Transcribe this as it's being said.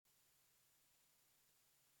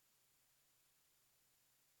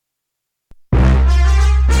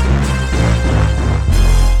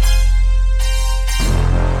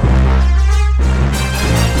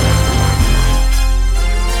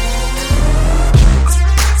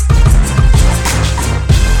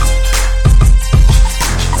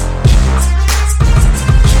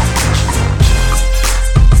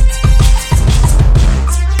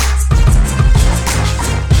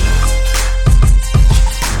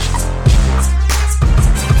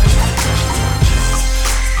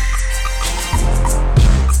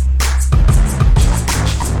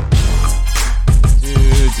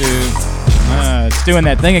doing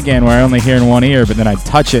that thing again where I only hear in one ear, but then I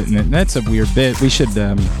touch it, and that's a weird bit. We should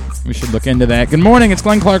look into that. Good morning, it's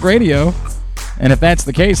Glenn Clark Radio, and if that's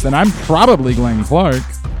the case, then I'm probably Glenn Clark,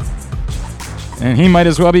 and he might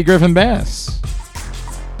as well be Griffin Bass.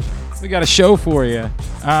 We got a show for you.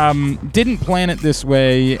 Didn't plan it this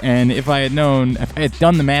way, and if I had known, if I had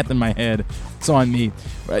done the math in my head, it's on me.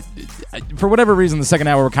 But for whatever reason, the second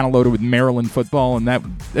hour we're kind of loaded with Maryland football, and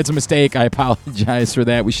that's a mistake. I apologize for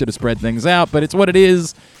that. We should have spread things out, but it's what it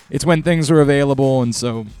is. It's when things are available, and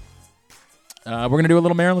so we're going to do a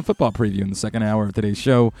little Maryland football preview in the second hour of today's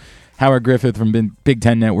show. Howard Griffith from Big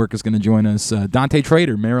Ten Network is going to join us. Dante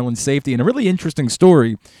Trader, Maryland safety, and a really interesting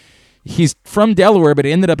story. He's from Delaware, but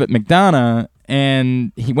he ended up at McDonough,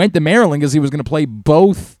 and he went to Maryland because he was going to play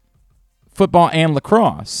both football and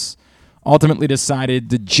lacrosse. Ultimately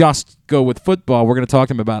decided to just go with football. We're going to talk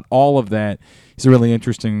to him about all of that. It's a really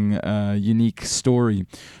interesting, unique story.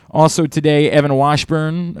 Also today, Evan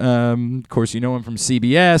Washburn. Of course, you know him from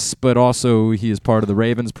CBS, but also he is part of the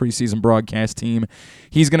Ravens preseason broadcast team.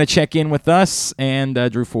 He's going to check in with us, and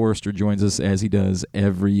Drew Forrester joins us as he does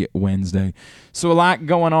every Wednesday. So a lot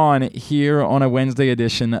going on here on a Wednesday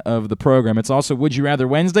edition of the program. It's also Would You Rather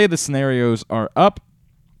Wednesday. The scenarios are up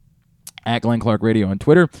at Glenn Clark Radio on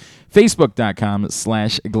Twitter,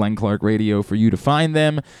 Facebook.com/Glenn Clark Radio for you to find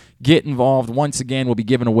them. Get involved. Once again, we'll be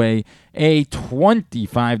giving away a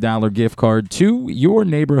 $25 gift card to your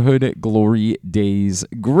neighborhood Glory Days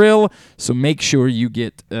Grill. So make sure you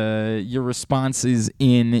get your responses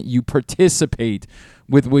in. You participate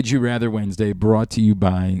with Would You Rather Wednesday, brought to you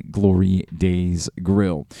by Glory Days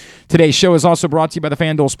Grill. Today's show is also brought to you by the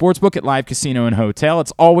FanDuel Sportsbook at Live Casino and Hotel.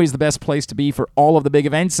 It's always the best place to be for all of the big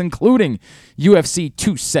events, including UFC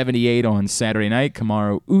 278 on Saturday night,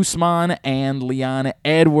 Kamaru Usman and Leon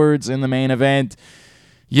Edwards in the main event.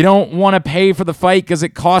 You don't want to pay for the fight because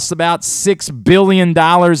it costs about $6 billion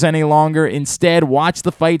any longer. Instead, watch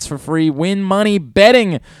the fights for free. Win money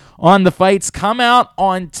betting on the fights. Come out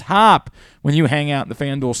on top when you hang out in the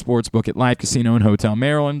FanDuel Sportsbook at Live Casino and Hotel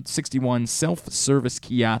Maryland. 61 self-service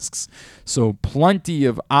kiosks, so plenty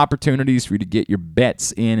of opportunities for you to get your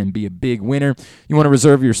bets in and be a big winner. You want to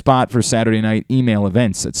reserve your spot for Saturday night? Email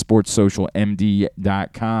events at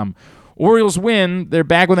sportssocialmd.com. Orioles win. They're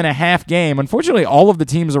back within a half game. Unfortunately, all of the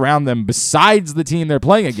teams around them, besides the team they're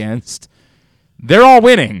playing against, they're all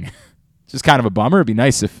winning. Just kind of a bummer. It'd be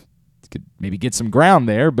nice if you could maybe get some ground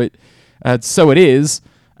there, but so it is.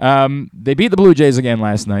 They beat the Blue Jays again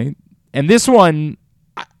last night, and this one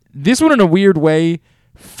in a weird way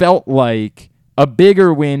felt like a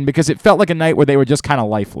bigger win because it felt like a night where they were just kind of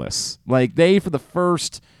lifeless. Like they, for the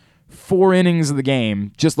first 4 innings of the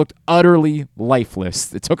game, just looked utterly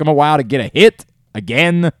lifeless. It took them a while to get a hit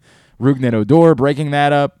again. Rougned Odor breaking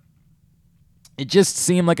that up. It just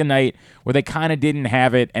seemed like a night where they kind of didn't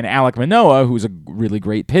have it, and Alek Manoah, who's a really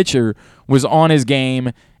great pitcher, was on his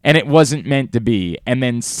game, and it wasn't meant to be. And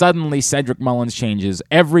then suddenly Cedric Mullins changes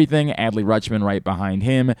everything. Adley Rutschman right behind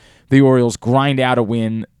him. The Orioles grind out a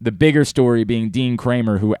win. The bigger story being Dean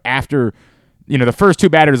Kramer, who after the first 2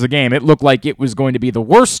 batters of the game, it looked like it was going to be the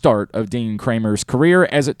worst start of Dean Kramer's career.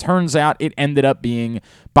 As it turns out, it ended up being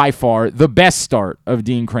by far the best start of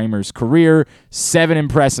Dean Kramer's career. 7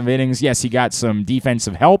 impressive innings. Yes, he got some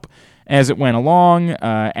defensive help as it went along.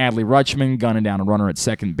 Adley Rutschman gunning down a runner at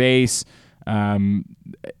second base. It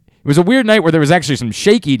was a weird night where there was actually some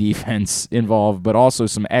shaky defense involved, but also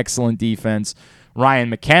some excellent defense. Ryan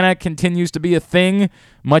McKenna continues to be a thing,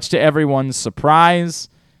 much to everyone's surprise.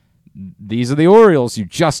 These are the Orioles. You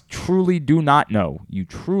just truly do not know. You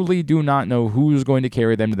truly do not know who's going to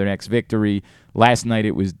carry them to their next victory. Last night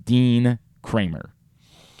it was Dean Kramer,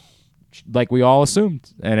 like we all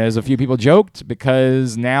assumed. And as a few people joked,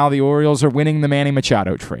 because now the Orioles are winning the Manny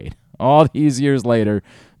Machado trade. All these years later,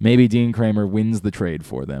 maybe Dean Kramer wins the trade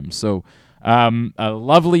for them. So a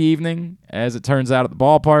lovely evening, as it turns out, at the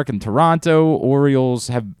ballpark in Toronto. Orioles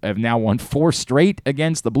have now won 4 straight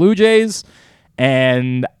against the Blue Jays.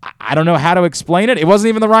 And I don't know how to explain it. It wasn't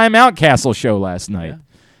even the Ryan Mountcastle show last night.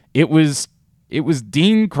 Yeah. It was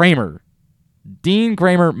Dean Kramer. Dean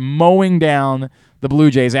Kramer mowing down the Blue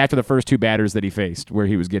Jays after the first 2 batters that he faced, where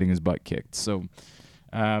he was getting his butt kicked. So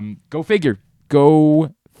go figure.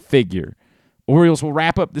 Go figure. Orioles will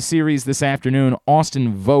wrap up the series this afternoon.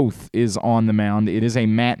 Austin Voth is on the mound. It is a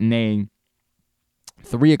matinee.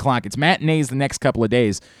 3 o'clock. It's matinees the next couple of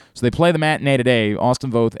days. So they play the matinee today,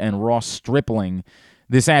 Austin Voth and Ross Stripling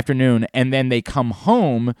this afternoon, and then they come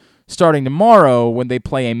home starting tomorrow when they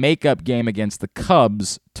play a makeup game against the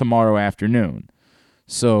Cubs tomorrow afternoon.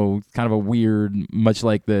 So kind of a weird, much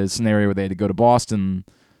like the scenario where they had to go to Boston,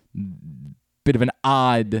 bit of an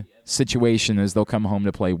odd situation as they'll come home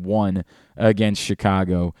to play one against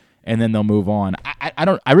Chicago, and then they'll move on.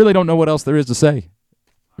 I really don't know what else there is to say.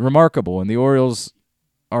 Remarkable. And the Orioles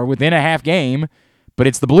are within a half game, but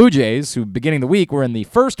it's the Blue Jays who, beginning the week, were in the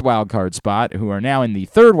first wild card spot, who are now in the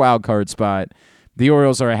third wild card spot. The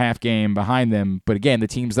Orioles are a half game behind them, but again, the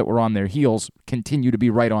teams that were on their heels continue to be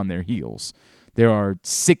right on their heels. There are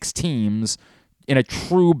 6 teams in a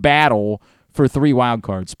true battle for 3 wild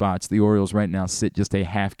card spots. The Orioles right now sit just a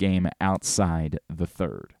half game outside the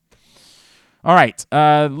third. All right,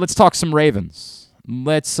 let's talk some Ravens.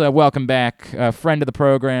 Let's welcome back a friend of the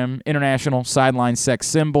program, international sideline sex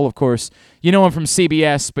symbol. Of course, you know him from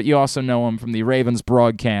CBS, but you also know him from the Ravens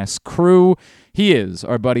broadcast crew. He is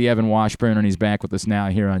our buddy Evan Washburn, and he's back with us now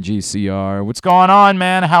here on GCR. What's going on,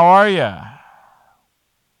 man? How are you?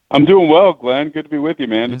 I'm doing well, Glenn. Good to be with you,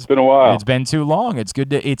 man. It's been a while. It's been too long. It's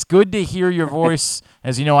good to hear your voice.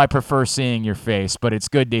 As you know, I prefer seeing your face, but it's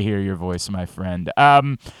good to hear your voice, my friend.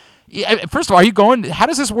 First of all, are you going? How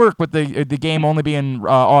does this work with the game only being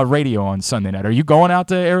on radio on Sunday night? Are you going out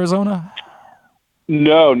to Arizona?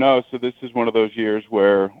 No. So this is one of those years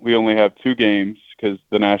where we only have 2 games because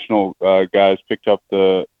the national guys picked up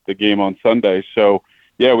the game on Sunday. So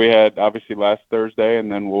yeah, we had obviously last Thursday,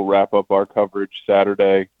 and then we'll wrap up our coverage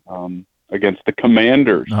Saturday against the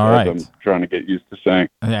Commanders. All right. I'm trying to get used to saying.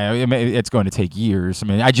 Yeah, it's going to take years. I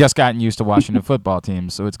mean, I just gotten used to Washington football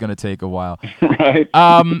teams, so it's going to take a while. Right.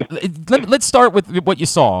 Let's start with what you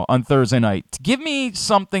saw on Thursday night. Give me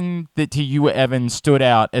something that to you, Evan, stood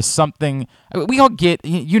out as something we all get.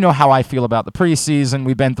 You know how I feel about the preseason.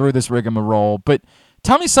 We've been through this rigmarole, but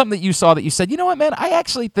tell me something that you saw that you said, you know what, man, I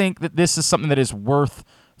actually think that this is something that is worth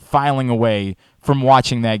filing away from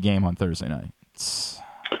watching that game on Thursday night.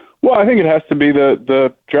 Well, I think it has to be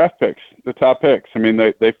the draft picks, the top picks. I mean,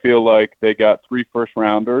 they feel like they got 3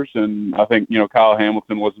 first-rounders, and I think, Kyle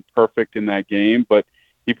Hamilton wasn't perfect in that game, but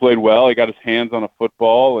he played well. He got his hands on a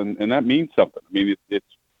football, and that means something. I mean, it's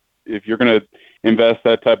if you're going to invest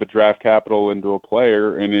that type of draft capital into a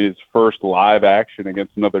player in his first live action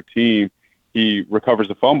against another team, he recovers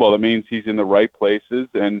a fumble. That means he's in the right places,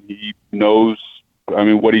 and he knows,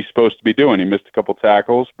 what he's supposed to be doing. He missed a couple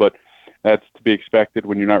tackles, but that's to be expected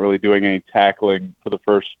when you're not really doing any tackling for the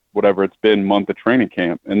first, whatever it's been, month of training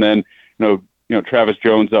camp. And then, Travis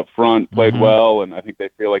Jones up front played well, and I think they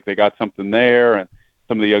feel like they got something there. And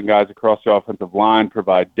some of the young guys across the offensive line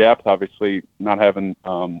provide depth. Obviously, not having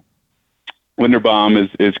Linderbaum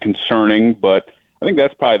is concerning, but I think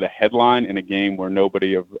that's probably the headline in a game where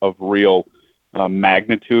nobody of real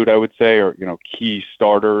magnitude, I would say, or key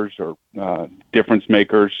starters or difference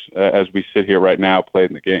makers as we sit here right now played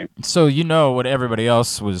in the game. So what everybody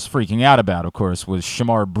else was freaking out about, of course, was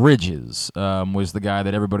Shamar Bridges was the guy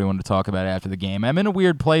that everybody wanted to talk about after the game. I'm in a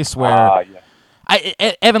weird place where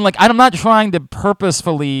Evan, I'm not trying to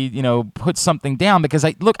purposefully put something down because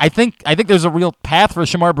I think there's a real path for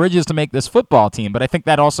Shamar Bridges to make this football team, but I think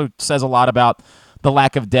that also says a lot about the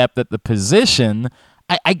lack of depth at the position.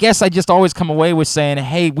 I guess I just always come away with saying,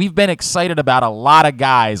 hey, we've been excited about a lot of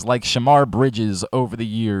guys like Shamar Bridges over the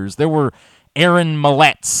years. There were Aaron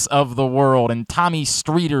Millett's of the world and Tommy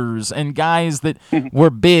Streeters and guys that were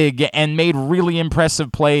big and made really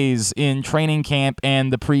impressive plays in training camp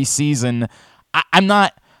and the preseason. I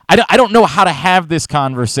don't know how to have this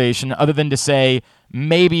conversation other than to say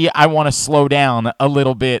maybe I want to slow down a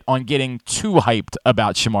little bit on getting too hyped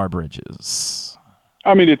about Shamar Bridges.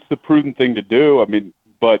 It's the prudent thing to do.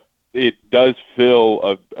 But it does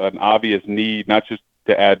fill an obvious need, not just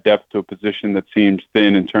to add depth to a position that seems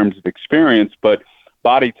thin in terms of experience, but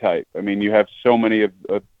body type. You have so many of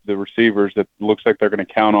the receivers that looks like they're going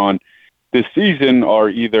to count on this season are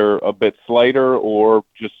either a bit slighter or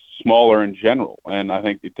just smaller in general. And I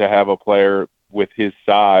think to have a player with his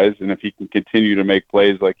size, and if he can continue to make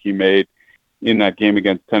plays like he made in that game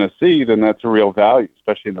against Tennessee, then that's a real value,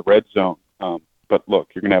 especially in the red zone. But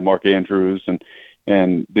look, you're going to have Mark Andrews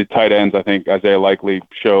and the tight ends. I think Isaiah Likely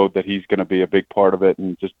showed that he's going to be a big part of it,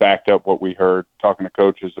 and just backed up what we heard talking to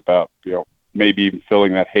coaches about, maybe even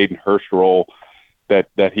filling that Hayden Hurst role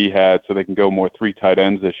that he had, so they can go more 3 tight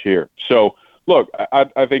ends this year. So look,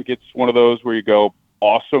 I think it's one of those where you go,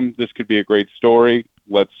 awesome, this could be a great story.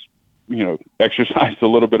 Let's, exercise a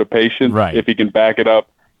little bit of patience. Right. If he can back it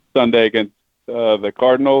up Sunday against the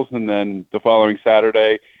Cardinals, and then the following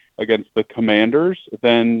Saturday against the Commanders,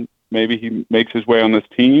 then maybe he makes his way on this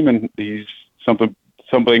team, and he's something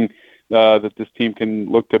that this team can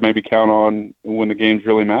look to maybe count on when the games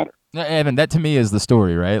really matter. Evan, that to me is the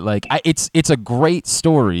story, right? Like, it's a great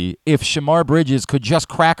story if Shamar Bridges could just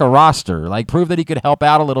crack a roster, like prove that he could help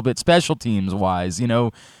out a little bit special teams wise,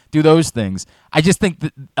 do those things. I just think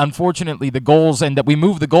that unfortunately the goals and that we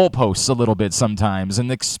move the goalposts a little bit sometimes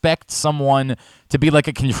and expect someone to be like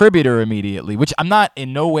a contributor immediately, which I'm not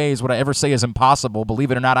in no ways would I ever say is impossible.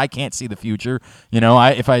 Believe it or not, I can't see the future.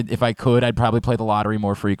 If I could, I'd probably play the lottery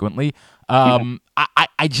more frequently. I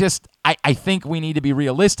think we need to be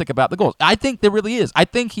realistic about the goals. I think there really is. I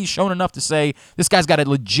think he's shown enough to say this guy's got a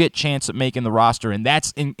legit chance at making the roster, and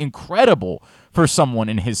that's incredible for someone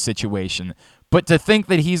in his situation. But to think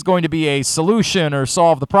that he's going to be a solution or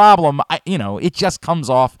solve the problem, it just comes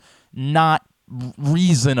off not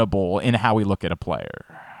reasonable in how we look at a player.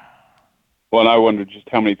 Well, and I wonder just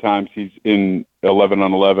how many times he's in 11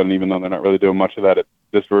 on 11, even though they're not really doing much of that at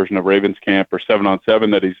this version of Ravens camp, or 7 on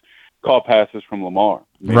 7, that he's caught passes from Lamar.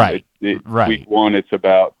 Right. Right. Week one, it's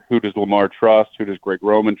about who does Lamar trust, who does Greg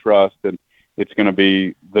Roman trust, and it's going to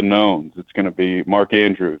be the knowns. It's going to be Mark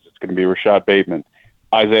Andrews. It's going to be Rashad Bateman.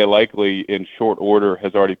 Isaiah Likely, in short order,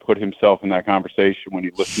 has already put himself in that conversation. When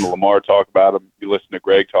you listen to Lamar talk about him, you listen to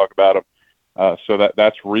Greg talk about him. So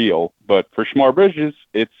that's real. But for Shamar Bridges,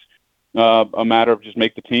 it's a matter of just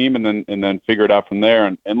make the team and then figure it out from there.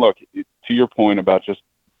 And look, to your point about just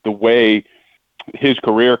the way his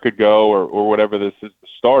career could go or whatever this is the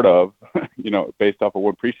start of, based off of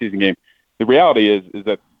one preseason game, the reality is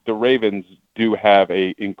that the Ravens do have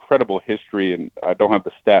a incredible history, and I don't have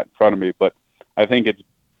the stat in front of me, but I think it's,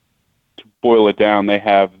 to boil it down, they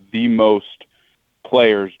have the most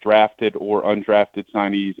players, drafted or undrafted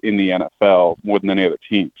signees in the NFL, more than any other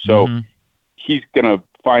team. So he's going to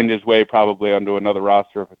find his way probably onto another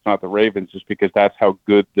roster if it's not the Ravens, just because that's how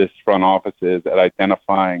good this front office is at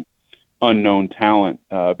identifying unknown talent,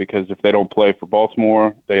 because if they don't play for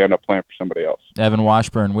Baltimore, they end up playing for somebody else. Evan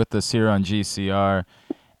Washburn with us here on GCR.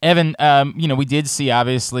 Evan, we did see,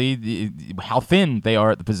 obviously, how thin they are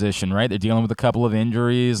at the position, right? They're dealing with a couple of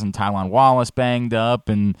injuries, and Tylan Wallace banged up,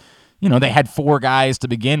 and, they had 4 guys to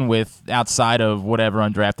begin with outside of whatever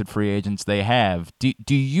undrafted free agents they have.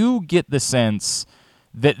 Do you get the sense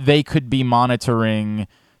that they could be monitoring,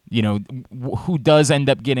 who does end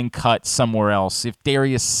up getting cut somewhere else? If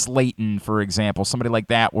Darius Slayton, for example, somebody like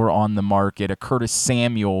that were on the market, a Curtis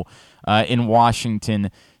Samuel in Washington,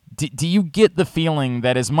 do you get the feeling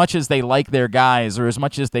that as much as they like their guys, or as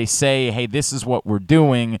much as they say, hey, this is what we're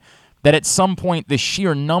doing, that at some point the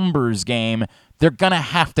sheer numbers game, they're going to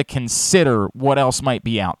have to consider what else might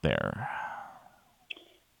be out there?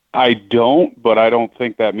 I don't, but I don't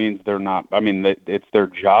think that means they're not. I mean, it's their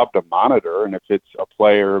job to monitor, and if it's a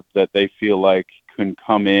player that they feel like can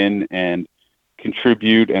come in and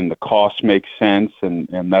contribute and the cost makes sense, and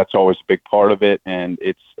that's always a big part of it, and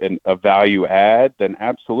it's a value add, then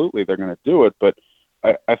absolutely they're going to do it. But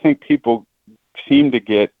I think people seem to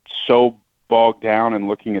get so bogged down in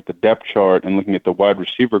looking at the depth chart and looking at the wide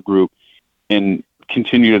receiver group and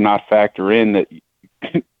continue to not factor in that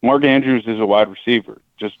Mark Andrews is a wide receiver.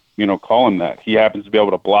 Just, call him that. He happens to be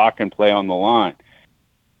able to block and play on the line.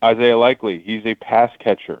 Isaiah Likely, he's a pass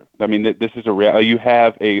catcher. I mean, this is you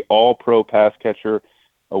have a all-pro pass catcher,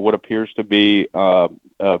 what appears to be a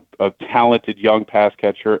talented young pass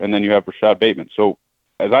catcher, and then you have Rashad Bateman. So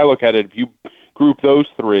as I look at it, if you group those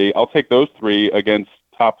 3, I'll take those 3 against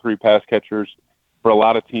top 3 pass catchers for a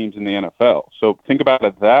lot of teams in the NFL. So think about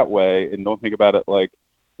it that way, and don't think about it like,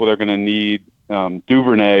 well, they're going to need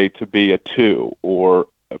Duvernay to be a 2 or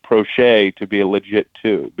a Prochet to be a legit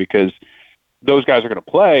 2, because those guys are going to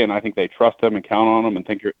play, and I think they trust them and count on them and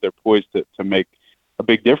think they're poised to make a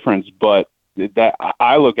big difference. But that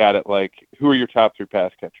I look at it like, who are your top 3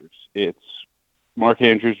 pass catchers? It's Mark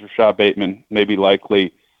Andrews, Rashad Bateman, maybe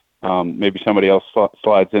Likely, maybe somebody else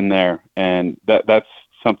slides in there, and that's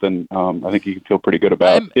something I think you can feel pretty good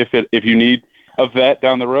about. If you need a vet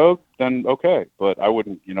down the road, then okay, but I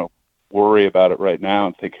wouldn't worry about it right now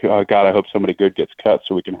and think, oh God, I hope somebody good gets cut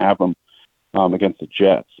so we can have them against the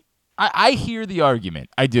Jets. I hear the argument.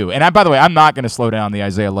 I do. And by the way, I'm not going to slow down the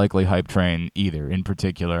Isaiah Likely hype train either, in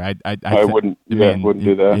particular. I wouldn't do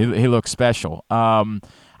that. He looks special.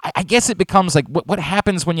 I guess it becomes like, what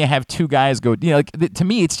happens when you have 2 guys go, to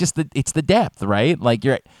me, it's just it's the depth, right? Like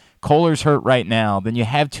Kohler's hurt right now. Then you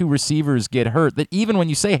have 2 receivers get hurt. That even when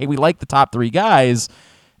you say, hey, we like the top 3 guys,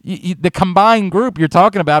 the combined group, you're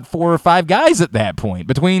talking about 4 or 5 guys at that point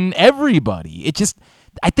between everybody.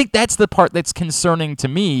 I think that's the part that's concerning to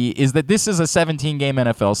me, is that this is a 17-game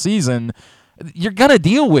NFL season. You're going to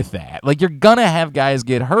deal with that. Like, you're going to have guys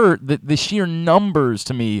get hurt. The sheer numbers,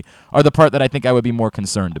 to me, are the part that I think I would be more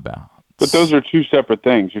concerned about. But those are two separate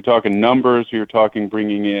things. You're talking numbers. You're talking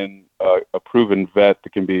bringing in a proven vet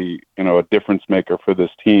that can be, a difference maker for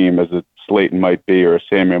this team, as a Slayton might be or a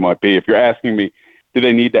Samuel might be. If you're asking me, do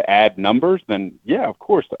they need to add numbers? Then, yeah, of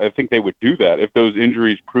course. I think they would do that. If those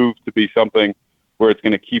injuries prove to be something where it's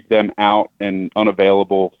going to keep them out and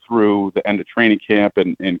unavailable through the end of training camp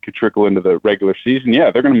and could trickle into the regular season,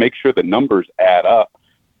 yeah, they're going to make sure the numbers add up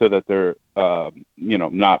so that they're,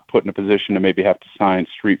 not put in a position to maybe have to sign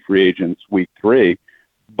street free agents week 3.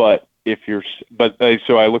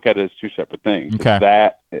 So I look at it as two separate things. Okay.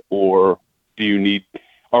 That, or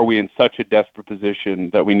are we in such a desperate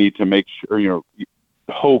position that we need to make sure,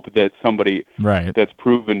 hope that somebody that's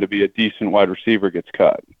proven to be a decent wide receiver gets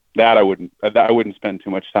cut? That I wouldn't spend too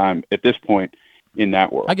much time at this point in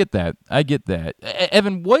that world. I get that.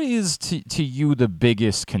 Evan, what is to you the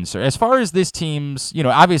biggest concern? As far as this team's,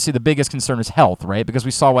 obviously the biggest concern is health, right? Because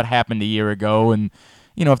we saw what happened a year ago, and,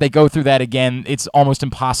 if they go through that again, it's almost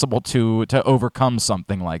impossible to overcome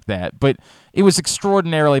something like that. But it was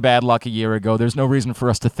extraordinarily bad luck a year ago. There's no reason for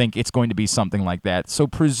us to think it's going to be something like that. So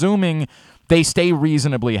presuming they stay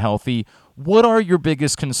reasonably healthy, what are your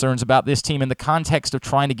biggest concerns about this team in the context of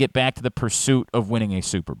trying to get back to the pursuit of winning a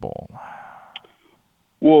Super Bowl?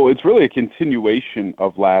 Well, it's really a continuation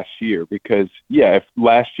of last year because, if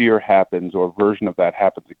last year happens or a version of that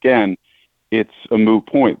happens again, it's a moot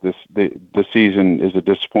point. The season is a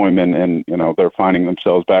disappointment, and they're finding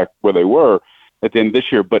themselves back where they were at the end of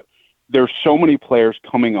this year. But there's so many players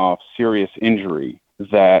coming off serious injury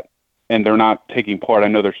and they're not taking part. I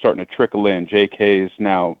know they're starting to trickle in. J.K. is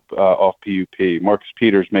now off PUP. Marcus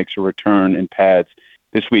Peters makes a return in pads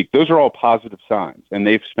this week. Those are all positive signs, and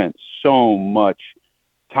they've spent so much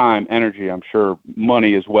time, energy, I'm sure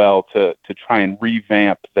money as well, to try and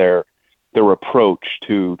revamp their approach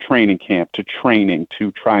to training camp, to training,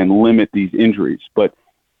 to try and limit these injuries. But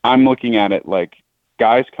I'm looking at it like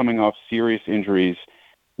guys coming off serious injuries,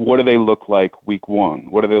 what do they look like week 1?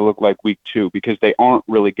 What do they look like week 2? Because they aren't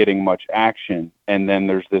really getting much action. And then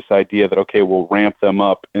there's this idea that, okay, we'll ramp them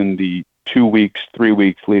up in the 2 weeks, 3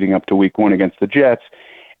 weeks leading up to week 1 against the Jets,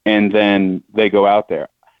 and then they go out there.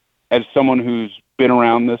 As someone who's been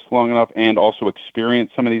around this long enough and also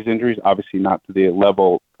experienced some of these injuries, obviously not to the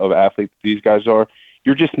level of athletes these guys are,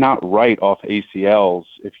 you're just not right off ACLs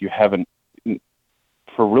if you haven't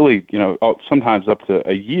for really, sometimes up to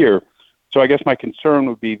a year. So I guess my concern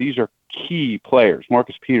would be these are key players.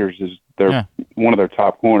 Marcus Peters is one of their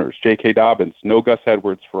top corners. J.K. Dobbins, no Gus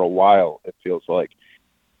Edwards for a while, it feels like.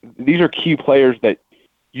 These are key players that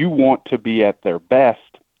you want to be at their best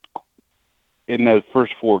in those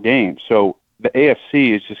first 4 games. So the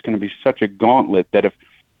AFC is just going to be such a gauntlet that if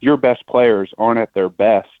your best players aren't at their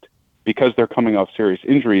best because they're coming off serious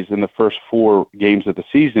injuries in the first 4 games of the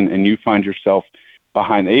season and you find yourself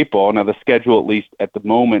behind the 8 ball. Now, the schedule, at least at the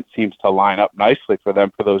moment, seems to line up nicely for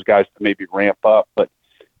them, for those guys to maybe ramp up. But,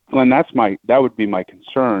 Glenn, that would be my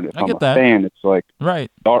concern. If I'm a fan, it's like,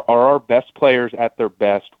 are our best players at their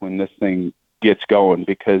best when this thing gets going?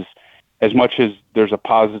 Because as much as there's a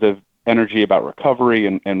positive energy about recovery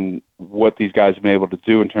and what these guys have been able to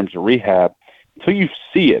do in terms of rehab, until you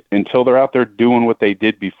see it, until they're out there doing what they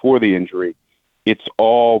did before the injury, it's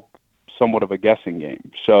all somewhat of a guessing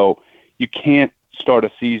game. So you can't start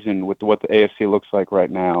a season with what the AFC looks like right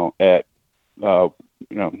now at 2-3,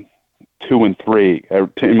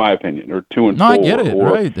 in my opinion, or 2-4. No, I get it,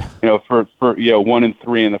 or, right? For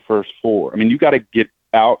 1-3 in the first 4. I mean, you got to get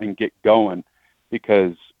out and get going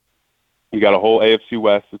because you got a whole AFC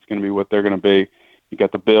West that's going to be what they're going to be. You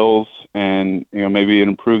got the Bills and maybe an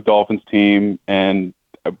improved Dolphins team, and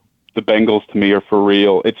the Bengals to me are for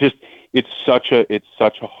real. It's such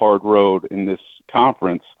a hard road in this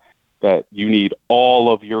conference that you need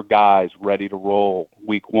all of your guys ready to roll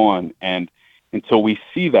week 1. And until we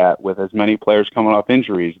see that with as many players coming off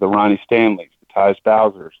injuries, the Ronnie Stanleys, the Tyus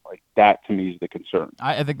Bowsers, like that to me is the concern.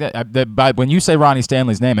 I think that when you say Ronnie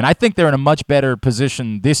Stanley's name, and I think they're in a much better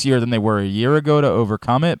position this year than they were a year ago to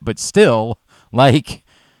overcome it, but still, like,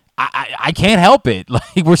 I can't help it.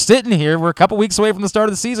 Like, we're sitting here, we're a couple weeks away from the start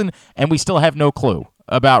of the season, and we still have no clue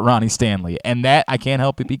about Ronnie Stanley, and that I can't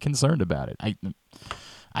help but be concerned about it.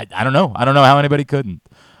 I don't know. I don't know how anybody couldn't.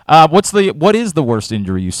 What is the worst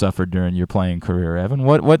injury you suffered during your playing career, Evan?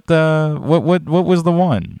 What was the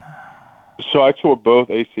one? So I tore both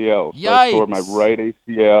ACLs. Yikes. So I tore my right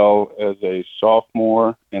ACL as a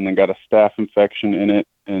sophomore and then got a staph infection in it.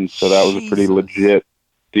 And so that was a pretty legit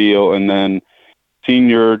deal. And then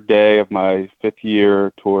senior day of my 5th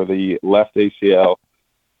year, tore the left ACL.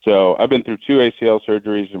 So I've been through 2 ACL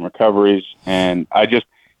surgeries and recoveries. And I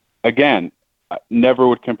never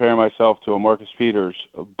would compare myself to a Marcus Peters,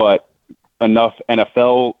 but enough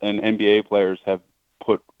NFL and NBA players have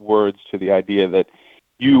put words to the idea that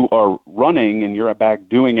you are running and you're back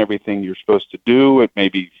doing everything you're supposed to do. It may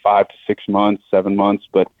be 5 to 6 months, 7 months,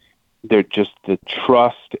 but they're just the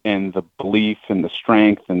trust and the belief and the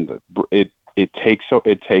strength and it takes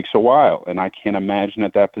a while. And I can't imagine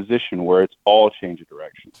at that position where it's all change of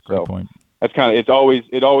direction. Great point. That's it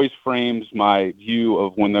always frames my view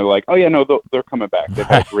of when they're like, oh yeah, no, they're coming back. They've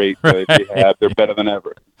had great rehab. They're better than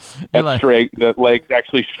ever. That leg's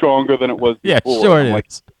actually stronger than it was before. Yeah, sure it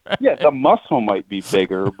is. Yeah, the muscle might be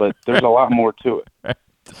bigger, but there's a lot more to it.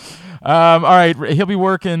 All right, he'll be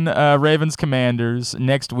working Ravens Commanders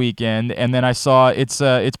next weekend, and then I saw it's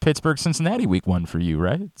Pittsburgh Cincinnati week 1 for you,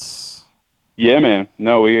 right? Yeah, man.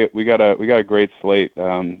 No, we got a great slate.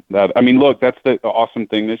 Look, that's the awesome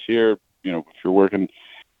thing this year. You know, if you're working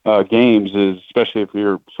games, is especially if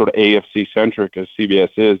you're sort of AFC centric as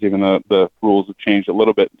CBS is, even though the rules have changed a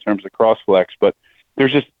little bit in terms of cross flex, but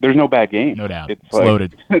there's no bad game. No doubt. It's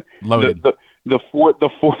like, loaded. The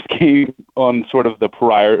fourth game on sort of the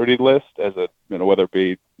priority list as a, whether it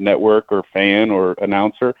be network or fan or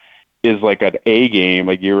announcer, is like an A game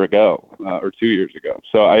a year ago or 2 years ago.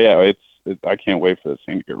 So I can't wait for this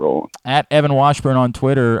thing to get rolling. At Evan Washburn on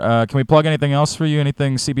Twitter, can we plug anything else for you?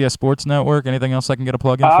 Anything CBS Sports Network? Anything else I can get a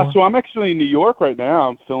plug in for? So I'm actually in New York right now.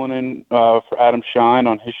 I'm filling in for Adam Shine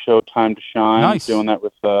on his show Time to Shine. Nice. I'm doing that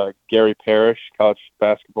with Gary Parrish, college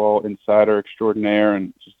basketball insider extraordinaire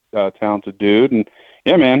and just talented dude. And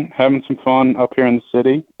yeah, man, having some fun up here in the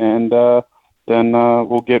city. And then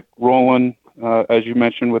we'll get rolling, as you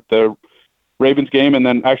mentioned, with the Ravens game, and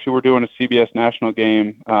then actually we're doing a CBS national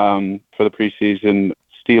game for the preseason,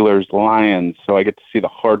 Steelers-Lions, so I get to see the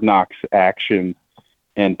Hard Knocks action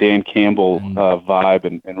and Dan Campbell vibe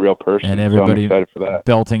in real person. And everybody so I'm excited for that.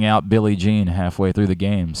 Belting out Billie Jean halfway through the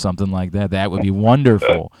game, something like that. That would be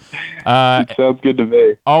wonderful. It sounds good to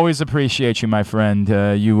me. Always appreciate you, my friend.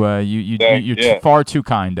 You're far too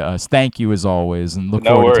kind to us. Thank you as always, and look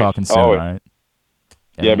forward to talking soon. Always. All right.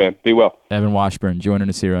 Yeah, man. Be well. Evan Washburn joining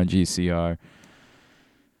us here on GCR.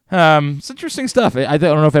 It's interesting stuff. I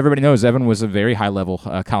don't know if everybody knows Evan was a very high-level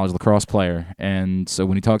college lacrosse player, and so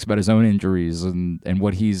when he talks about his own injuries and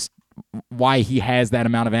why he has that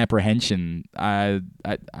amount of apprehension, I'd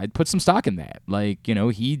put some stock in that. Like,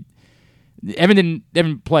 Evan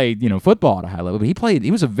didn't play football at a high level, but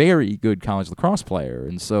he was a very good college lacrosse player,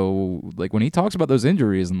 and so like when he talks about those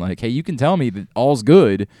injuries and like, hey, you can tell me that all's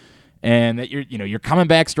good. And that you're coming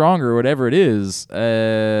back stronger or whatever it is,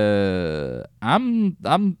 I'm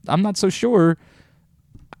not so sure.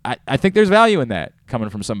 I think there's value in that coming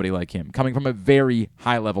from somebody like him, coming from a very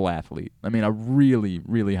high level athlete. I mean, a really,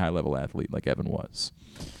 really high level athlete like Evan was.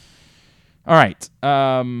 All right,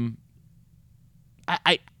 I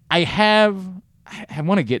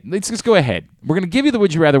want to get. Let's just go ahead. We're going to give you the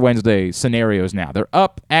Would You Rather Wednesday scenarios now. They're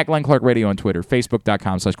up at Glenn Clark Radio on Twitter,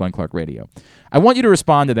 Facebook.com/Glenn Clark Radio. I want you to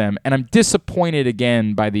respond to them, and I'm disappointed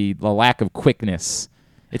again by the lack of quickness.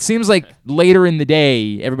 It seems like later in the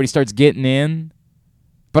day, everybody starts getting in,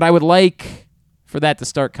 but I would like for that to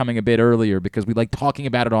start coming a bit earlier because we like talking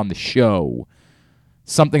about it on the show,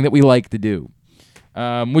 something that we like to do.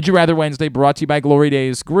 Would You Rather Wednesday brought to you by Glory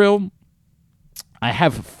Days Grill. I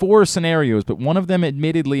have 4 scenarios, but one of them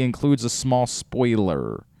admittedly includes a small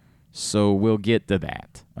spoiler, so we'll get to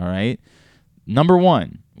that, all right? Number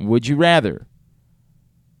 1, would you rather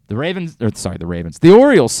the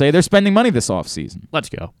Orioles say they're spending money this offseason. Let's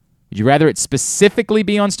go. Would you rather it specifically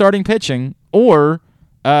be on starting pitching or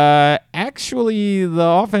actually the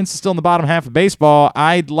offense is still in the bottom half of baseball?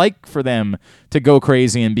 I'd like for them to go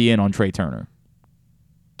crazy and be in on Trey Turner.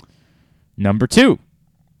 Number 2.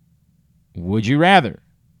 Would you rather?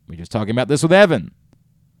 We're just talking about this with Evan.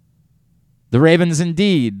 The Ravens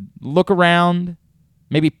indeed look around,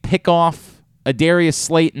 maybe pick off a Darius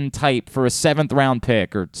Slayton type for a 7th round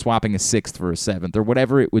pick or swapping a 6th for a 7th or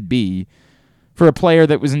whatever it would be for a player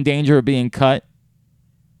that was in danger of being cut.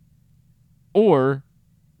 Or,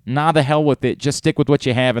 nah, the hell with it. Just stick with what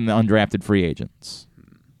you have in the undrafted free agents.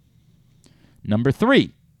 Number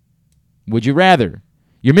 3. Would you rather?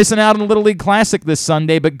 You're missing out on the Little League Classic this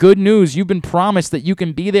Sunday, but good news, you've been promised that you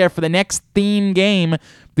can be there for the next theme game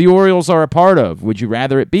the Orioles are a part of. Would you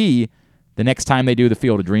rather it be the next time they do the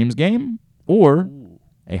Field of Dreams game or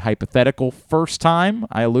a hypothetical first time,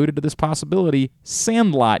 I alluded to this possibility,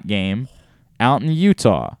 Sandlot game out in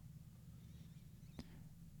Utah?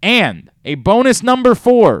 And a bonus number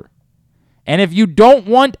 4. And if you don't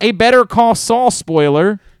want a Better Call Saul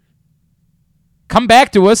spoiler, come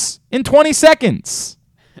back to us in 20 seconds.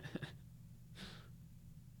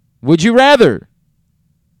 Would you rather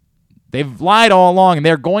They've lied all along, and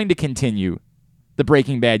they're going to continue the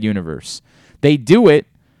Breaking Bad universe. They do it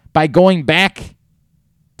by going back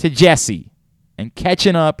to Jesse and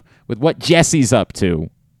catching up with what Jesse's up to.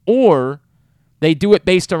 Or they do it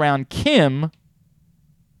based around Kim,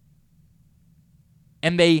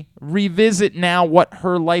 and they revisit now what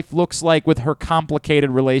her life looks like with her complicated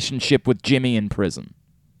relationship with Jimmy in prison.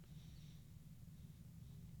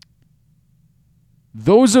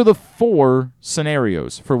 Those are the 4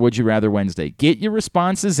 scenarios for Would You Rather Wednesday. Get your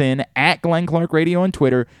responses in at Glenn Clark Radio on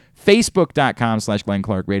Twitter, Facebook.com/Glenn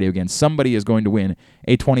Clark Radio. Again, somebody is going to win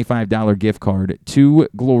a $25 gift card to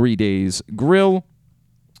Glory Days Grill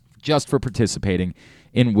just for participating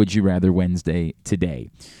in Would You Rather Wednesday today.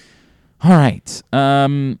 All right.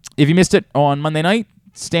 If you missed it on Monday night,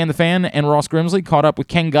 Stan the Fan and Ross Grimsley caught up with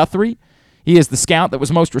Ken Guthrie. He is the scout that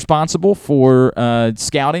was most responsible for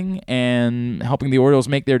scouting and helping the Orioles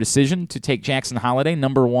make their decision to take Jackson Holliday,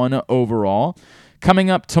 number 1 overall. Coming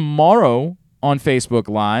up tomorrow on Facebook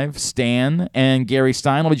Live, Stan and Gary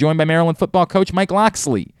Stein will be joined by Maryland football coach Mike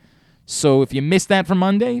Loxley. So if you missed that from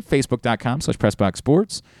Monday,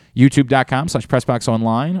 Facebook.com/PressBoxSports,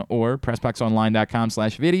 YouTube.com/PressBoxOnline, or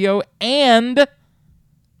PressBoxOnline.com/video. And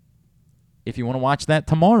if you want to watch that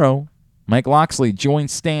tomorrow, Mike Loxley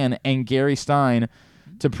joins Stan and Gary Stein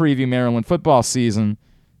to preview Maryland football season.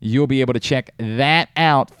 You'll be able to check that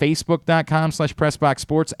out,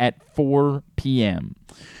 Facebook.com/PressBoxSports at 4 p.m.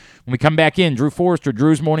 When we come back in, Drew Forrester,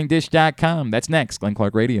 Drew'sMorningDish.com. That's next, Glenn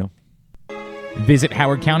Clark Radio. Visit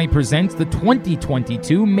Howard County presents the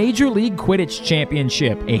 2022 Major League Quidditch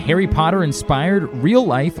Championship, a Harry Potter-inspired,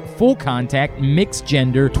 real-life, full-contact,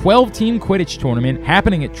 mixed-gender, 12-team Quidditch tournament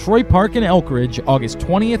happening at Troy Park in Elkridge, August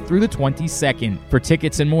 20th through the 22nd. For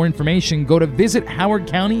tickets and more information, go to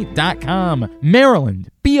visithowardcounty.com. Maryland,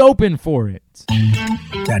 be open for it.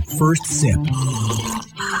 That first sip.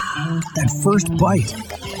 That first bite.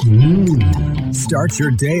 Start your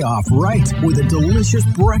day off right with a delicious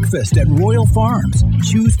breakfast at Royal Farms.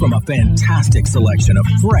 Choose from a fantastic selection of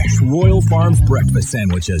fresh Royal Farms breakfast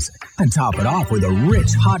sandwiches and top it off with a rich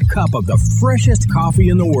hot cup of the freshest coffee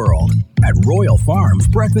in the world. At Royal Farms,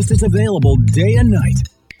 breakfast is available day and night.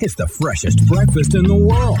 It's the freshest breakfast in the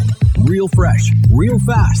world. Real fresh, real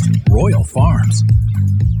fast. Royal Farms.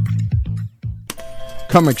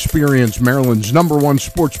 Come experience Maryland's #1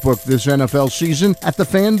 sportsbook this NFL season at the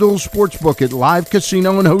FanDuel Sportsbook at Live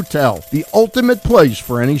Casino and Hotel, the ultimate place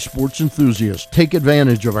for any sports enthusiast. Take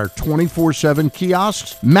advantage of our 24/7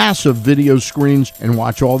 kiosks, massive video screens, and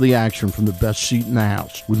watch all the action from the best seat in the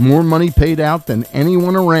house. With more money paid out than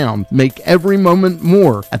anyone around, make every moment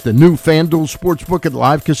more at the new FanDuel Sportsbook at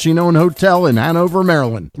Live Casino and Hotel in Hanover,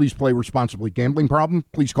 Maryland. Please play responsibly. Gambling problem?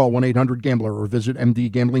 Please call 1-800-GAMBLER or visit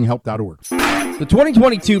mdgamblinghelp.org. The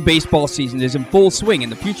 2022 baseball season is in full swing,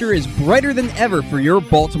 and the future is brighter than ever for your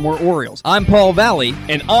Baltimore Orioles. I'm Paul Valley.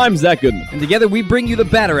 And I'm Zach Goodman. And together we bring you the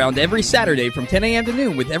Bat Around every Saturday from 10 a.m. to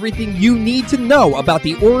noon with everything you need to know about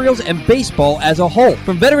the Orioles and baseball as a whole.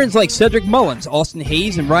 From veterans like Cedric Mullins, Austin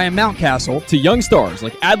Hayes, and Ryan Mountcastle, to young stars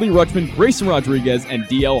like Adley Rutschman, Grayson Rodriguez, and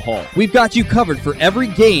DL Hall. We've got you covered for every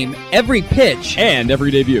game, every pitch, and every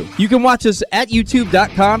debut. You can watch us at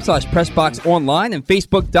youtube.com/PressBoxOnline and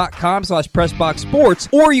Facebook.com/PressBoxSports,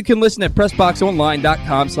 or you can listen at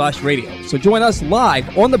PressBoxOnline.com/radio. So join us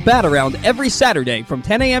live on the Bat Around every Saturday from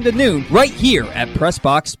 10 a.m. to noon right here at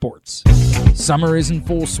PressBox Sports. Summer is in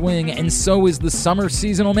full swing, and so is the summer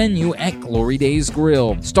seasonal menu at Glory Days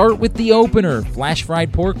Grill. Start with the opener, flash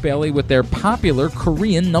fried pork belly with their popular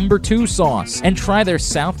Korean No. 2 sauce, and try their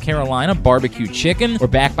South Carolina barbecue chicken, or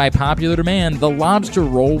back by popular demand, the lobster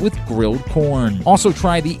roll with grilled corn. Also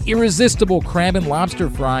try the irresistible crab and lobster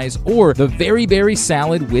fries, or the very berry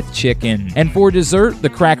salad with chicken. And for dessert, the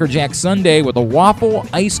Cracker Jack sundae with a waffle,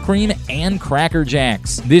 ice cream, and Cracker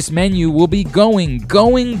Jacks. This menu will be gone.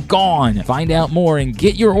 Find out more and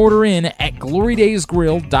get your order in at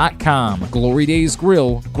glorydaysgrill.com. Glory Days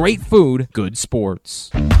Grill, great food, good sports.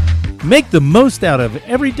 Make the most out of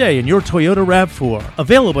every day in your Toyota RAV4.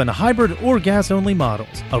 Available in hybrid or gas-only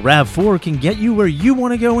models. A RAV4 can get you where you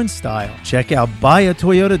want to go in style. Check out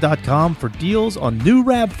buyatoyota.com for deals on new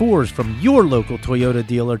RAV4s from your local Toyota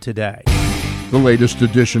dealer today. The latest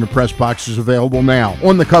edition of Press Box is available now.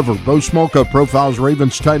 On the cover, Bo Smolka profiles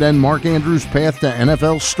Ravens tight end Mark Andrews' path to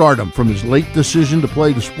NFL stardom, from his late decision to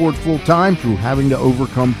play the sport full-time through having to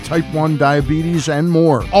overcome type 1 diabetes and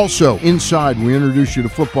more. Also, inside, we introduce you to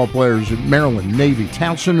football players at Maryland, Navy,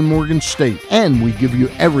 Towson, and Morgan State. And we give you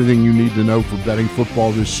everything you need to know for betting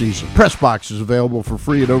football this season. Press Box is available for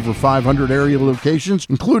free at over 500 area locations,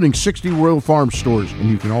 including 60 Royal Farm stores. And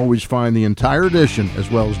you can always find the entire edition, as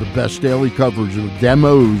well as the best daily coverage coverage of them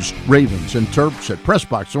O's, Ravens, and Terps at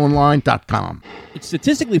PressBoxOnline.com. It's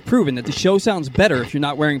statistically proven that the show sounds better if you're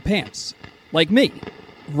not wearing pants. Like me.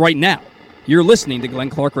 Right now. You're listening to Glenn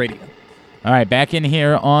Clark Radio. All right, back in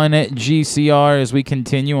here on GCR as we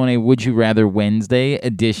continue on a Would You Rather Wednesday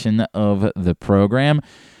edition of the program.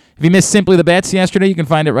 If you missed Simply the Bets yesterday, you can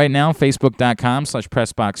find it right now,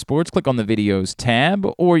 facebook.com/PressBoxSports. Click on the videos tab,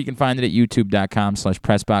 or you can find it at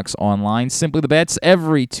youtube.com/PressBoxOnline. Simply the Bets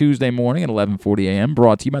every Tuesday morning at 11:40 a.m.,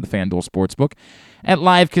 brought to you by the FanDuel Sportsbook at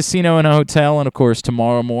Live Casino and Hotel. And, of course,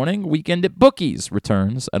 tomorrow morning, Weekend at Bookies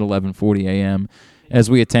returns at 11:40 a.m.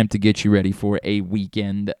 as we attempt to get you ready for a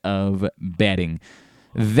weekend of betting.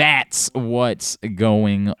 That's what's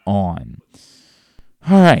going on.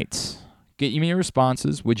 All right. Get me your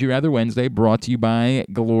responses. Would You Rather Wednesday, brought to you by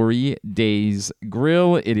Glory Days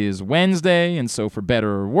Grill. It is Wednesday, and so for better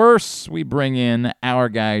or worse, we bring in our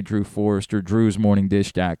guy, Drew Forrester,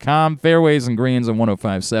 drewsmorningdish.com, Fairways and Greens on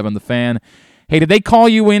 105.7 The Fan. Hey, did they call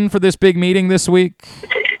you in for this big meeting this week?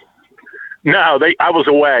 No, I was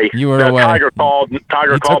away. You were away. Tiger called me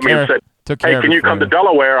and said, hey, can you come to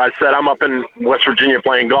Delaware? I said, I'm up in West Virginia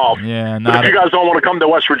playing golf. Yeah, but if you guys don't want to come to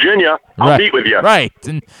West Virginia, I'll meet with you. Right,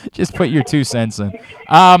 and just put your 2 cents in.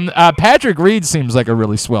 Patrick Reed seems like a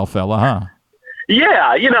really swell fella, huh?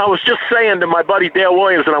 Yeah, I was just saying to my buddy Dale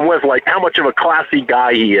Williams that I'm with, like, how much of a classy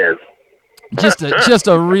guy he is. Just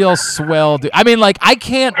a real swell dude. I mean, like, I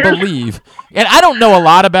can't believe, and I don't know a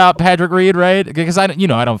lot about Patrick Reed, right? Because I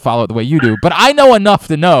don't follow it the way you do, but I know enough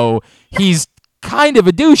to know he's kind of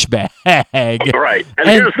a douchebag. Right. And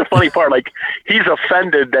here's the funny part, like, he's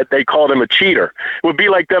offended that they called him a cheater. It would be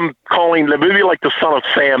like it would be like the son of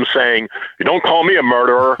Sam saying, you don't call me a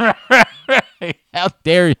murderer. How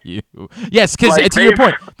dare you? Yes, because to your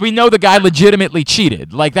point, we know the guy legitimately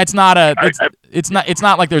cheated. Like, that's not it's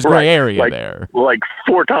not like there's gray area there. Like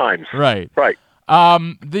 4 times. Right. Right.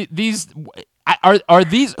 These are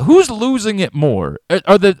these, who's losing it more?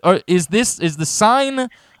 Is the sign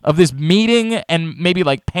of this meeting and maybe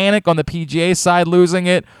like panic on the PGA side losing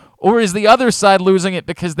it, or is the other side losing it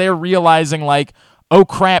because they're realizing, like, oh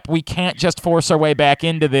crap, we can't just force our way back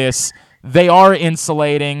into this. They are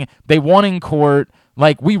insulating. They won in court.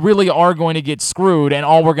 Like, we really are going to get screwed, and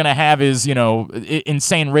all we're going to have is,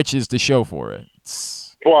 insane riches to show for it.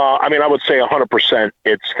 Well, I mean, I would say 100%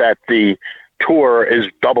 it's that the tour is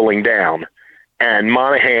doubling down, and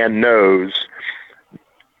Monahan knows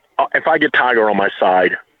if I get Tiger on my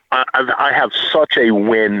side, I have such a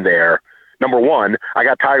win there. Number one, I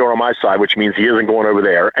got Tiger on my side, which means he isn't going over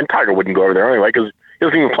there, and Tiger wouldn't go over there anyway because he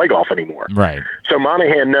doesn't even play golf anymore. Right. So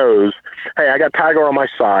Monahan knows, hey, I got Tiger on my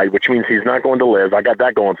side, which means he's not going to live. I got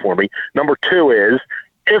that going for me. Number two is,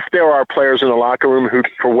 if there are players in the locker room who,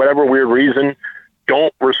 for whatever weird reason,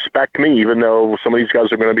 don't respect me, even though some of these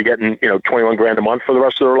guys are going to be getting, $21,000 a month for the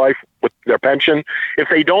rest of their life with their pension, if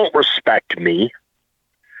they don't respect me,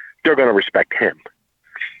 they're going to respect him.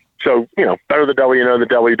 So, better the devil you know, the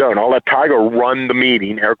devil you don't. I'll let Tiger run the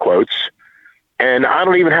meeting, air quotes, and I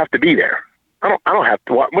don't even have to be there. I don't have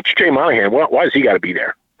to. What's Jay Monahan? Why does he got to be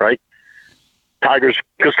there, right?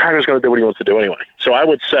 Because Tiger's going to do what he wants to do anyway. So I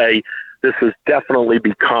would say this has definitely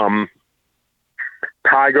become,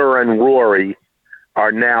 Tiger and Rory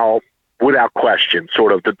are now, without question,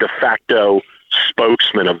 sort of the de facto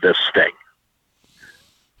spokesman of this thing.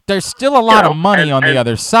 There's still a lot of money on the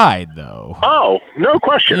other side, though. Oh, no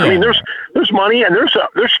question. Yeah. I mean, there's money, and there's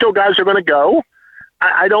still guys who are going to go.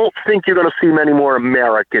 I don't think you're going to see many more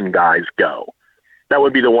American guys go. That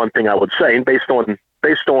would be the one thing I would say. And based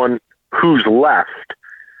on who's left,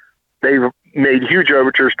 they've made huge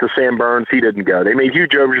overtures to Sam Burns. He didn't go. They made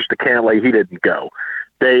huge overtures to Cantlay. He didn't go.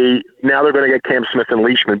 Now they're going to get Cam Smith and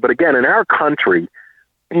Leishman. But again, in our country,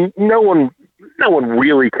 no one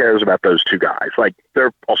really cares about those two guys. Like,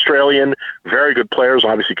 they're Australian, very good players.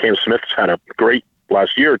 Obviously, Cam Smith's had a great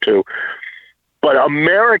last year or two. But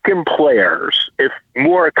American players, if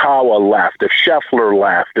Morikawa left, if Scheffler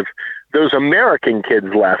left, if those American kids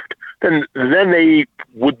left, then they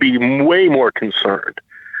would be way more concerned.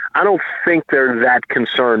 I don't think they're that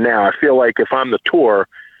concerned now. I feel like if I'm the tour,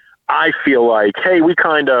 I feel like, hey, we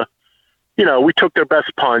kind of, we took their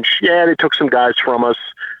best punch. Yeah, they took some guys from us.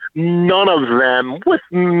 None of them, with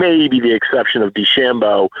maybe the exception of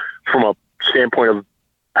DeChambeau, from a standpoint of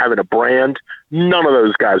having a brand, none of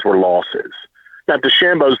those guys were losses. Now,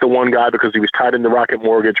 DeChambeau's the one guy because he was tied into Rocket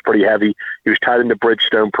Mortgage pretty heavy. He was tied into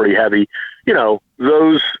Bridgestone pretty heavy.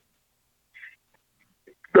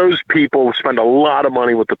 Those people spend a lot of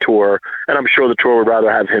money with the tour, and I'm sure the tour would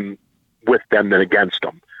rather have him with them than against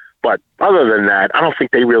them. But other than that, I don't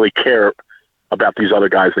think they really care about these other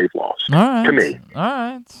guys they've lost. All right. To me. All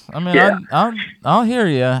right. I mean, I'll hear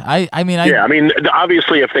you. I mean,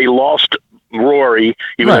 obviously, if they lost Rory,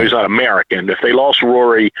 even though he's not American, if they lost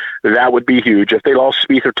Rory, that would be huge. If they lost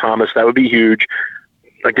Spieth or Thomas, that would be huge.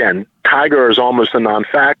 Again, Tiger is almost a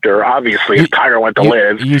non-factor. Obviously, if Tiger went to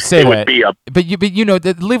live, you say it that. Would be a. But you know,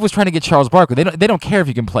 the Liv was trying to get Charles Barkley. They don't care if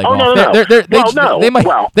you can play golf. No. They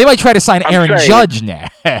might try to sign Aaron Judge now.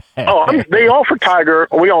 They offered Tiger.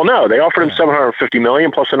 We all know they offered him $750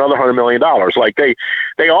 million plus another $100 million. Like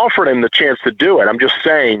they offered him the chance to do it. I'm just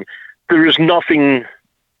saying, there's nothing.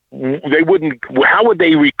 They wouldn't. How would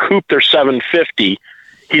they recoup their $750?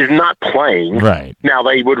 He's not playing. Right. Now,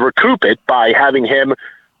 they would recoup it by having him,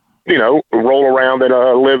 roll around in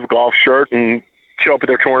a Live golf shirt and show up at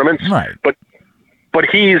their tournaments. Right. But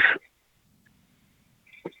he's,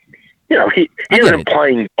 he isn't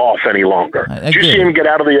playing golf any longer. Did you see him get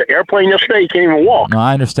out of the airplane yesterday? He can't even walk. No,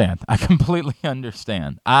 I understand. I completely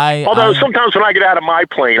understand. Although sometimes when I get out of my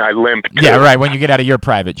plane, I limp too. Yeah, right. When you get out of your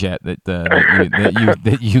private jet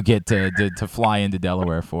that you get to fly into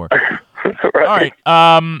Delaware for. Right.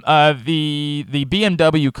 All right. The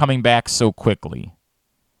BMW coming back so quickly.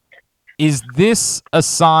 Is this a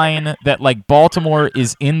sign that like Baltimore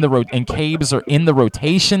is in the and Caves are in the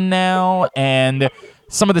rotation now, and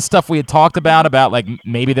some of the stuff we had talked about like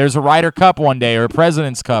maybe there's a Ryder Cup one day or a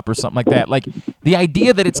President's Cup or something like that. Like the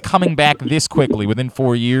idea that it's coming back this quickly within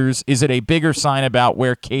 4 years, is it a bigger sign about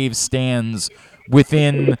where Caves stands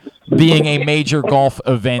within being a major golf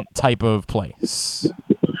event type of place?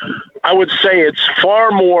 I would say it's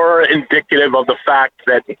far more indicative of the fact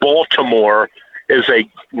that Baltimore is a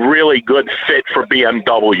really good fit for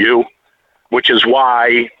BMW, which is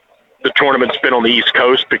why the tournament's been on the East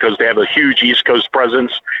Coast, because they have a huge East Coast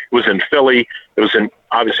presence. It was in Philly. It was in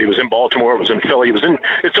Baltimore. It was in Philly.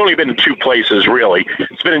 It's only been in two places, really.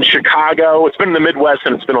 It's been in Chicago. It's been in the Midwest,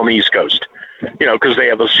 and it's been on the East Coast, because they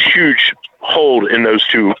have this huge hold in those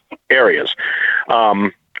two areas.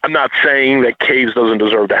 I'm not saying that Caves doesn't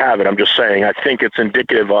deserve to have it. I'm just saying I think it's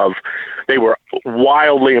indicative of they were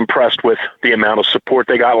wildly impressed with the amount of support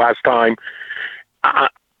they got last time. I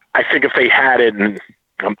think if they had it, and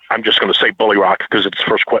I'm just going to say Bully Rock because it's the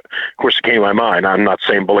first course that came to my mind. I'm not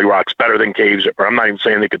saying Bully Rock's better than Caves, or I'm not even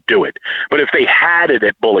saying they could do it. But if they had it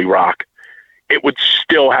at Bully Rock, it would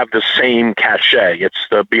still have the same cachet. It's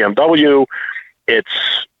the BMW. It's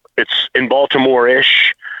in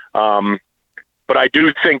Baltimore-ish. But I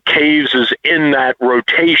do think Caves is in that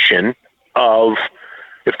rotation of,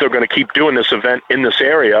 if they're going to keep doing this event in this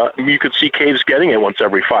area, you could see Caves getting it once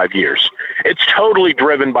every 5 years. It's totally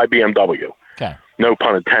driven by BMW. Okay. No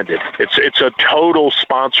pun intended. It's a total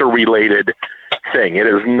sponsor-related thing.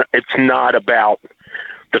 It's not about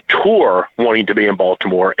the tour wanting to be in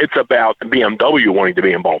Baltimore. It's about BMW wanting to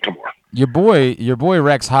be in Baltimore. Your boy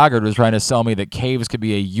Rex Hoggard was trying to sell me that Caves could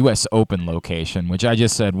be a U.S. Open location, which I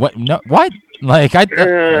just said, what? No, what? Like, don't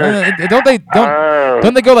they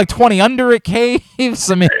go like 20 under at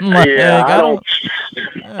Caves? I mean, like, I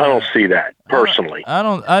don't see that personally.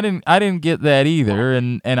 I didn't get that either,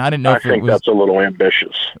 and I didn't know. I think that's a little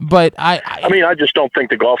ambitious. But I mean, I just don't think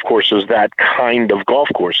the golf course is that kind of golf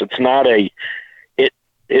course. It's not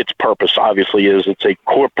its purpose obviously is it's a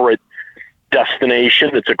corporate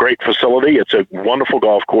destination. It's a great facility. It's a wonderful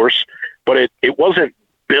golf course, but it wasn't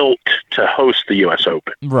built to host the U.S.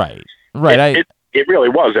 Open. Right. It really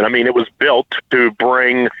wasn't. I mean, it was built to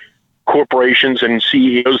bring corporations and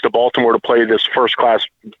CEOs to Baltimore to play this first-class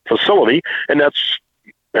facility, and that's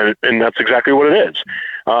exactly what it is.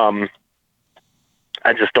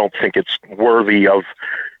 I just don't think it's worthy of.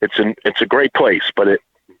 It's a great place, but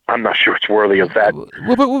I'm not sure it's worthy of that. Well,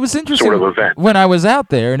 but what was interesting sort of event. When I was out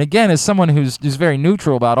there, and again, as someone who's very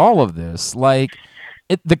neutral about all of this, like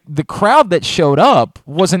the crowd that showed up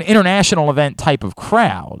was an international event type of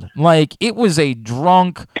crowd. Like it was a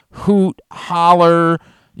drunk hoot holler,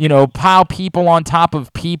 pile people on top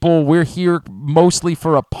of people. We're here mostly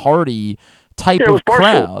for a party type of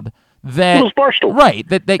crowd. That was Barstool. Right,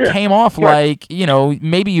 that came off like,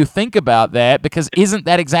 maybe you think about that, because isn't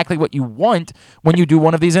that exactly what you want when you do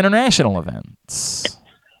one of these international events?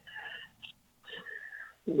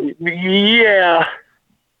 Yeah,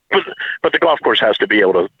 but the golf course has to be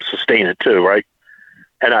able to sustain it too, right?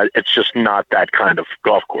 And it's just not that kind of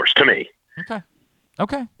golf course to me.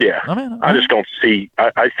 Okay. Yeah, I just don't see.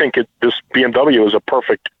 I think this BMW is a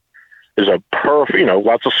perfect,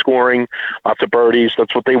 lots of scoring, lots of birdies.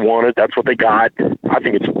 That's what they wanted. That's what they got. I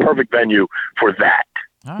think it's a perfect venue for that.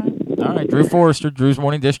 All right. Drew Forrester,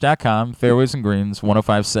 drewsmorningdish.com, Fairways and Greens,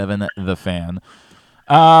 105.7 The Fan.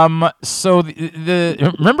 So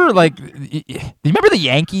the remember you remember the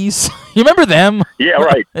Yankees? You remember them? Yeah,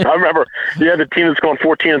 right. I remember. You had the team that's going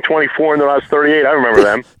 14-24 in the last 38. I remember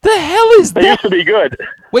them. The hell is that? They used to be good.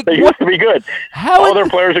 Wait, they used to be good. All their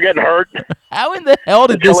players are getting hurt. How in the hell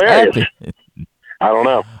did this happen? I don't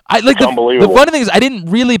know. It's unbelievable. The funny thing is, I didn't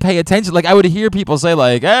really pay attention. Like, I would hear people say,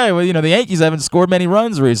 like, "Hey, well, the Yankees haven't scored many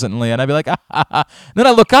runs recently," and I'd be like, Then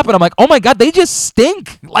I look up and I'm like, "Oh my God, they just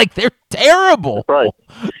stink! Like, they're terrible." Right.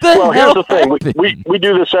 Here's the thing: we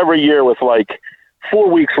do this every year with like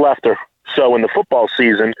 4 weeks left or so in the football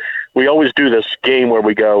season. We always do this game where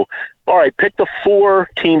we go, all right, pick the 4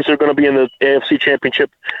 teams that are going to be in the AFC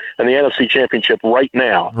Championship and the NFC Championship right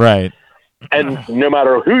now. Right. And no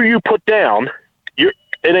matter who you put down, it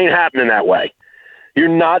ain't happening that way. You're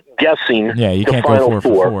not guessing you the can't final go 4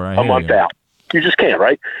 for 4 a month out. You just can't,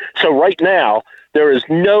 right? So right now, there is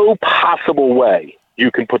no possible way you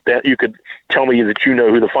can put that. You could tell me that you know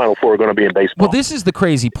who the final 4 are going to be in baseball. Well, this is the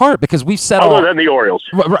crazy part because we've said other than the Orioles.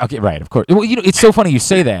 Okay, right, of course. Well, it's so funny you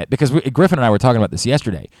say that because Griffin and I were talking about this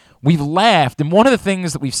yesterday. We've laughed, and one of the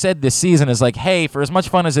things that we've said this season is like, hey, for as much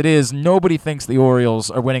fun as it is, nobody thinks the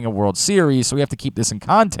Orioles are winning a World Series, so we have to keep this in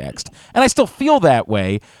context. And I still feel that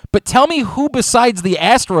way, but tell me who besides the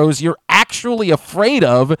Astros you're actually afraid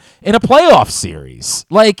of in a playoff series.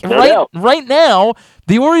 Like, right now,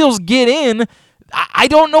 the Orioles get in. I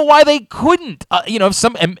don't know why they couldn't.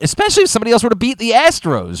 Especially if somebody else were to beat the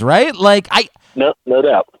Astros, right? Like no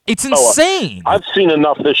doubt. It's insane. I've seen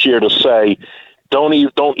enough this year to say, don't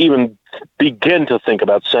even begin to think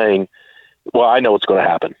about saying, well, I know what's going to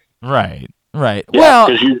happen. Right. Yeah, well,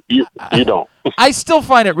 because you don't. I still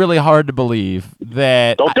find it really hard to believe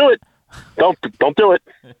that. Don't do it. Don't do it.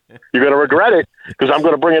 You're going to regret it because I'm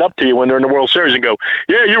going to bring it up to you when they're in the World Series and go,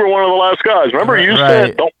 yeah, you were one of the last guys. Remember, you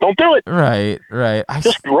said don't do it. Right.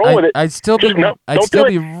 Just roll with it. I'd still be really.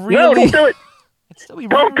 No, don't do it.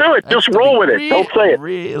 Don't do it. Just roll with it. Don't say it.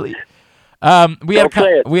 Really. We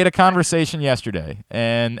had a conversation yesterday,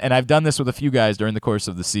 and I've done this with a few guys during the course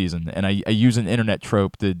of the season, and I use an internet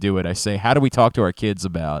trope to do it. I say, how do we talk to our kids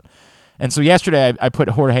about? And so yesterday I put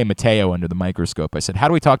Jorge Mateo under the microscope. I said, how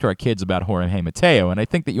do we talk to our kids about Jorge Mateo? And I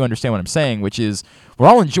think that you understand what I'm saying, which is we're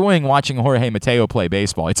all enjoying watching Jorge Mateo play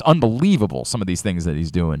baseball. It's unbelievable, some of these things that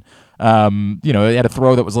he's doing. He had a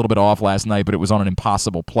throw that was a little bit off last night, but it was on an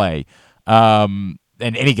impossible play. And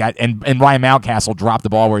Ryan Mountcastle dropped the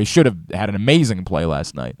ball where he should have had an amazing play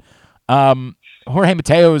last night. Jorge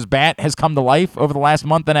Mateo's bat has come to life over the last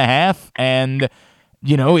month and a half, and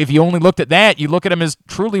if you only looked at that, you look at him as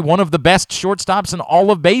truly one of the best shortstops in all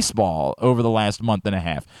of baseball over the last month and a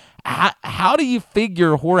half. How do you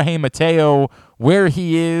figure Jorge Mateo, where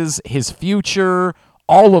he is, his future,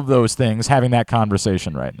 all of those things, having that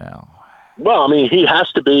conversation right now? Well, I mean, he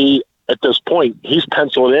has to be at this point. He's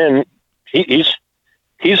penciled in. He's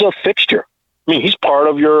a fixture. I mean, he's part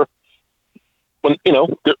of your.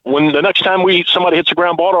 When the next time somebody hits a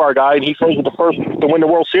ground ball to our guy and he throws it the first to win the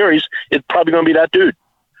World Series, it's probably going to be that dude.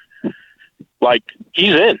 Like,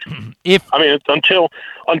 he's in.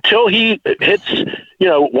 Until he hits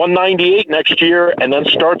 198 next year and then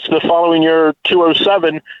starts the following year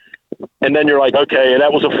 207, and then you're like, okay,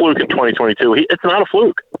 that was a fluke in 2022. It's not a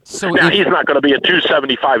fluke. So he's not going to be a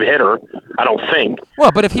 275 hitter, I don't think.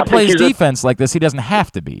 Well, but if he plays defense like this, he doesn't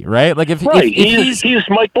have to be, right? Like if he's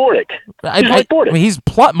Mike Bordick. Mike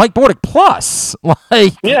Bordick plus.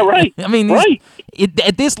 Like, yeah, right. I mean, right.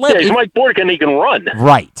 At this level, he's Mike Bordick and he can run.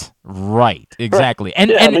 Right, exactly. Right.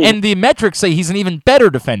 And the metrics say he's an even better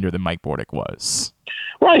defender than Mike Bordick was.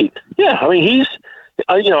 Right. Yeah. I mean, he's.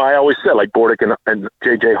 I always said like Bordick and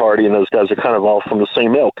J.J. Hardy and those guys are kind of all from the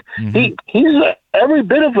same ilk. Mm-hmm. He's every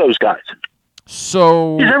bit of those guys.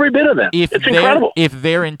 So he's every bit of them. It's incredible. If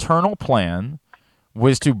their internal plan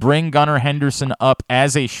was to bring Gunnar Henderson up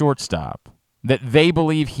as a shortstop, that they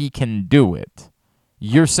believe he can do it,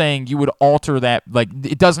 you're saying you would alter that? Like,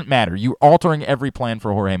 it doesn't matter. You're altering every plan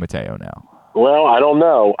for Jorge Mateo now. Well, I don't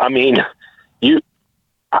know. I mean, you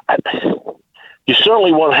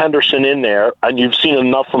certainly want Henderson in there, and you've seen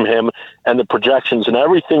enough from him and the projections and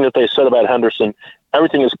everything that they said about Henderson.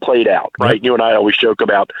 Everything is played out, right? You and I always joke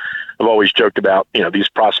about. I've always joked about these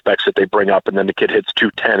prospects that they bring up, and then the kid hits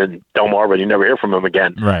 210 and Delmarva, and you never hear from him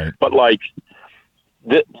again. Right. But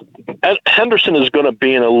Henderson is going to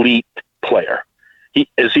be an elite player.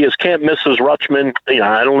 Is he as can't miss as Rutschman?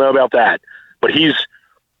 I don't know about that, but he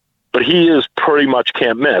is pretty much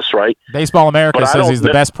can't miss, right? Baseball America says he's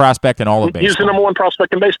the best prospect in all of baseball. He's the number one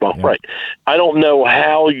prospect in baseball, right? I don't know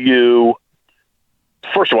how you.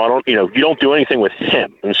 First of all, you don't do anything with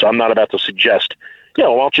him, and so I'm not about to suggest, why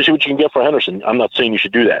don't you see what you can get for Henderson? I'm not saying you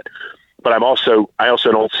should do that, But I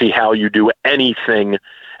also don't see how you do anything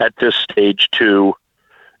at this stage to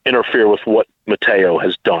interfere with what Mateo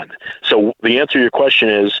has done. So the answer to your question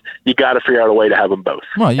is you got to figure out a way to have them both.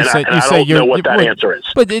 Well, I don't know what that answer is.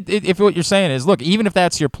 But if what you're saying is, look, even if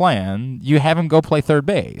that's your plan, you have him go play third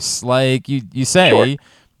base. Like you say, sure.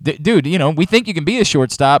 Dude, we think you can be a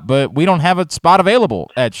shortstop, but we don't have a spot available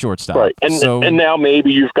at shortstop. Right, and now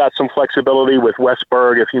maybe you've got some flexibility with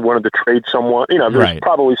Westberg if you wanted to trade someone. There's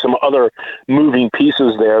probably some other moving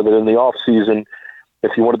pieces there that in the off season,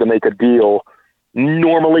 if you wanted to make a deal,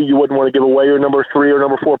 normally you wouldn't want to give away your number 3 or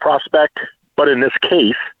number 4 prospect. But in this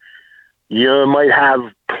case, you might have,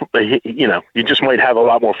 you just might have a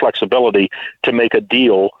lot more flexibility to make a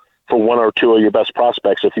deal for 1 or 2 of your best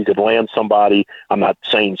prospects. If you could land somebody, I'm not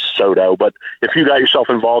saying Soto, but if you got yourself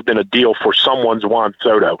involved in a deal for someone's Juan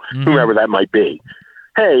Soto, whomever that might be,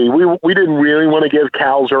 hey, we didn't really want to give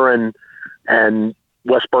Kalzer and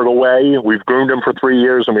Westberg away. We've groomed him for 3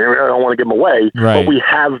 years, and we don't want to give him away, but we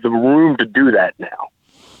have the room to do that now.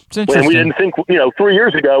 It's interesting. And we didn't think, 3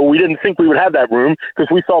 years ago, we didn't think we would have that room because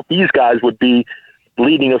we thought these guys would be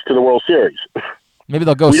leading us to the World Series. Maybe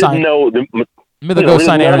they'll go we sign. Maybe they'll go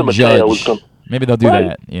sign Aaron Judge. Maybe they'll do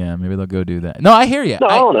that. Yeah, maybe they'll go do that. No, I hear you. No,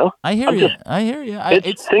 I don't know. I hear you. I hear you.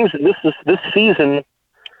 It's things. This season.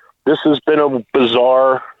 This has been a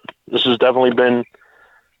bizarre. This has definitely been.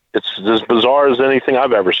 It's as bizarre as anything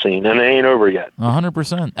I've ever seen, and it ain't over yet.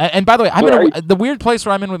 100%. And by the way, the weird place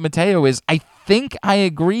where I'm in with Mateo is I think I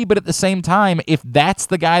agree, but at the same time, if that's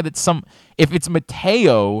the guy if it's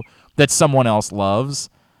Mateo that someone else loves,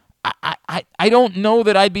 I don't know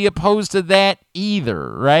that I'd be opposed to that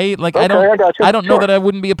either, right? Like okay, I don't know that I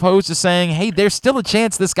wouldn't be opposed to saying, hey, there's still a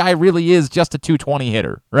chance this guy really is just a 220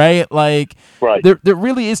 hitter, right? Like there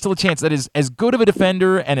really is still a chance that is as good of a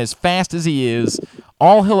defender and as fast as he is,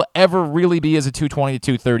 all he'll ever really be is a 220 to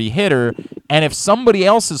 230 hitter. And if somebody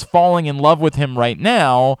else is falling in love with him right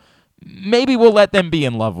now, maybe we'll let them be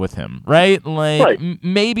in love with him, right? Like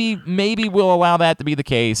maybe we'll allow that to be the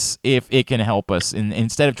case if it can help us.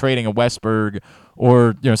 Instead of trading a Westberg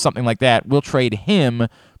or something like that, we'll trade him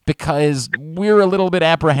because we're a little bit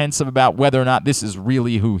apprehensive about whether or not this is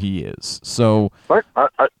really who he is. So I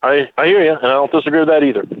hear you, and I don't disagree with that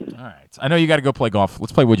either. All right, I know you got to go play golf.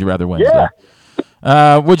 Let's play Would You Rather Wednesday. Yeah.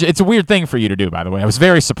 It's a weird thing for you to do, by the way. I was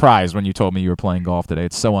very surprised when you told me you were playing golf today.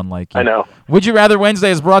 It's so unlike you. I know. Would You Rather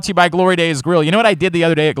Wednesday is brought to you by Glory Days Grill. You know what I did the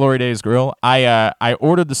other day at Glory Days Grill? I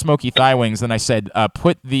ordered the smoky thigh wings, and I said,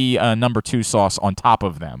 put the number 2 sauce on top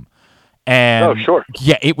of them. And sure.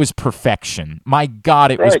 Yeah, it was perfection. My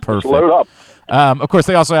God, it was perfect. Just load up. Of course,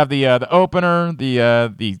 they also have the opener,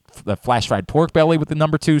 the flash fried pork belly with the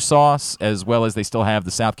number 2 sauce, as well as they still have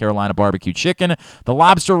the South Carolina barbecue chicken, the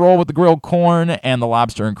lobster roll with the grilled corn, and the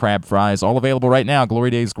lobster and crab fries. All available right now.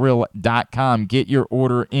 GloryDaysGrill.com. Get your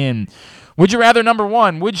order in. Would you rather, number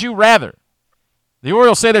 1, would you rather the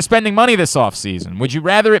Orioles say they're spending money this offseason? Would you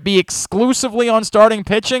rather it be exclusively on starting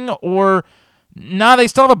pitching, or they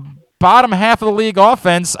still have a bottom half of the league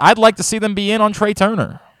offense? I'd like to see them be in on Trey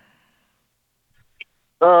Turner.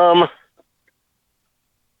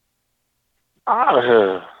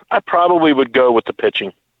 I probably would go with the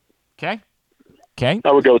pitching. Okay.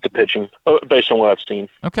 I would go with the pitching based on what I've seen.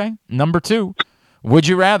 Okay. Number 2, would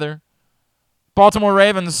you rather Baltimore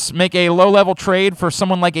Ravens make a low-level trade for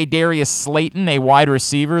someone like a Darius Slayton, a wide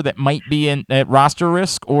receiver that might be at roster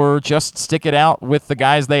risk, or just stick it out with the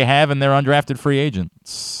guys they have and their undrafted free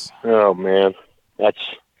agents? Oh, man. That's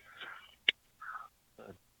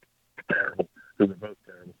terrible. They're both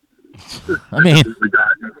terrible. I mean,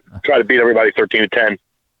 try to beat everybody 13-10.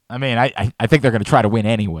 I mean, I think they're going to try to win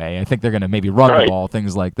anyway. I think they're going to maybe run the ball,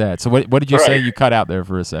 things like that. So what did you say? You cut out there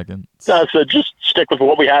for a second. So just stick with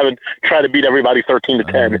what we have and try to beat everybody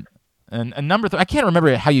 13-10. And number 3, I can't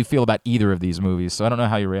remember how you feel about either of these movies, so I don't know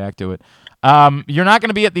how you react to it. You're not going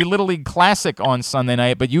to be at the Little League Classic on Sunday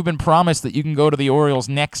night, but you've been promised that you can go to the Orioles'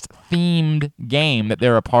 next themed game that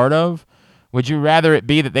they're a part of. Would you rather it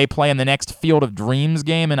be that they play in the next Field of Dreams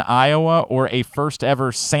game in Iowa or a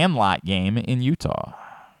first-ever Sandlot game in Utah?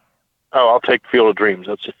 Oh, I'll take Field of Dreams.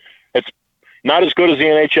 It's not as good as the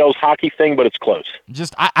NHL's hockey thing, but it's close.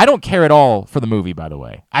 I don't care at all for the movie, by the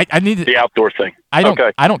way. I need the outdoor thing. I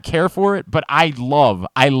don't care for it, but I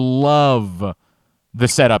love the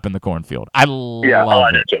setup in the cornfield. I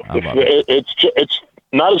love it. Too. It's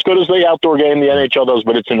not as good as the outdoor game the NHL does,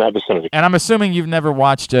 but it's in that vicinity. And I'm assuming you've never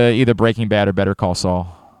watched either Breaking Bad or Better Call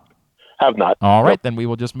Saul. Have not. All right, then we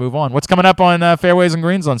will just move on. What's coming up on Fairways and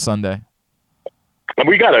Greens on Sunday?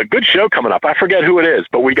 We got a good show coming up. I forget who it is,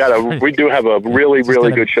 but we do have a really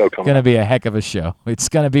good show coming up. It's going to be a heck of a show. It's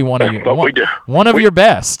going to be one of your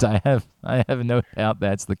best. I have no doubt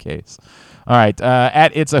that's the case. All right,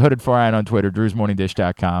 at It's a Hooded Fire on Twitter,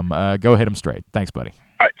 drewsmorningdish.com. Go hit him straight. Thanks, buddy.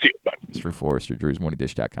 All right, see you. Bye. Mr. Forrester,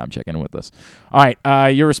 drewsmorningdish.com. Check in with us. All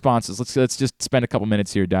right, your responses. Let's just spend a couple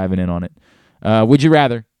minutes here diving in on it. Would you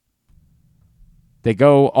rather they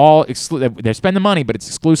go they're spending money, but it's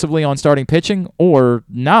exclusively on starting pitching, or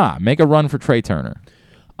make a run for Trey Turner?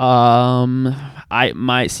 I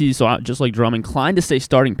might see. So I'm just like Drew, I'm inclined to say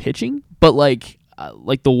starting pitching, but like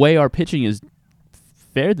the way our pitching is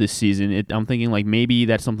fared this season, I'm thinking like maybe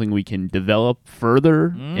that's something we can develop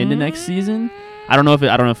further into next season. I don't know if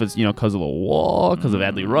it's because of the wall, because of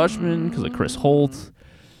Adley Rutschman, because of Chris Holt,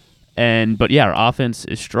 but yeah, our offense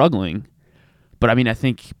is struggling. But I mean,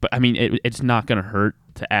 it's not going to hurt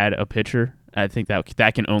to add a pitcher. I think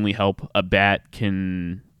that can only help. A bat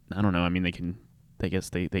can. I don't know. I mean, they can. I guess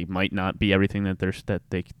they might not be everything that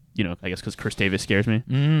they. I guess because Chris Davis scares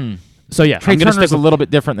me. So yeah, Trey Turner's a little bit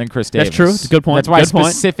different than Chris Davis. That's true. It's a good point. That's why I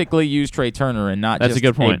specifically use Trey Turner and not just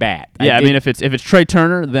a bat. Yeah, I mean, if it's Trey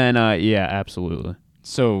Turner, then yeah, absolutely.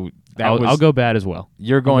 So I'll go bat as well.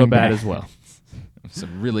 You're going bat as well. It's a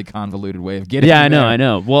really convoluted way of getting. Yeah, I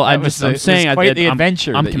know. Well, I'm saying quite the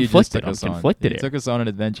adventure. I'm that conflicted. You just I'm conflicted. You took us on an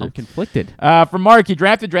adventure. I'm conflicted. From Mark, he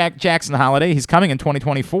drafted Jackson Holliday. He's coming in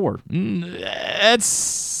 2024.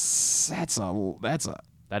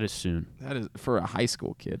 That is soon. That is for a high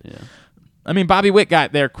school kid. Yeah. I mean, Bobby Witt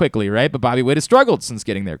got there quickly, right? But Bobby Witt has struggled since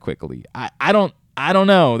getting there quickly. I don't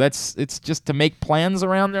know. It's just to make plans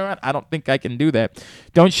around there. I don't think I can do that.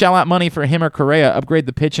 Don't shell out money for him or Correa. Upgrade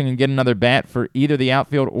the pitching and get another bat for either the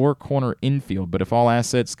outfield or corner infield. But if all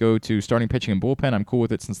assets go to starting pitching and bullpen, I'm cool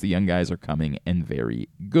with it since the young guys are coming and very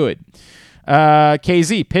good.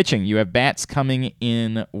 KZ, pitching. You have bats coming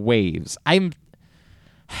in waves. I'm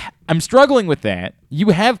struggling with that. You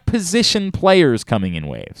have position players coming in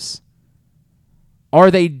waves. Are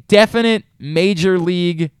they definite major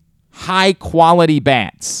league high-quality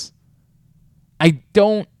bats? I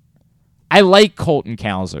like Colton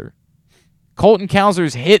Cowser. Colton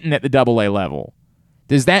Cowser's hitting at the AA level.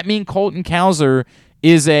 Does that mean Colton Cowser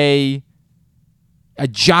is a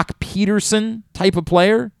Jock Peterson type of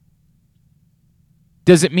player?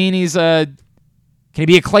 Does it mean can he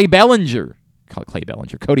be a Clay Bellinger? Cody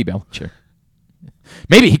Bellinger.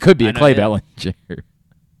 Maybe he could be a Clay Bellinger.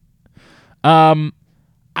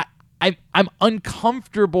 I'm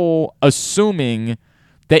uncomfortable assuming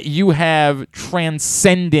that you have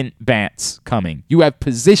transcendent bats coming. You have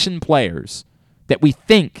position players that we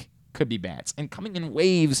think could be bats, and coming in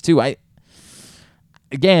waves too.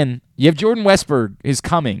 Again, you have Jordan Westburg is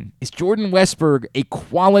coming. Is Jordan Westburg a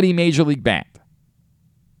quality major league bat?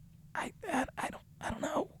 I don't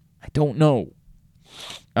know. I don't know.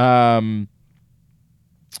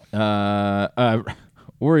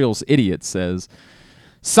 Orioles idiot says,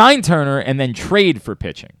 sign Turner and then trade for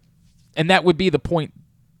pitching. And that would be the point,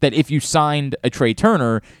 that if you signed a Trey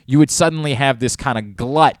Turner, you would suddenly have this kind of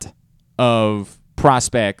glut of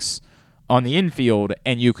prospects on the infield,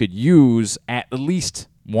 and you could use at least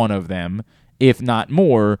one of them, if not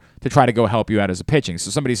more, to try to go help you out as a pitching.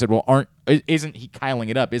 So somebody said, well, isn't he kyling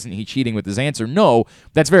it up? Isn't he cheating with his answer? No,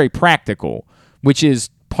 that's very practical, which is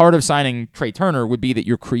part of signing Trey Turner would be that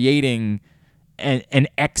you're creating an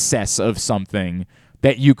excess of something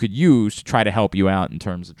that you could use to try to help you out in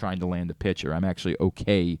terms of trying to land a pitcher. I'm actually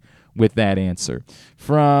okay with that answer.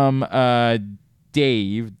 From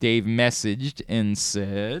Dave messaged and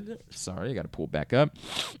said, sorry, I got to pull it back up.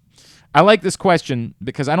 I like this question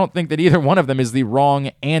because I don't think that either one of them is the wrong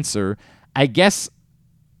answer. I guess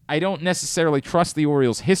I don't necessarily trust the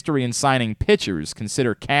Orioles' history in signing pitchers.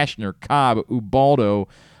 Consider Cashner, Cobb, Ubaldo.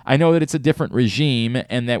 I know that it's a different regime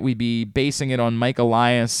and that we'd be basing it on Mike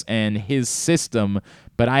Elias and his system,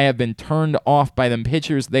 but I have been turned off by them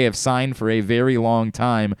pitchers they have signed for a very long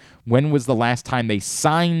time. When was the last time they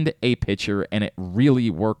signed a pitcher and it really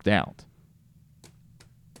worked out?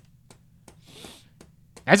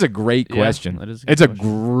 That's a great question. That is a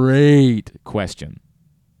great question.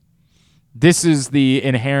 This is the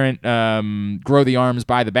inherent grow the arms,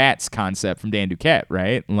 buy the bats concept from Dan Duquette,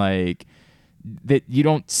 right? Like, that you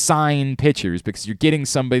don't sign pitchers because you're getting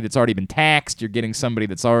somebody that's already been taxed. You're getting somebody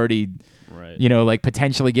that's already, like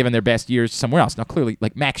potentially given their best years somewhere else. Now, clearly,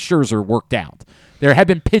 like Max Scherzer worked out. There have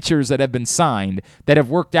been pitchers that have been signed that have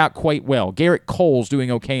worked out quite well. Garrett Cole's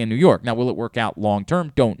doing okay in New York. Now, will it work out long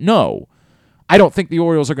term? Don't know. I don't think the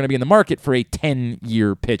Orioles are going to be in the market for a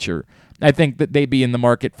 10-year pitcher. I think that they'd be in the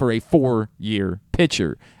market for a 4-year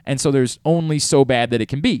pitcher. And so there's only so bad that it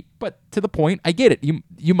can be. But to the point, I get it.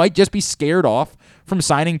 You might just be scared off from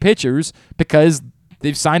signing pitchers because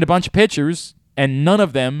they've signed a bunch of pitchers and none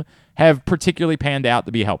of them have particularly panned out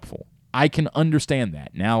to be helpful. I can understand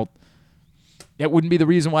that. Now, that wouldn't be the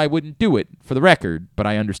reason why I wouldn't do it, for the record, but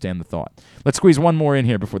I understand the thought. Let's squeeze one more in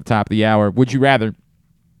here before the top of the hour. Would you rather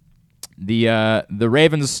the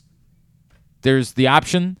Ravens, there's the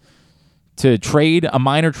option to trade a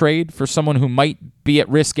minor trade for someone who might be at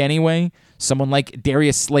risk anyway. Someone like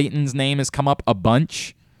Darius Slayton's name has come up a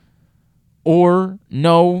bunch. Or,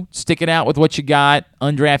 no, stick it out with what you got,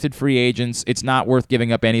 undrafted free agents. It's not worth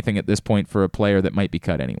giving up anything at this point for a player that might be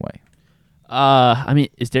cut anyway. I mean,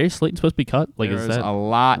 is Darius Slayton supposed to be cut? Like, There's is that a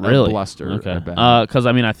lot really? of bluster. Okay. About Because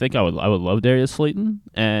I mean, I think I would love Darius Slayton,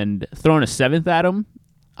 and throwing a 7th at him,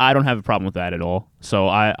 I don't have a problem with that at all. So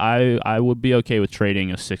I would be okay with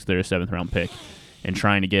trading a 6th or 7th round pick and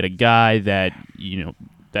trying to get a guy that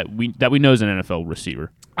that we know is an NFL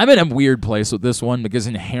receiver. I'm in a weird place with this one because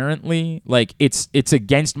inherently, like, it's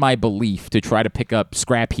against my belief to try to pick up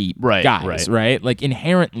scrap heap guys, right? Like,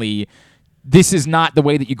 inherently, this is not the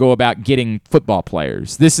way that you go about getting football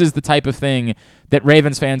players. This is the type of thing that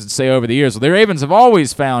Ravens fans would say over the years. Well, the Ravens have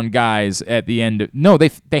always found guys at the end. No,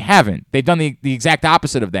 they haven't. They've done the exact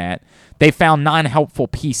opposite of that. They found non-helpful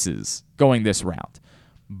pieces going this route.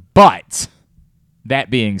 But that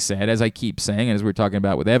being said, as I keep saying, and as we were talking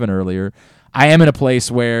about with Evan earlier, I am in a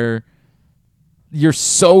place where you're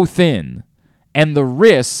so thin, and the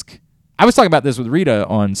risk, I was talking about this with Rita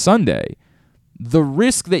on Sunday, the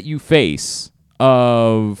risk that you face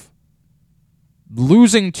of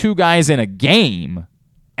losing 2 guys in a game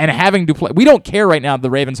and having to play. We don't care right now the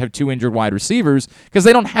Ravens have 2 injured wide receivers because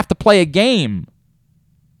they don't have to play a game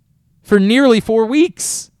for nearly 4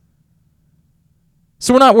 weeks.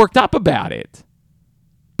 So we're not worked up about it.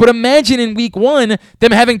 But imagine in week 1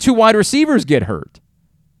 them having 2 wide receivers get hurt.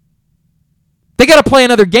 They got to play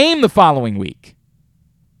another game the following week.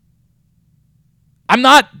 I'm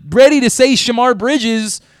not ready to say Shamar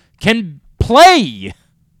Bridges can play.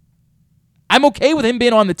 I'm okay with him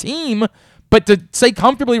being on the team, but to say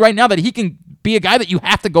comfortably right now that he can be a guy that you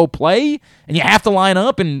have to go play and you have to line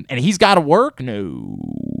up and he's got to work, no.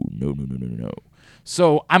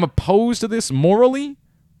 So I'm opposed to this morally,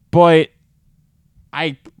 but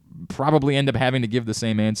I probably end up having to give the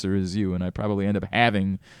same answer as you, and I probably end up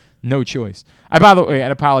having no choice. By the way, I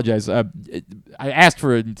apologize. I asked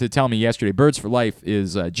to tell me yesterday. Birds for Life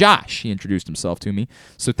is Josh. He introduced himself to me,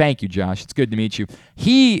 so thank you, Josh. It's good to meet you.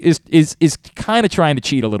 He is kind of trying to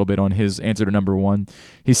cheat a little bit on his answer to number 1.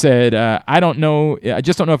 He said, "I don't know. I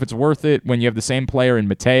just don't know if it's worth it when you have the same player in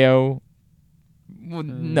Mateo." Well,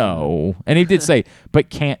 no, and he did say, but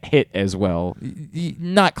can't hit as well.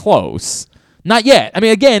 Not close. Not yet. I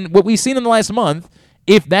mean, again, what we've seen in the last month,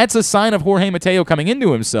 if that's a sign of Jorge Mateo coming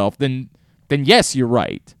into himself, then yes, you're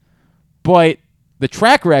right. But the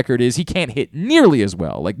track record is he can't hit nearly as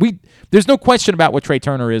well. Like there's no question about what Trey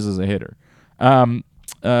Turner is as a hitter. And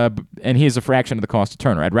he is a fraction of the cost of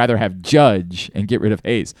Turner. I'd rather have Judge and get rid of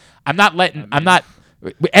Hayes.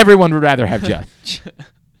 Everyone would rather have Judge.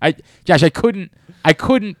 Josh, I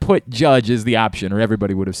couldn't put Judge as the option, or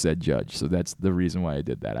everybody would have said Judge. So that's the reason why I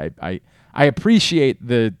did that. I appreciate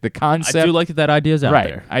the concept. I do like that idea's out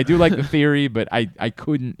there. I do like the theory, but I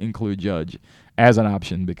couldn't include Judge as an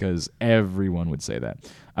option because everyone would say that.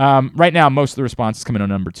 Right now, most of the responses coming on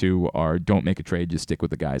number 2 are don't make a trade, just stick with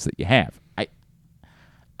the guys that you have.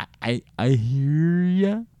 I hear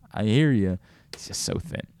ya. I hear ya. It's just so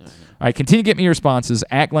thin. All right, continue to get me your responses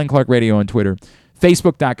at Glenn Clark Radio on Twitter.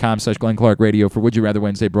 Facebook.com/Glenn Clark Radio for Would You Rather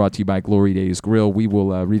Wednesday, brought to you by Glory Days Grill. We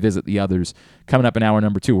will revisit the others coming up in hour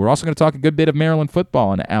number 2. We're also going to talk a good bit of Maryland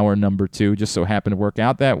football in hour number 2, just so happened to work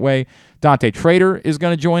out that way. Dante Trader is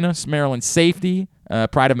going to join us, Maryland safety,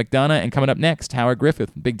 Pride of McDonough, and coming up next, Howard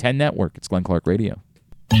Griffith, Big Ten Network. It's Glenn Clark Radio.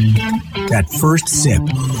 That first sip.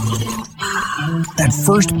 That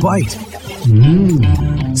first bite.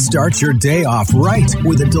 Start your day off right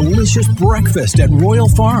with a delicious breakfast at Royal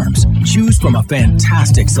Farms. Choose from a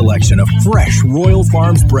fantastic selection of fresh Royal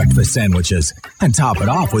Farms breakfast sandwiches and top it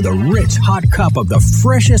off with a rich hot cup of the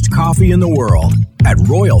freshest coffee in the world. At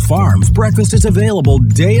Royal Farms, breakfast is available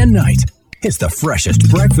day and night. It's the freshest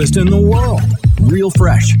breakfast in the world. Real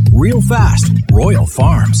fresh, real fast. Royal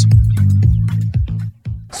Farms.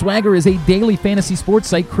 Swagger is a daily fantasy sports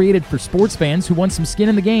site created for sports fans who want some skin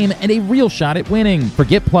in the game and a real shot at winning.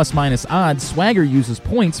 Forget plus-minus odds, Swagger uses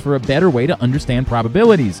points for a better way to understand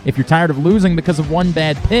probabilities. If you're tired of losing because of one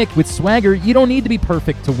bad pick, with Swagger, you don't need to be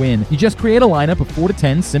perfect to win. You just create a lineup of 4 to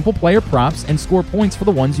 10 simple player props and score points for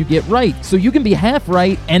the ones you get right. So you can be half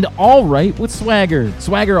right and all right with Swagger.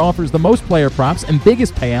 Swagger offers the most player props and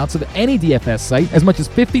biggest payouts of any DFS site, as much as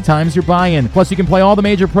 50 times your buy-in. Plus, you can play all the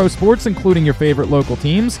major pro sports, including your favorite local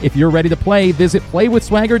teams. If you're ready to play, visit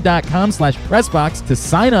playwithswagger.com/pressbox to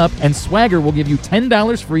sign up, and Swagger will give you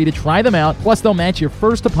 $10 free to try them out. Plus, they'll match your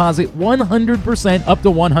first deposit 100% up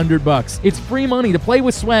to $100. It's free money to play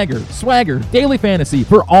with Swagger. Swagger, daily fantasy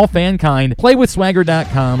for all fankind.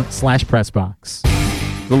 Playwithswagger.com/pressbox.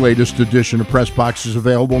 The latest edition of Press Box is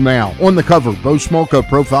available now. On the cover, Bo Smolka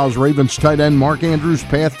profiles Ravens tight end Mark Andrews'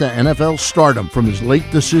 path to NFL stardom, from his late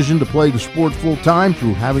decision to play the sport full-time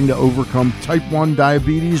through having to overcome type 1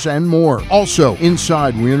 diabetes and more. Also,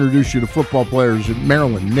 inside, we introduce you to football players at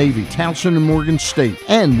Maryland, Navy, Towson, and Morgan State.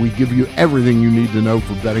 And we give you everything you need to know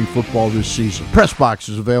for betting football this season. Press Box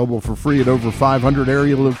is available for free at over 500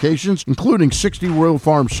 area locations, including 60 Royal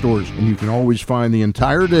Farm stores. And you can always find the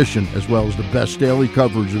entire edition, as well as the best daily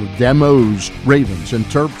coverage of demos, Ravens, and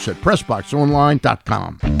Terps at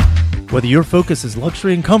PressBoxOnline.com. Whether your focus is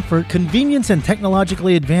luxury and comfort, convenience and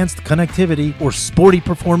technologically advanced connectivity, or sporty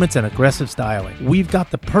performance and aggressive styling, we've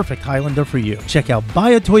got the perfect Highlander for you. Check out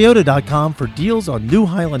buyatoyota.com for deals on new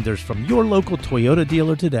Highlanders from your local Toyota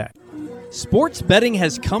dealer today. Sports betting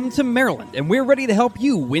has come to Maryland, and we're ready to help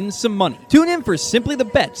you win some money. Tune in for Simply the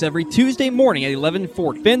Bets every Tuesday morning at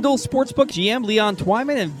 11:40. FanDuel Sportsbook GM Leon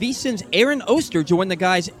Twyman and VSiN's Aaron Oster join the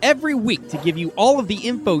guys every week to give you all of the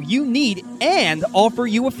info you need and offer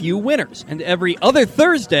you a few winners. And every other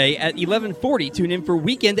Thursday at 11:40, tune in for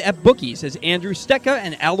Weekend at Bookies as Andrew Stecca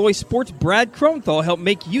and Alloy Sports' Brad Kronthal help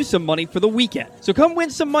make you some money for the weekend. So come win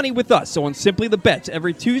some money with us on Simply the Bets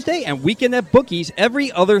every Tuesday and Weekend at Bookies every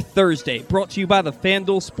other Thursday. Brought to you by the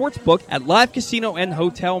FanDuel Sportsbook at Live Casino and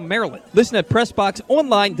Hotel Maryland. Listen at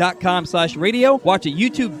PressBoxOnline.com/radio. Watch at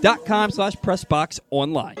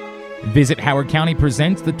YouTube.com/PressBoxOnline. Visit Howard County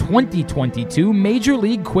presents the 2022 Major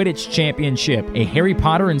League Quidditch Championship, a Harry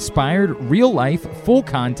Potter-inspired, real-life,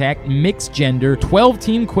 full-contact, mixed-gender,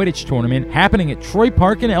 12-team Quidditch tournament happening at Troy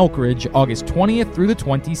Park in Elkridge, August 20th through the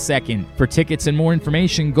 22nd. For tickets and more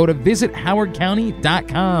information, go to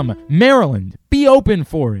visithowardcounty.com. Maryland, be open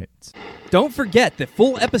for it. Don't forget that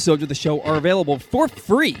full episodes of the show are available for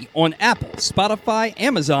free on Apple, Spotify,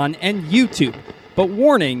 Amazon, and YouTube. But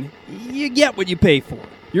warning, you get what you pay for.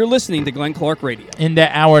 You're listening to Glenn Clark Radio. Into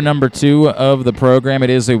hour number 2 of the program. It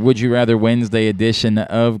is a Would You Rather Wednesday edition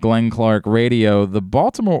of Glenn Clark Radio. The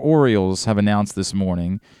Baltimore Orioles have announced this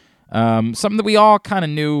morning something that we all kind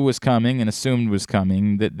of knew was coming and assumed was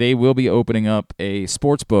coming, that they will be opening up a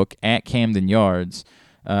sports book at Camden Yards.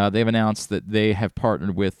 They've announced that they have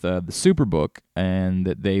partnered with the Superbook, and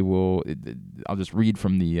that they will, I'll just read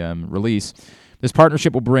from the release. This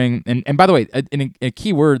partnership will bring, and by the way, a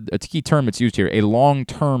key word, a key term that's used here, a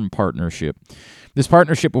long-term partnership. This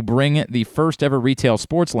partnership will bring the first ever retail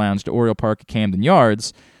sports lounge to Oriole Park at Camden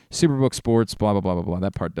Yards. Superbook Sports, blah, blah, blah, blah, blah.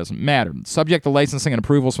 That part doesn't matter. Subject to licensing and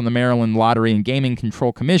approvals from the Maryland Lottery and Gaming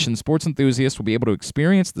Control Commission, sports enthusiasts will be able to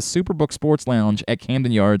experience the Superbook Sports Lounge at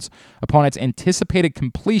Camden Yards upon its anticipated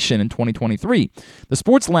completion in 2023. The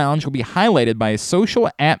Sports Lounge will be highlighted by a social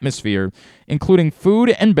atmosphere, including food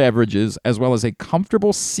and beverages, as well as a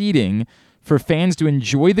comfortable seating for fans to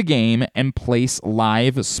enjoy the game and place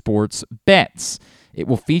live sports bets. It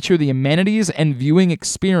will feature the amenities and viewing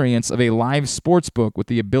experience of a live sports book with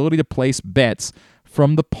the ability to place bets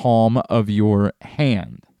from the palm of your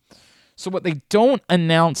hand. So what they don't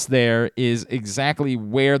announce there is exactly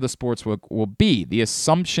where the sportsbook will be. The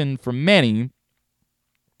assumption for many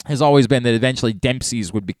has always been that eventually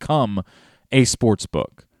Dempsey's would become a sports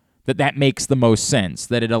book, that makes the most sense,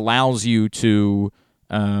 that it allows you to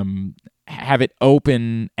have it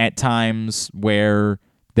open at times where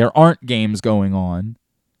there aren't games going on,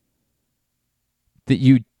 that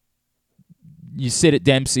you sit at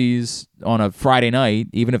Dempsey's on a Friday night,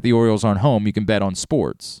 even if the Orioles aren't home, you can bet on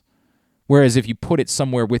sports. Whereas if you put it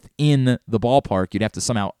somewhere within the ballpark, you'd have to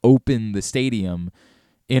somehow open the stadium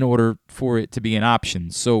in order for it to be an option.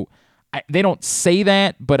 So they don't say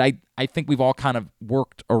that, but I think we've all kind of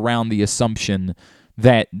worked around the assumption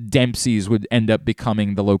that Dempsey's would end up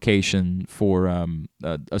becoming the location for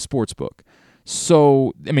a sports book.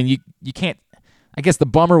 So, I mean, you can't, I guess the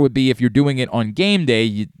bummer would be if you're doing it on game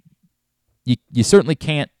day, you certainly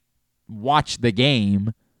can't watch the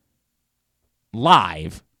game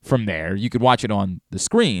live from there. You could watch it on the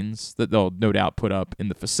screens that they'll no doubt put up in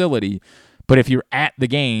the facility. But if you're at the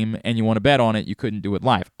game and you want to bet on it, you couldn't do it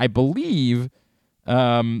live. I believe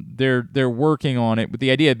they're working on it with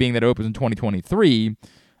the idea being that it opens in 2023.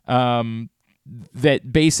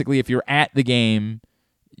 That basically, if you're at the game,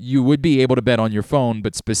 you would be able to bet on your phone,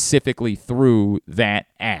 but specifically through that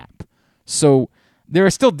app. So there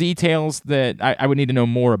are still details that I would need to know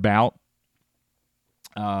more about.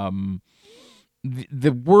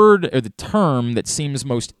 The word or the term that seems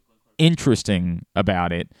most interesting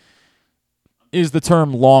about it is the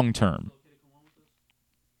term long-term.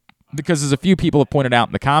 Because as a few people have pointed out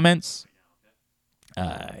in the comments,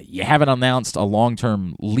 you haven't announced a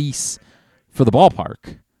long-term lease for the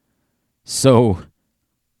ballpark. So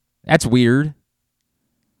that's weird.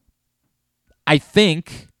 I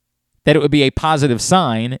think that it would be a positive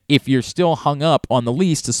sign if you're still hung up on the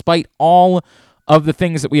lease despite all of the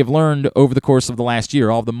things that we have learned over the course of the last year,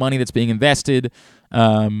 all of the money that's being invested,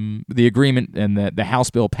 the agreement and the House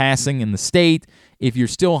bill passing in the state. If you're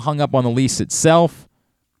still hung up on the lease itself,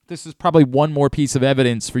 this is probably one more piece of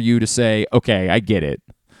evidence for you to say, okay, I get it.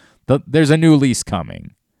 There's a new lease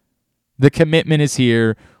coming. The commitment is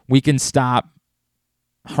here. We can stop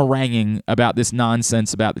haranguing about this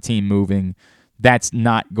nonsense about the team moving. That's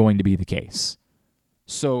not going to be the case.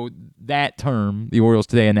 So that term, the Orioles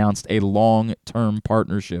today announced a long-term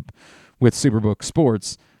partnership with Superbook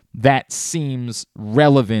Sports. That seems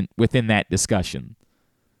relevant within that discussion.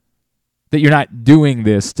 That you're not doing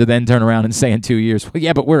this to then turn around and say in 2 years, well,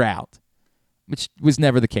 yeah, but we're out. Which was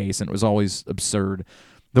never the case, and it was always absurd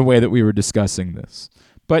the way that we were discussing this.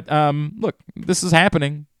 But look, this is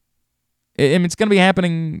happening. And it's going to be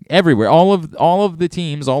happening everywhere. All of the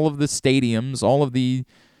teams, all of the stadiums, all of the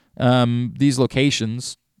these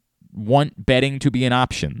locations want betting to be an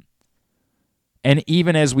option. And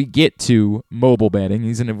even as we get to mobile betting,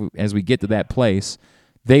 even as we get to that place,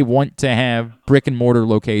 they want to have brick-and-mortar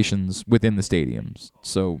locations within the stadiums.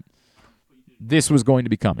 So this was going to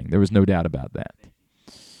be coming. There was no doubt about that.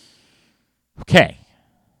 Okay.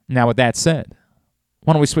 Now, with that said,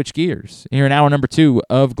 why don't we switch gears? Here in hour number 2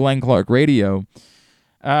 of Glenn Clark Radio.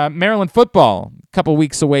 Maryland football, a couple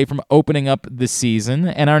weeks away from opening up the season,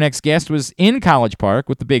 and our next guest was in College Park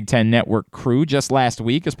with the Big Ten Network crew just last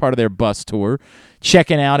week as part of their bus tour,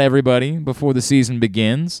 checking out everybody before the season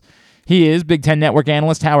begins. He is Big Ten Network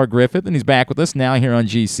analyst Howard Griffith, and he's back with us now here on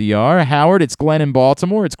GCR. Howard, it's Glenn in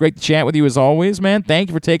Baltimore. It's great to chat with you as always, man. Thank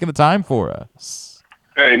you for taking the time for us.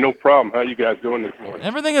 Hey, no problem. How you guys doing this morning?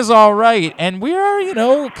 Everything is all right, and we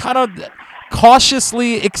are, kind of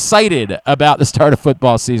cautiously excited about the start of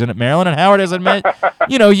football season at Maryland. And Howard, as I meant,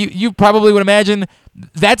 you probably would imagine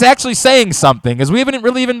that's actually saying something, because we haven't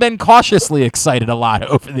really even been cautiously excited a lot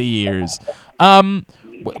over the years.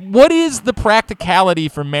 What is the practicality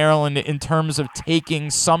for Maryland in terms of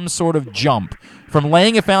taking some sort of jump from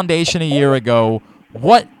laying a foundation a year ago?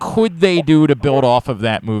 What could they do to build off of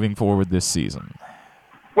that moving forward this season?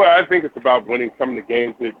 Well, I think it's about winning some of the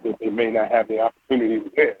games that they may not have the opportunity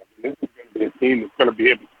to win. This is going to be a team that's going to be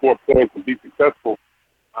able to score points and be successful,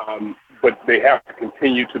 but they have to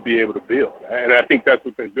continue to be able to build. And I think that's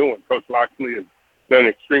what they're doing. Coach Loxley has done an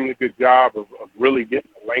extremely good job of really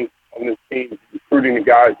getting the length on this team, recruiting the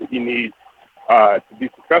guys that he needs to be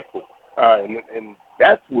successful. And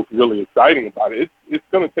that's what's really exciting about it. It's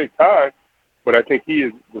going to take time, but I think he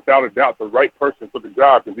is, without a doubt, the right person for the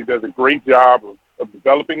job, because he does a great job of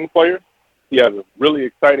developing players. He has a really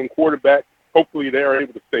exciting quarterback. Hopefully they are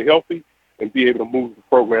able to stay healthy and be able to move the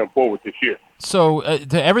program forward this year. So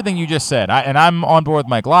to everything you just said, I'm on board with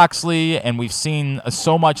Mike Loxley, and we've seen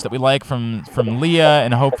so much that we like from Leah,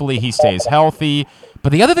 and hopefully he stays healthy.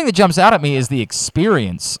 But the other thing that jumps out at me is the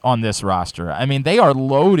experience on this roster. I mean, they are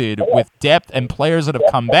loaded with depth and players that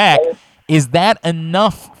have come back. Is that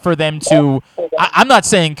enough for them to, I'm not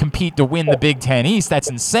saying compete to win the Big Ten East, that's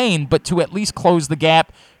insane, but to at least close the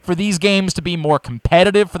gap for these games to be more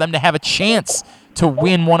competitive, for them to have a chance to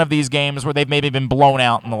win one of these games where they've maybe been blown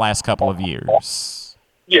out in the last couple of years?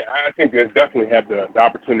 Yeah, I think they definitely have the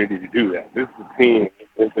opportunity to do that. This is a team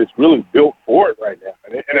that's really built for it right now.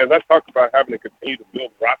 And as I talked about having to continue to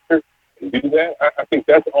build a roster and do that, I think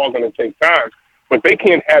that's all going to take time. But they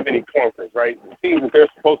can't have any clunkers, right? The teams that they're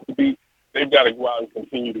supposed to be, they've got to go out and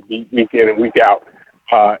continue to beat week in and week out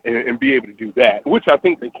and be able to do that, which I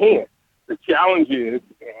think they can. The challenge is,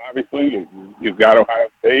 obviously, you've got Ohio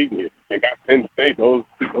State, and you got Penn State. Those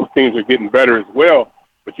teams are getting better as well,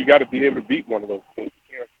 but you got to be able to beat one of those teams.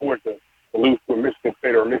 You can't afford to lose to a Michigan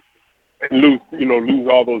State or a Michigan and lose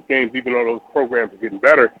all those games, even though those programs are getting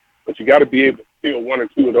better. But you got to be able to steal one or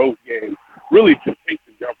two of those games, really to take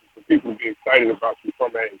the jump for people to be excited about you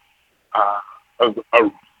from a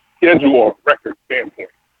a schedule or record standpoint.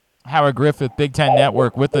 Howard Griffith, Big Ten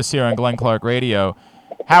Network, with us here on Glenn Clark Radio.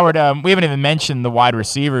 Howard, we haven't even mentioned the wide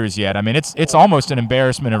receivers yet. I mean, it's almost an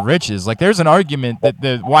embarrassment of riches. Like, there's an argument that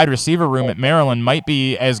the wide receiver room at Maryland might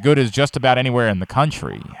be as good as just about anywhere in the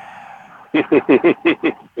country. It's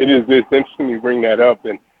interesting you bring that up,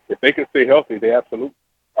 and if they can stay healthy, they absolutely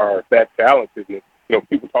are that talented. And,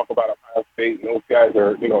 people talk about Ohio State, and those guys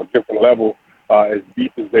are, a different level as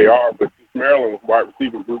deep as they are. But this Maryland wide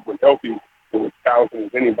receiver group, when healthy, is as talented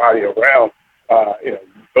as anybody around.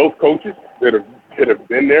 Those coaches that have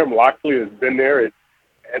been there, Locksley has been there at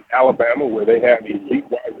Alabama, where they have elite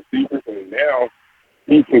wide receivers, and now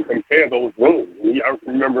he can compare those rooms. And I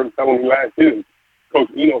remember him telling me last year, Coach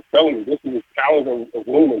Eno's telling me this is as talented of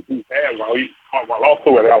room as he's had while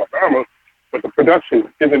also at Alabama, but the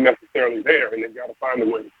production isn't necessarily there, and they've got to find a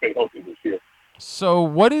way to stay healthy this year. So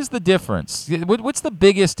what is the difference? What's the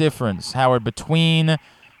biggest difference, Howard, between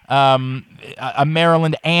a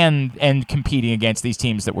Maryland and competing against these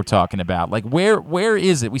teams that we're talking about? Like, where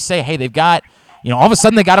is it? We say, hey, they've got, all of a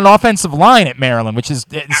sudden they got an offensive line at Maryland, which is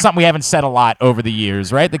something we haven't said a lot over the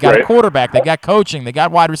years, right? They got a quarterback, they got coaching, they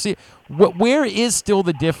got wide receiver. Where is still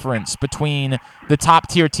the difference between the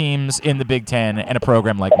top-tier teams in the Big Ten and a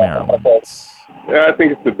program like Maryland? Yeah, I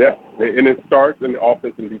think it's the depth, and it starts in the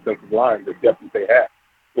offensive and defensive line, the depth that they have.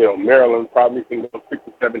 Maryland probably can go 6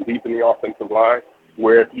 or 7 deep in the offensive line,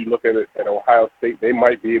 where if you look at it at Ohio State, they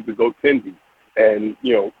might be able to go 10 deep. And,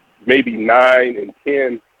 maybe 9 and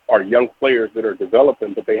 10 are young players that are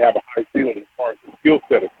developing, but they have a high ceiling as far as the skill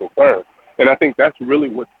set is concerned. And I think that's really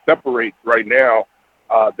what separates right now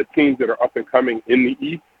the teams that are up and coming in the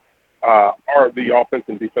East are the offensive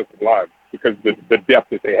and defensive line, because the depth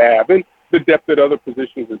that they have, and the depth at other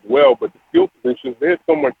positions as well. But the skill positions, there's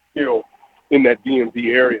so much skill in that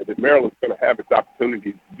DMV area that Maryland's going to have its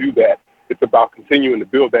opportunity to do that. It's about continuing to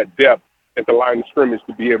build that depth at the line of scrimmage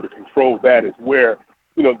to be able to control that is where,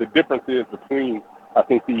 the difference is between, I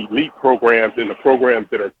think, the elite programs and the programs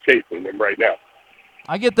that are chasing them right now.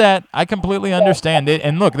 I get that. I completely understand it.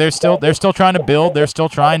 And look, they're still trying to build. They're still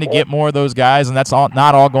trying to get more of those guys, and that's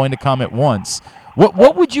not all going to come at once.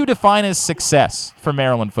 What would you define as success for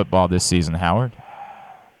Maryland football this season, Howard?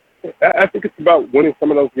 I think it's about winning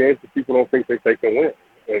some of those games that people don't think they can win.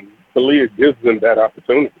 And Talia gives them that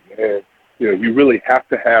opportunity. And, you really have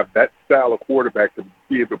to have that style of quarterback to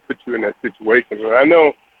be able to put you in that situation. And I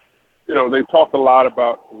know, they've talked a lot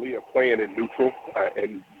about Talia playing in neutral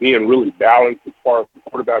and being really balanced as far as the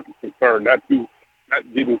quarterback is concerned, not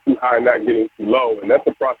getting too high, not getting too low. And that's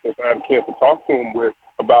a process I had a chance to talk to him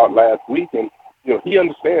about last week. And, he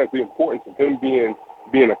understands the importance of him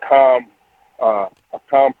being a calm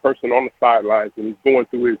person on the sidelines, and he's going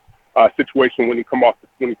through his situation when he comes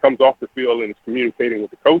off the field and is communicating with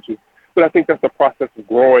the coaches. But I think that's a process of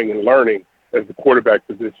growing and learning as the quarterback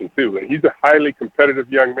position too. And he's a highly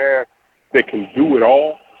competitive young man that can do it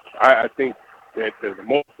all. I think that the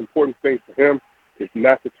most important thing for him is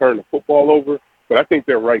not to turn the football over. But I think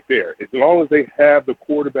they're right there. As long as they have the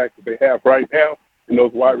quarterback that they have right now and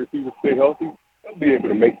those wide receivers stay healthy, they'll be able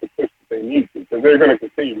to make the push that they need to, because they're going to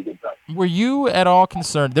continue to get that. Were you at all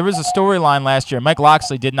concerned? There was a storyline last year. Mike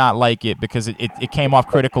Locksley did not like it because it came off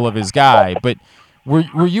critical of his guy. But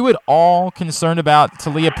were you at all concerned about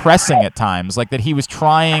Talia pressing at times, like that he was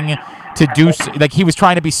trying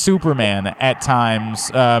to be Superman at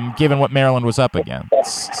times, given what Maryland was up against?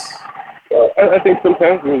 I think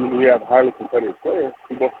sometimes when we have highly competitive players,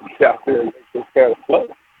 he wants to get out there and make those kind of plays.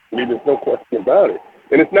 There's no question about it.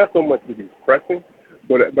 And it's not so much that he's pressing,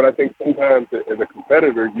 but I think sometimes as a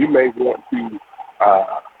competitor, you may want to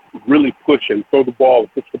really push and throw the ball,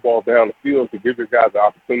 push the ball down the field to give your guys the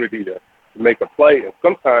opportunity to make a play. And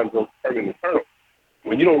sometimes those turn into turnovers.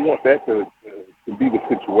 When you don't want that to be the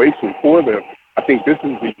situation for them, I think this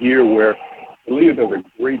is the year where Talia does a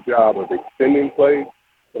great job of extending plays.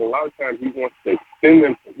 But a lot of times he wants to extend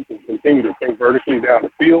them so he can continue to think vertically down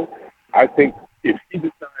the field. I think if he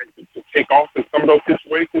decides to take off in some of those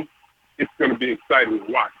situations, it's going to be exciting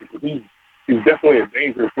to watch, because he's definitely a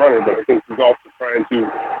dangerous runner, but I think he's also trying to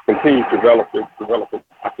continue to develop it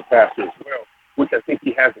off the passer as well, which I think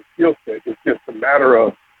he has a skill set. It's just a matter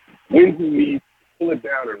of when he needs to pull it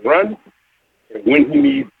down and run, and when he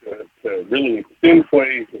needs to really extend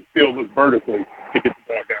plays and field it vertically to get the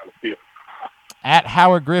ball down the field. At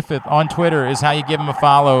Howard Griffith on Twitter is how you give him a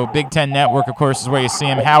follow. Big Ten Network, of course, is where you see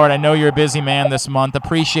him. Howard, I know you're a busy man this month.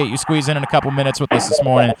 Appreciate you squeezing in a couple minutes with us this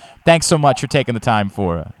morning. Thanks so much for taking the time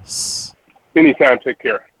for us. Anytime. Take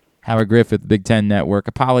care. Howard Griffith, Big Ten Network.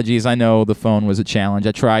 Apologies, I know the phone was a challenge.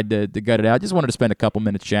 I tried to gut it out. I just wanted to spend a couple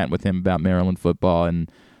minutes chatting with him about Maryland football.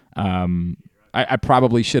 And I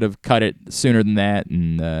probably should have cut it sooner than that,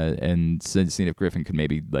 and seen if Griffin could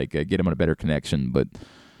maybe get him on a better connection. But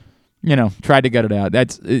tried to gut it out.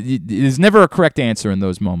 There's never a correct answer in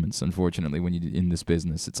those moments. Unfortunately, when you're in this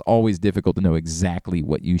business, it's always difficult to know exactly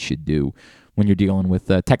what you should do when you're dealing with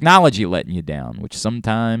technology letting you down. Which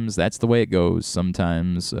sometimes that's the way it goes.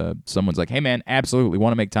 Sometimes someone's like, "Hey, man, absolutely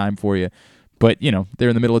want to make time for you," but they're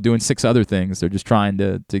in the middle of doing 6 other things. They're just trying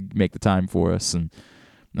to make the time for us, and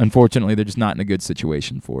unfortunately, they're just not in a good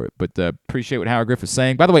situation for it. But appreciate what Howard Griff is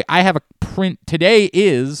saying. By the way, I have a print. Today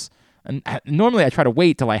is, and normally I try to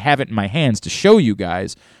wait till I have it in my hands to show you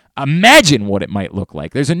guys. Imagine what it might look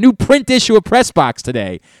like. There's a new print issue of Press Box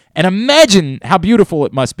today, and imagine how beautiful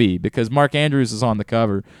it must be because Mark Andrews is on the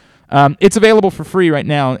cover. It's available for free right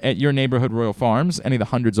now at your neighborhood Royal Farms, any of the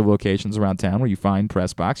hundreds of locations around town where you find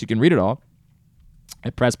Press Box. You can read it all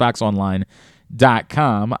at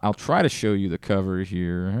PressBoxOnline.com. I'll try to show you the cover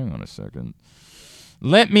here. Hang on a second.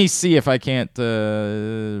 Let me see if I can't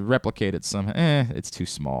replicate it somehow. It's too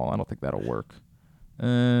small. I don't think that'll work.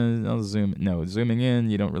 I'll zoom. No, zooming in,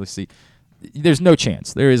 you don't really see. There's no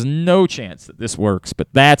chance. There is no chance that this works. But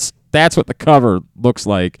that's what the cover looks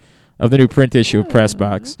like of the new print issue of Press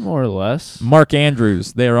Box. More or less. Mark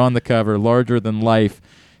Andrews, there on the cover, larger than life,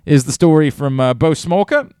 is the story from Bo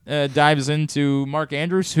Smolka. Dives into Mark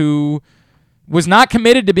Andrews, who was not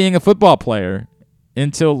committed to being a football player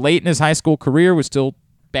until late in his high school career.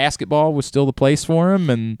 Basketball was still the place for him,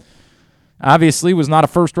 and obviously was not a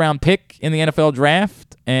first-round pick in the NFL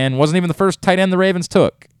draft and wasn't even the first tight end the Ravens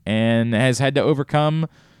took, and has had to overcome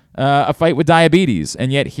a fight with diabetes.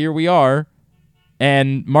 And yet here we are,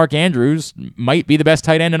 and Mark Andrews might be the best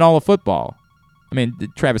tight end in all of football. I mean,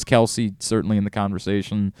 Travis Kelce certainly in the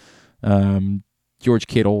conversation. George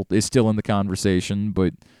Kittle is still in the conversation,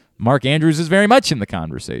 but Mark Andrews is very much in the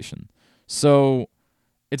conversation. So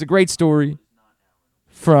it's a great story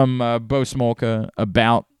from Bo Smolka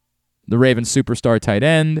about the Ravens superstar tight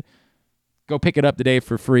end. Go pick it up today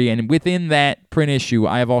for free. And within that print issue,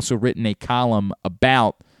 I have also written a column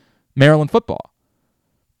about Maryland football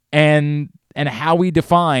and how we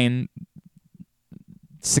define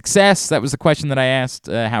success. That was the question that I asked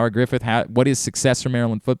Howard Griffith. What is success for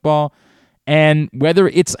Maryland football? And whether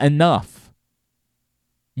it's enough.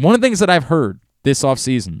 One of the things that I've heard this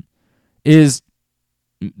offseason is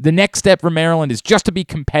the next step for Maryland is just to be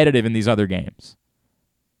competitive in these other games.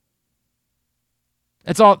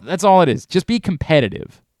 That's all it is. Just be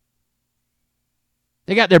competitive.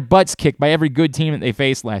 They got their butts kicked by every good team that they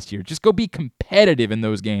faced last year. Just go be competitive in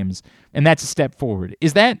those games, and that's a step forward.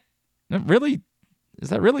 Is that really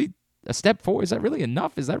a step forward? Is that really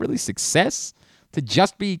enough? Is that really success to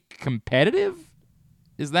just be competitive?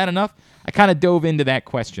 Is that enough? I kind of dove into that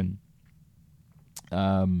question.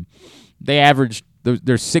 They averaged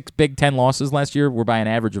their 6 Big Ten losses last year were by an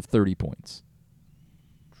average of 30 points.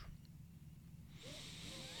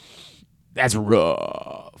 That's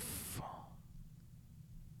rough.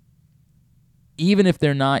 Even if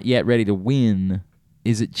they're not yet ready to win,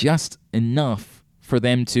 is it just enough for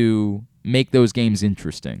them to make those games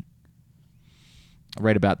interesting? I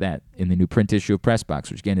write about that in the new print issue of Press Box,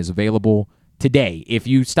 which again is available today. If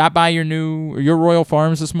you stop by your Royal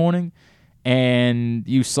Farms this morning and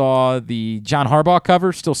you saw the John Harbaugh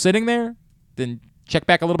cover still sitting there, then check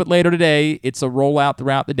back a little bit later today. It's a rollout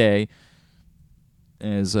throughout the day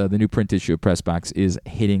as the new print issue of Press Box is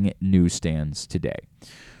hitting newsstands today.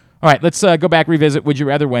 All right, let's go back, revisit Would You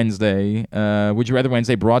Rather Wednesday. Would You Rather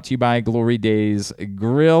Wednesday brought to you by Glory Days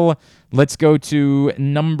Grill. Let's go to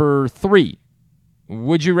number 3.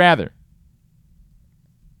 Would you rather?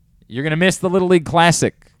 You're going to miss the Little League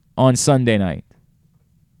Classic on Sunday night.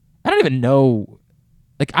 I don't even know.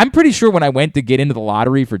 I'm pretty sure when I went to get into the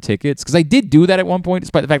lottery for tickets, because I did do that at one point,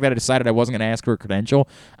 despite the fact that I decided I wasn't going to ask for a credential,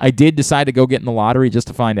 I did decide to go get in the lottery just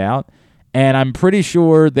to find out. And I'm pretty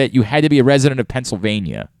sure that you had to be a resident of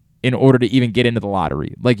Pennsylvania in order to even get into the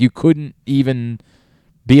lottery. You couldn't even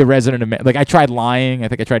be a resident of... I tried lying. I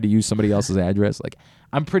think I tried to use somebody else's address.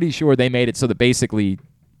 I'm pretty sure they made it so that basically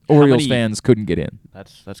Orioles fans couldn't get in.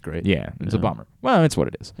 That's great. Yeah, it's a bummer. Well, it's what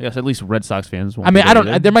it is. Yes, at least Red Sox fans won't. I mean, I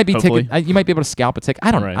don't... There might be hopefully. tickets... You might be able to scalp a ticket.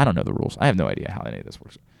 I don't know the rules. I have no idea how any of this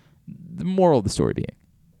works. The moral of the story being,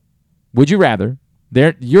 would you rather...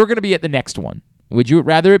 You're going to be at the next one. Would you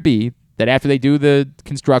rather it be that after they do the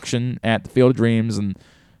construction at the Field of Dreams, and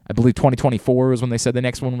I believe 2024 was when they said the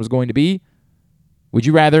next one was going to be, would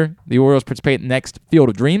you rather the Orioles participate in the next Field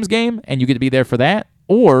of Dreams game and you get to be there for that,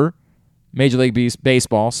 or Major League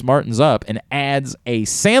Baseball smartens up and adds a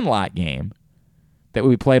Sandlot game that would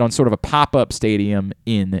be played on sort of a pop-up stadium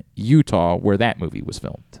in Utah where that movie was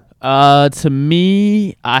filmed? To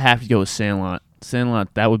me, I have to go with Sandlot.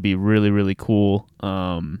 Sandlot, that would be really, really cool.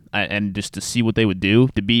 And just to see what they would do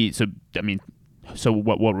So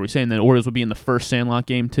what were we saying? The Orioles would be in the first Sandlot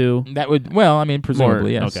game too. That would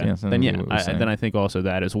presumably yes. Okay. Yes, Then I think also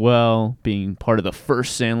that as well, being part of the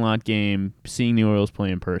first Sandlot game, seeing the Orioles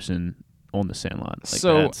play in person on the Sandlot.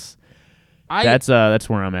 That's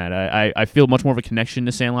where I'm at. I feel much more of a connection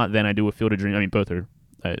to Sandlot than I do with Field of Dreams. I mean, both are.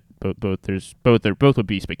 Both would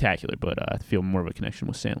be spectacular, but I feel more of a connection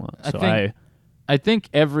with Sandlot. I think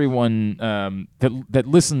everyone that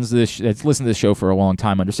listens to that's listened to this show for a long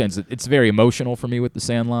time understands that it's very emotional for me with The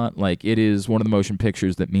Sandlot. Like, it is one of the motion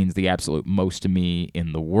pictures that means the absolute most to me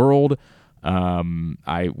in the world.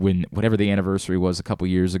 Whatever the anniversary was a couple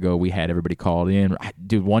years ago, we had everybody called in.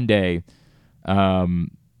 Dude, one day,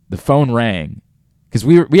 the phone rang because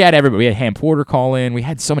we had everybody. We had Ham Porter call in. We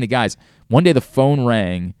had so many guys. One day the phone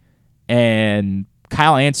rang, and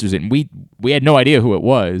Kyle answers it, and we had no idea who it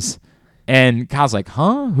was. And Kyle's like,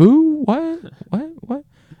 huh? Who? What?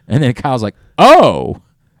 And then Kyle's like, oh.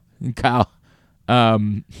 And Kyle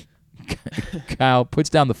puts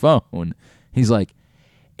down the phone. He's like,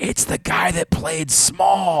 it's the guy that played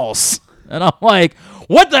Smalls. And I'm like,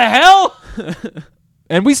 what the hell?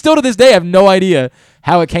 And we still to this day have no idea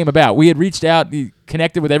how it came about. We had reached out,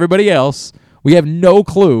 connected with everybody else. We have no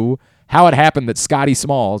clue how it happened that Scotty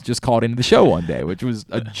Smalls just called into the show one day, which was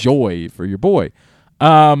a joy for your boy.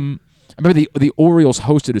 I remember the Orioles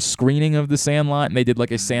hosted a screening of The Sandlot, and they did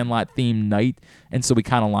like a Sandlot-themed night, and so we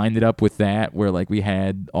kind of lined it up with that, where like we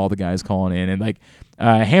had all the guys calling in, and like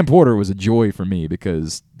Ham Porter was a joy for me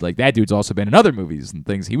because like that dude's also been in other movies and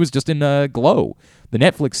things. He was just in Glow, the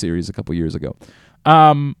Netflix series a couple years ago.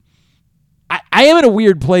 I am in a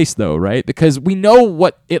weird place though, right? Because we know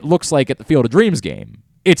what it looks like at the Field of Dreams game.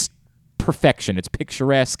 It's perfection. It's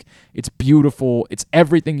picturesque. It's beautiful. It's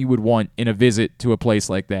everything you would want in a visit to a place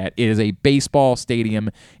like that. It is a baseball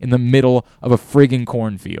stadium in the middle of a friggin'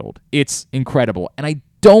 cornfield. It's incredible. And I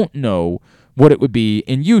don't know what it would be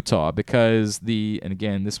in Utah because and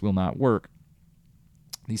again, this will not work.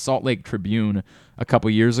 The Salt Lake Tribune a couple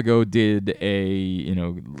years ago did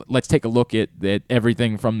let's take a look at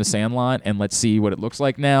everything from the Sandlot and let's see what it looks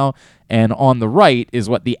like now. And on the right is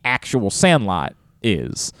what the actual Sandlot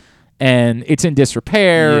is. And it's in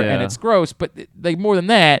disrepair, and it's gross. But like more than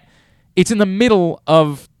that, it's in the middle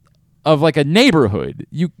of like a neighborhood.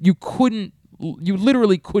 You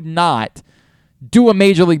literally could not do a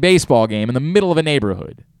Major League Baseball game in the middle of a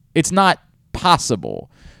neighborhood. It's not possible.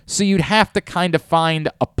 So you'd have to kind of find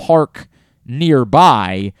a park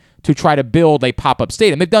nearby to try to build a pop-up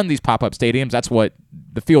stadium. They've done these pop-up stadiums. That's what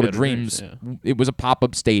the Field of Dreams. It was a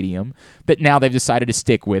pop-up stadium that now they've decided to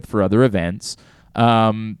stick with for other events.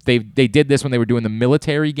 They did this when they were doing the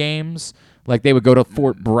military games. Like they would go to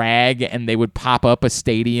Fort Bragg and they would pop up a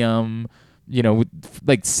stadium, with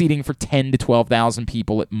like seating for 10 to 12,000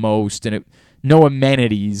 people at most, and no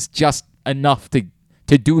amenities, just enough to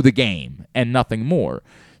do the game and nothing more.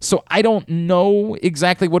 So I don't know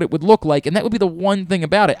exactly what it would look like, and that would be the one thing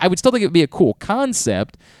about it. I would still think it would be a cool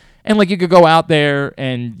concept. And like you could go out there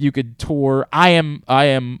and you could tour. I am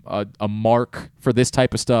a mark for this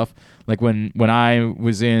type of stuff. Like when I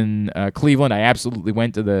was in Cleveland, I absolutely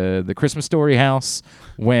went to the Christmas Story house.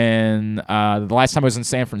 When the last time I was in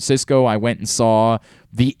San Francisco, I went and saw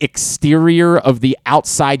the exterior of the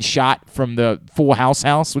outside shot from the Full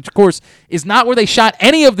House, which of course is not where they shot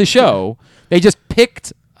any of the show. They just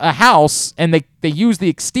picked a house and they used the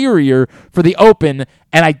exterior for the open,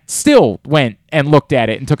 and I still went and looked at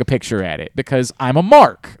it and took a picture at it because I'm a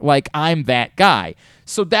mark. Like, I'm that guy.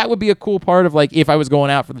 So that would be a cool part of, like, if I was going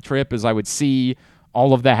out for the trip, is I would see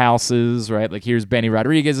all of the houses, right? Like, here's Benny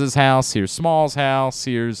Rodriguez's house, here's Small's house,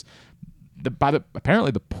 here's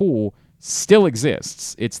apparently the pool still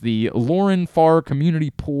exists. It's the Lauren Farr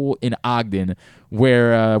Community Pool in Ogden,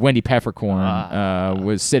 where Wendy Peppercorn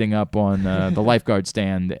was sitting up on the lifeguard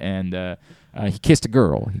stand, and he kissed a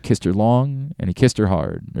girl. He kissed her long, and he kissed her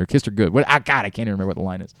hard, or kissed her good. I can't even remember what the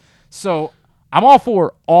line is. So I'm all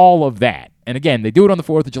for all of that. And again, they do it on the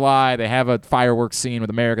 4th of July. They have a fireworks scene with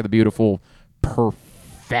America the Beautiful.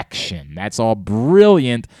 Perfection. That's all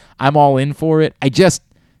brilliant. I'm all in for it.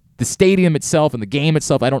 The stadium itself and the game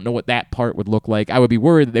itself, I don't know what that part would look like. I would be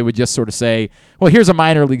worried that they would just sort of say, well, here's a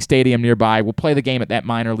minor league stadium nearby. We'll play the game at that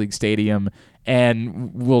minor league stadium,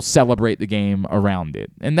 and we'll celebrate the game around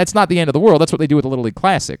it. And that's not the end of the world. That's what they do with the Little League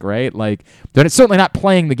Classic, right? Like, they're certainly not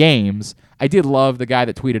playing the games. I did love the guy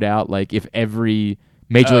that tweeted out, like, if every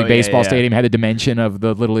Major League Baseball stadium had the dimension of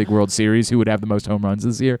the Little League World Series, who would have the most home runs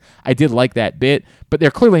this year. I did like that bit, but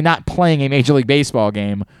they're clearly not playing a Major League Baseball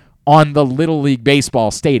game on the Little League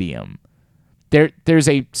Baseball stadium. There's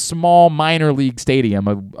a small minor league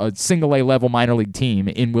stadium, a single A level minor league team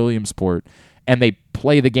in Williamsport, and they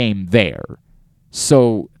play the game there.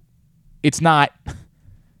 So it's not,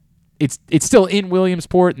 it's still in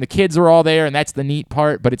Williamsport, and the kids are all there, and that's the neat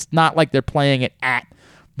part, but it's not like they're playing it at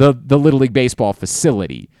the Little League Baseball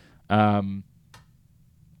facility. I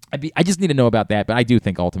just need to know about that, but I do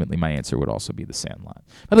think ultimately my answer would also be the Sandlot.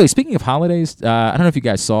 By the way, speaking of holidays, I don't know if you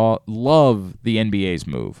guys saw, love the NBA's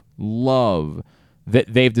move. Love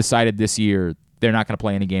that they've decided this year they're not going to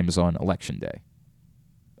play any games on Election Day.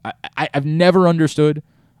 I've never understood,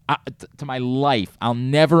 to my life, I'll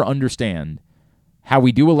never understand how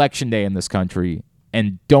we do Election Day in this country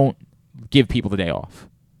and don't give people the day off.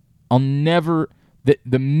 I'll never,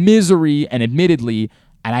 the misery, and admittedly,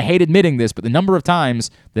 and I hate admitting this, but the number of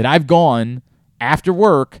times that I've gone after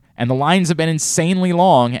work and the lines have been insanely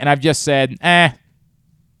long and I've just said, nah.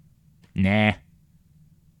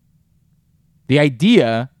 The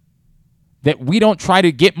idea that we don't try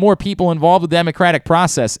to get more people involved with the democratic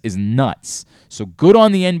process is nuts. So good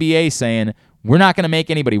on the NBA saying, we're not going to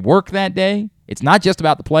make anybody work that day. It's not just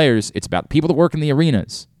about the players. It's about the people that work in the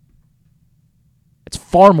arenas. It's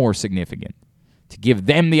far more significant to give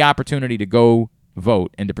them the opportunity to go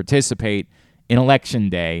vote and to participate in Election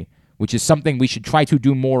Day, which is something we should try to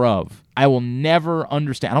do more of. I will never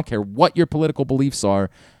understand. I don't care what your political beliefs are.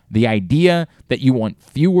 The idea that you want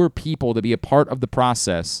fewer people to be a part of the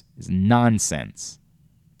process is nonsense.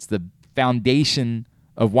 It's the foundation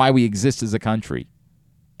of why we exist as a country.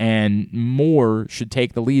 And more should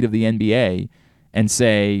take the lead of the NBA and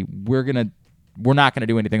say, we're not going to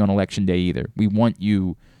do anything on Election Day either. We want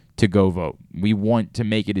you to go vote. We want to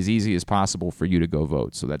make it as easy as possible for you to go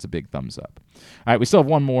vote. So that's a big thumbs up. All right, we still have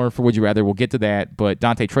one more for Would You Rather. We'll get to that. But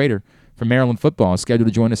Dante Trader from Maryland football is scheduled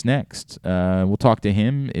to join us next. We'll talk to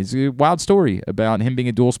him. It's a wild story about him being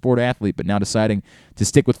a dual sport athlete, but now deciding to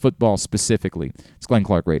stick with football specifically. It's Glenn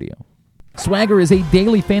Clark Radio. Swagger is a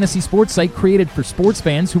daily fantasy sports site created for sports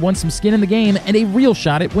fans who want some skin in the game and a real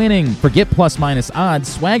shot at winning. Forget plus-minus odds,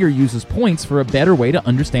 Swagger uses points for a better way to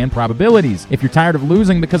understand probabilities. If you're tired of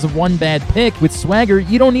losing because of one bad pick, with Swagger,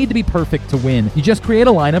 you don't need to be perfect to win. You just create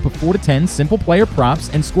a lineup of 4 to 10 simple player props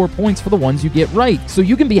and score points for the ones you get right. So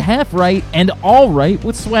you can be half right and all right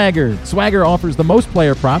with Swagger. Swagger offers the most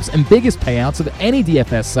player props and biggest payouts of any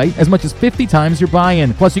DFS site, as much as 50 times your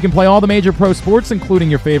buy-in. Plus, you can play all the major pro sports, including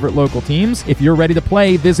your favorite local teams. If you're ready to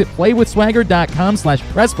play, visit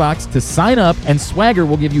playwithswagger.com/pressbox to sign up, and Swagger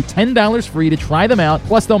will give you $10 free to try them out.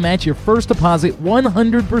 Plus, they'll match your first deposit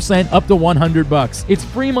 100% up to $100. It's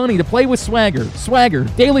free money to play with Swagger. Swagger,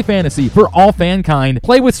 daily fantasy for all fankind.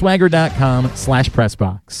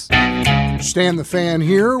 Playwithswagger.com/pressbox. Stan the Fan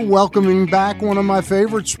here, welcoming back one of my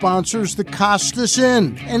favorite sponsors, the Costas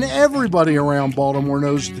Inn. And everybody around Baltimore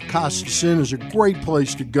knows the Costas Inn is a great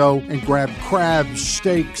place to go and grab crabs,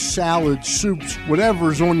 steaks, salads, soups,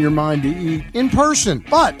 whatever's on your mind to eat in person.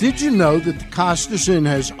 But did you know that the Costas Inn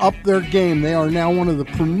has upped their game? They are now one of the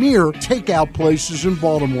premier takeout places in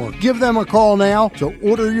Baltimore. Give them a call now to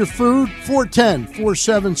order your food,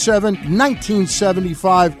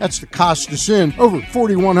 410-477-1975. That's the Costas Inn over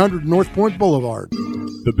 4100 North Point Boulevard.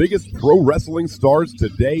 The biggest pro wrestling stars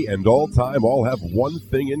today and all time all have one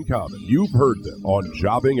thing in common. You've heard them on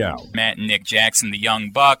Jobbing Out. Matt and Nick Jackson, the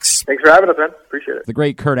Young Bucks. Thanks for having us, man. Appreciate it. The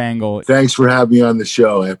great Kurt Angle. Thanks for having me on the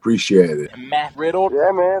show. I appreciate it. Matt Riddle.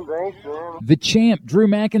 Yeah, man. Thanks, man. The champ, Drew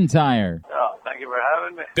McIntyre. Oh, thank you for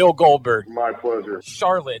having me. Bill Goldberg. My pleasure.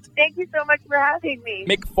 Charlotte. Thank you so much for having me.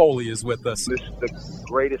 Mick Foley is with us. This is the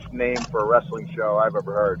greatest name for a wrestling show I've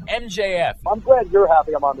ever heard. MJF. I'm glad you're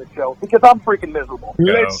happy I'm on this show because I'm freaking miserable.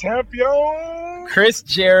 Le champion. Chris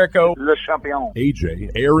Jericho. Le champion.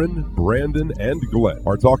 AJ, Aaron, Brandon, and Glenn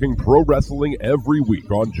are talking pro wrestling every week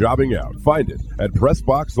on Jobbing Out. Find it at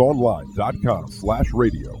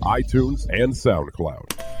PressBoxOnline.com/radio, iTunes, and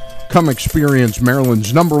SoundCloud. Come experience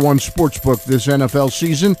Maryland's #1 sportsbook this NFL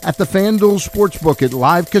season at the FanDuel Sportsbook at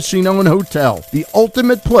Live Casino and Hotel, the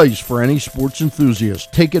ultimate place for any sports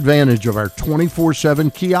enthusiast. Take advantage of our 24/7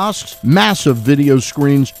 kiosks, massive video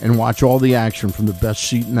screens, and watch all the action from the best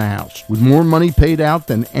seat in the house. With more money paid out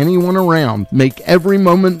than anyone around, make every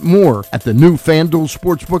moment more at the new FanDuel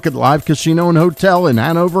Sportsbook at Live Casino and Hotel in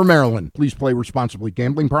Hanover, Maryland. Please play responsibly.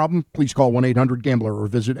 Gambling problem? Please call 1-800-GAMBLER or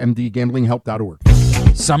visit mdgamblinghelp.org.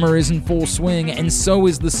 Summer is in full swing, and so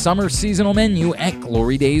is the summer seasonal menu at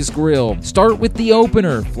Glory Days Grill. Start with the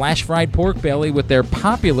opener, flash fried pork belly with their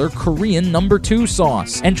popular Korean No. 2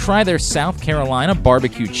 sauce, and try their South Carolina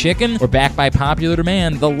barbecue chicken, or backed by popular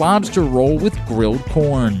demand, the lobster roll with grilled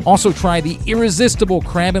corn. Also try the irresistible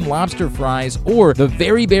crab and lobster fries, or the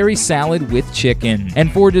very berry salad with chicken.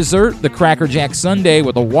 And for dessert, the Cracker Jack sundae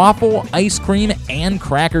with a waffle, ice cream, and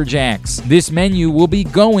Cracker Jacks. This menu will be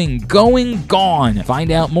gone.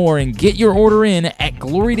 Find out more and get your order in at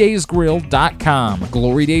glorydaysgrill.com.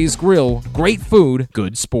 Glory Days Grill, great food,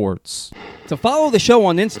 good sports. To follow the show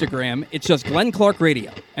on Instagram, it's just Glenn Clark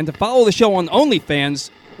Radio. And to follow the show on OnlyFans,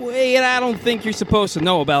 wait, I don't think you're supposed to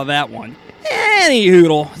know about that one. Any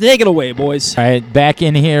hoodle, take it away, boys. All right, back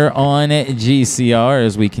in here on GCR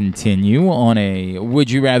as we continue on a Would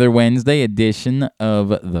You Rather Wednesday edition of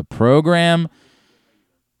the program.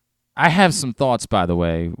 I have some thoughts, by the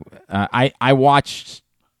way. I watched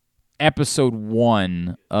episode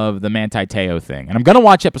 1 of the Manti Te'o thing, and I'm going to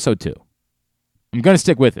watch episode 2. I'm going to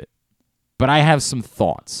stick with it, but I have some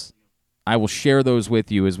thoughts. I will share those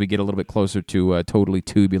with you as we get a little bit closer to Totally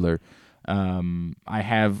Tubular. By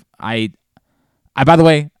the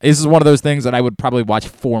way, this is one of those things that I would probably watch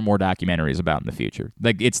 4 more documentaries about in the future.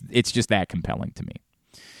 Like it's just that compelling to me.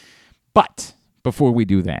 But before we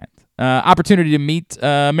do that, opportunity to meet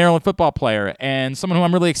a Maryland football player and someone who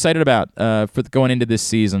I'm really excited about for going into this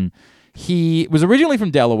season. He was originally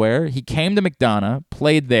from Delaware. He came to McDonough,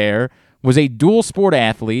 played there, was a dual sport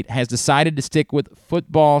athlete, has decided to stick with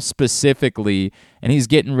football specifically, and he's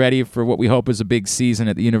getting ready for what we hope is a big season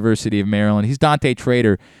at the University of Maryland. He's Dante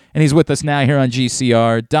Trader, and he's with us now here on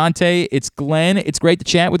GCR. Dante, it's Glenn. It's great to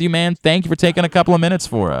chat with you, man. Thank you for taking a couple of minutes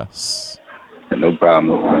for us. No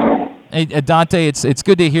problem. Hey, Dante, it's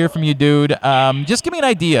good to hear from you, dude. Just give me an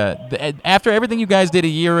idea. After everything you guys did a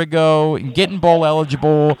year ago, getting bowl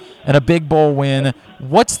eligible and a big bowl win,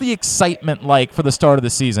 what's the excitement like for the start of the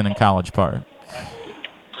season in College Park?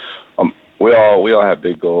 We all have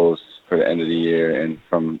big goals for the end of the year and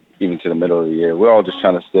from even to the middle of the year. We're all just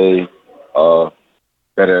trying to stay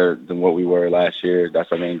better than what we were last year.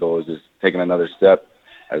 That's our main goal, is just taking another step,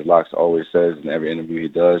 as Locks always says in every interview he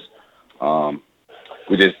does.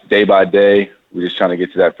 We just, day by day, we're just trying to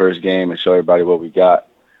get to that first game and show everybody what we got.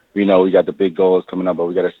 We know we got the big goals coming up, but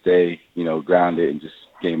we got to stay, grounded and just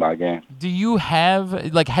game by game. Do you have,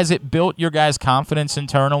 has it built your guys' confidence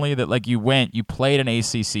internally that, you played an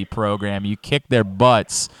ACC program, you kicked their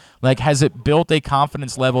butts? Has it built a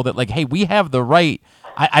confidence level that, hey, we have the right,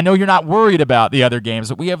 I know you're not worried about the other games,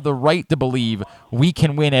 but we have the right to believe we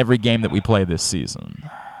can win every game that we play this season?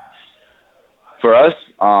 For us,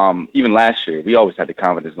 even last year, we always had the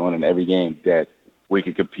confidence going in every game that we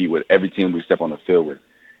could compete with every team we step on the field with.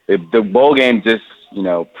 The bowl game just,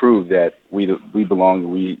 proved that we belong,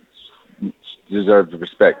 we deserve the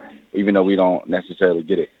respect, even though we don't necessarily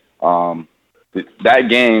get it. That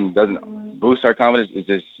game doesn't boost our confidence. It's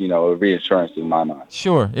just, a reassurance in my mind.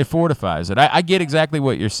 Sure, it fortifies it. I get exactly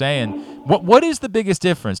what you're saying. What is the biggest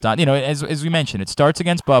difference, Don? As we mentioned, it starts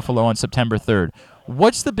against Buffalo on September 3rd.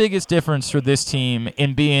 What's the biggest difference for this team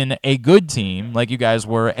in being a good team, like you guys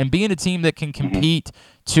were, and being a team that can compete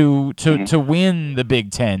to win the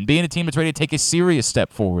Big Ten, being a team that's ready to take a serious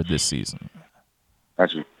step forward this season?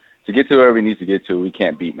 Gotcha. To get to where we need to get to, we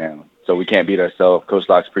can't beat Maryland. So we can't beat ourselves. Coach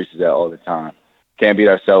Locks preaches that all the time. Can't beat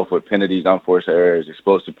ourselves with penalties, unforced errors,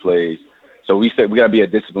 explosive plays. So we said we got to be a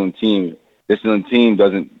disciplined team. Disciplined team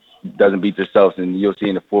doesn't beat themselves, and you'll see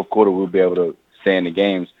in the fourth quarter we'll be able to stay in the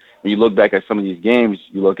games. When you look back at some of these games,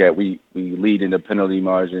 you look at we lead in the penalty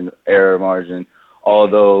margin, error margin, all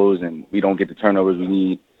of those, and we don't get the turnovers we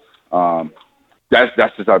need. That's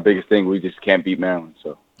just our biggest thing. We just can't beat Maryland.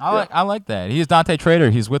 So I like that. He's Dante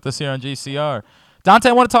Trader. He's with us here on GCR. Dante,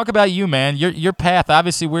 I want to talk about you, man. Your path.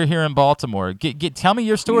 Obviously, we're here in Baltimore. Tell me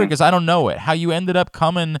your story, because I don't know it. How you ended up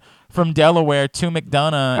coming from Delaware to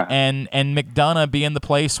McDonough, and McDonough being the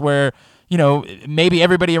place where maybe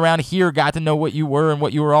everybody around here got to know what you were and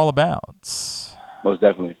what you were all about. Most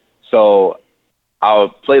definitely. So I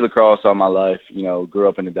played lacrosse all my life. Grew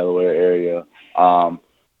up in the Delaware area.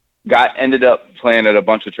 Ended up playing at a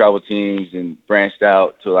bunch of travel teams and branched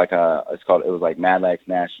out to it was like Mad Lax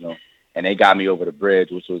National. And they got me over the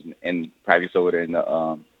bridge, which was in practice over there in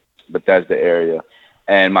the Bethesda area.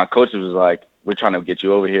 And my coach was like, we're trying to get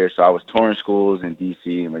you over here. So I was touring schools in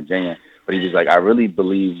D.C. and Virginia. But he was like, I really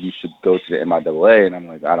believe you should go to the MIAA. And I'm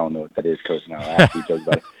like, I don't know what that is, Coach. Now I actually joked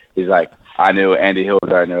about it. He's like, I knew Andy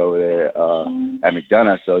Hildgardner over there at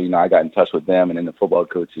McDonough. So, I got in touch with them. And then the football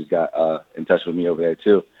coaches got in touch with me over there,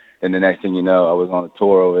 too. And the next thing you know, I was on a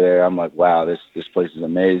tour over there. I'm like, wow, this place is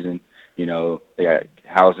amazing. You know, they got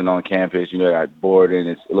housing on campus. You know, they got boarding.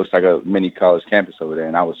 It looks like a mini college campus over there.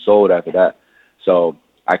 And I was sold after that. So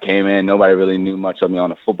I came in. Nobody really knew much of me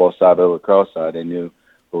on the football side, but the lacrosse side, they knew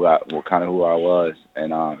who I was.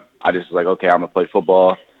 And I just was like, okay, I'm gonna play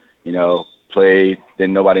football. You know, played.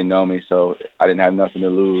 Didn't nobody know me, so I didn't have nothing to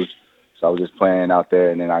lose. So I was just playing out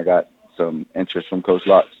there, and then I got some interest from Coach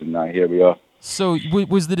Locks, and here we are. So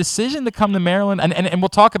was the decision to come to Maryland, and we'll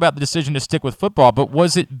talk about the decision to stick with football, but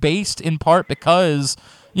was it based in part because,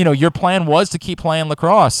 you know, your plan was to keep playing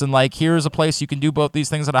lacrosse and, like, here's a place you can do both these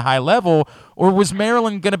things at a high level, or was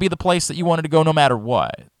Maryland going to be the place that you wanted to go no matter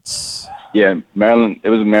what? Yeah, Maryland.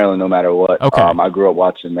 It was Maryland no matter what. Okay. I grew up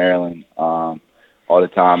watching Maryland all the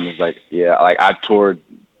time. It was like, I toured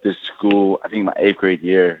this school, I think my 8th grade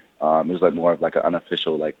year. It was like more of like an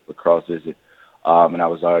unofficial like lacrosse visit. And I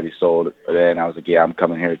was already sold. But then I was like, yeah, I'm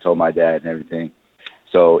coming here. Told my dad and everything.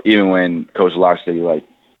 So even when Coach Locke said, like,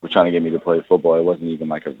 we're trying to get me to play football, it wasn't even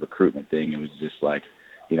like a recruitment thing. It was just like,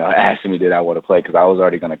 you know, asking me did I want to play because I was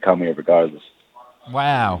already going to come here regardless.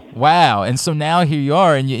 Wow. And so now here you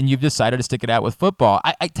are, and you've decided to stick it out with football.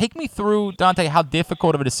 I take me through, Dante, how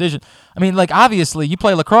difficult of a decision. I mean, like, obviously, you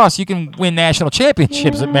play lacrosse, you can win national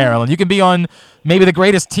championships at Maryland. You can be on maybe the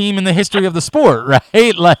greatest team in the history of the sport,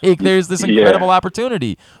 right? Like, there's this incredible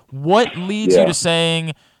opportunity. What leads you to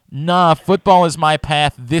saying, nah, football is my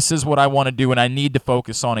path, this is what I want to do, and I need to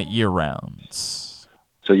focus on it year-round?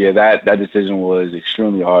 So, yeah, that decision was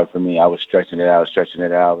extremely hard for me. I was stretching it out. It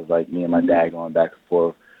was like me and my dad going back and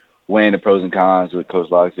forth, weighing the pros and cons with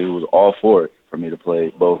Coach Locke, who was all for it for me to play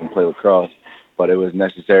both and play lacrosse. But it was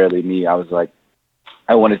necessarily me. I was like,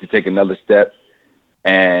 I wanted to take another step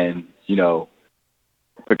and, you know,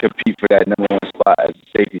 compete for that number 1 spot as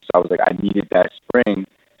a safety. So I was like, I needed that spring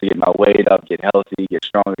to get my weight up, get healthy, get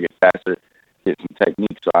stronger, get faster, get some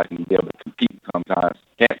technique so I can be able to compete sometimes.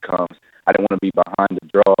 Camp comes. I didn't want to be behind the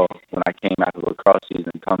draw when I came after the lacrosse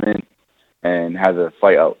season, come in and have to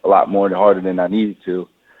fight a lot more harder than I needed to,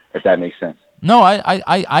 if that makes sense. No,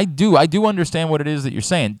 I do. I do understand what it is that you're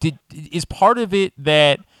saying. Is part of it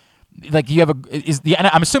that, like, you have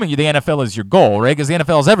I'm assuming the NFL is your goal, right? Because the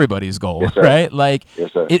NFL is everybody's goal, yes, right? Like,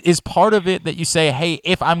 yes, sir. Is part of it that you say, hey,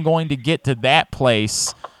 if I'm going to get to that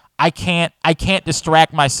place, I can't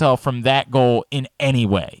distract myself from that goal in any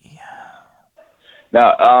way.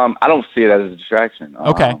 No, I don't see it as a distraction.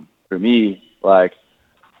 Okay. For me, like,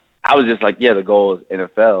 I was just like, yeah, the goal is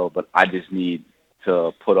NFL, but I just need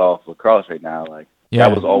to put off lacrosse right now. Like,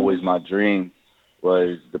 that was always my dream,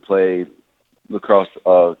 was to play lacrosse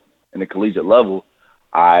in the collegiate level.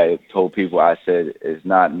 I told people, I said, it's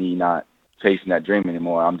not me not chasing that dream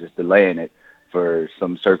anymore. I'm just delaying it for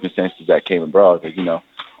some circumstances that came abroad. Because, you know,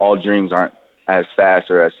 all dreams aren't as fast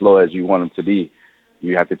or as slow as you want them to be.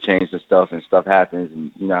 You have to change the stuff, and stuff happens,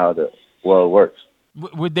 and you know how the world works.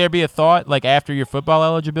 Would there be a thought, like, after your football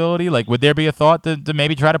eligibility, like, would there be a thought to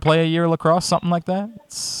maybe try to play a year of lacrosse, something like that?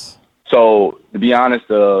 So, to be honest,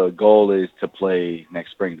 the goal is to play next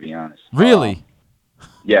spring, to be honest. Really?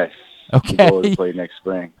 Yes. Okay. The goal is to play next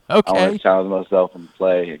spring. Okay. I want to challenge myself and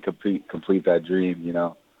play and complete that dream, you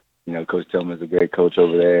know. You know, Coach Tillman is a great coach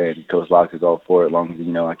over there, and Coach Locke is all for it, as long as,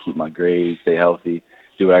 you know, I keep my grades, stay healthy,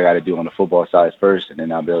 do what I got to do on the football side first, and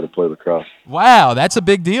then I'll be able to play lacrosse. Wow, that's a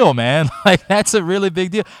big deal, man. Like, that's a really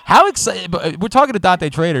big deal. How excited? We're talking to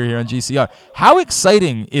Dante Trader here on GCR. How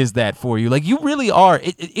exciting is that for you? Like, you really are.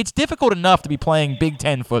 It's difficult enough to be playing Big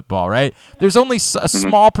Ten football, right? There's only a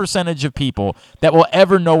small percentage of people that will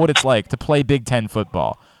ever know what it's like to play Big Ten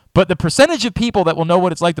football. But the percentage of people that will know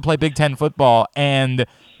what it's like to play Big Ten football and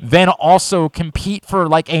then also compete for,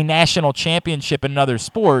 like, a national championship in another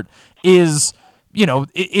sport is, you know,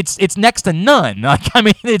 it's next to none. Like, I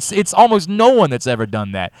mean, it's almost no one that's ever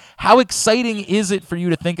done that. How exciting is it for you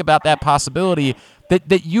to think about that possibility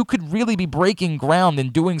that you could really be breaking ground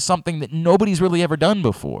and doing something that nobody's really ever done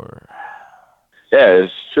before? Yeah,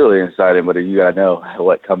 it's truly exciting, but you got to know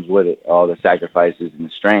what comes with it, all the sacrifices and the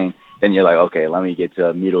strain. Then you're like, okay, let me get to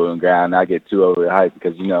a middle ground, not get too over the hype,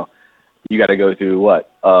 because, you know, you got to go through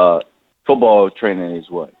what? Football training is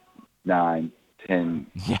what? 9, 10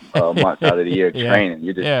 months out of the year training.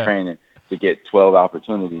 You're just training to get 12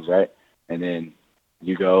 opportunities, right? And then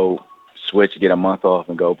you go switch, get a month off,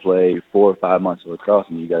 and go play 4 or 5 months of lacrosse,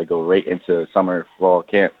 and you got to go right into summer, fall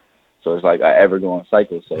camp. So it's like an ever-going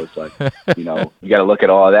cycle. So it's like, you know, you got to look at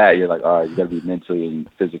all that. You're like, all right, you got to be mentally and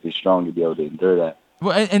physically strong to be able to endure that.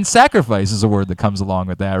 Well, and sacrifice is a word that comes along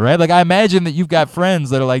with that, right? Like, I imagine that you've got friends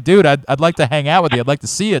that are like, dude, I'd like to hang out with you. I'd like to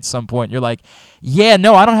see you at some point. And you're like, yeah,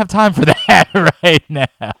 no, I don't have time for that right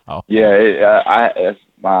now. Yeah,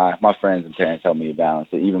 my friends and parents help me balance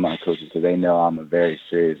it, even my coaches, because they know I'm a very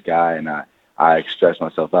serious guy, and I stress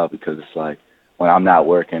myself out because it's like when I'm not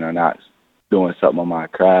working or not doing something on my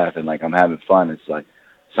craft and, like, I'm having fun, it's like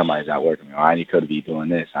somebody's not working. Or I need to be doing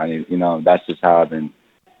this. That's just how I've been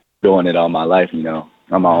doing it all my life,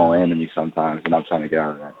 I'm my own enemy sometimes, and I'm trying to get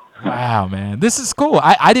out of that. Wow, man, this is cool.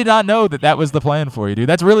 I did not know that was the plan for you, dude.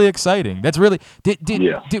 That's really exciting. That's really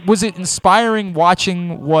was it inspiring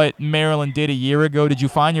watching what Maryland did a year ago? Did you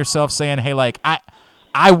find yourself saying, hey, like,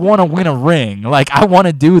 I want to win a ring, like, I want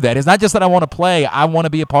to do that? It's not just that I want to play, I want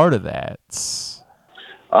to be a part of that. It's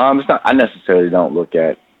not, I necessarily don't look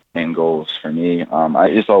at end goals for me.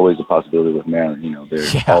 It's always a possibility with Maryland.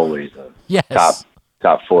 There's always a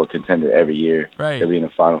top 4 contender every year. Right. They'll be in the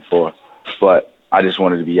Final Four. But I just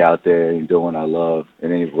wanted to be out there and doing what I love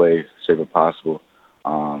in any way, shape, or possible.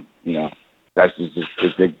 That's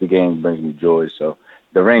just the game brings me joy. So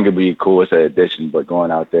the ring could be cool. It's an addition, but going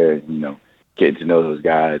out there, getting to know those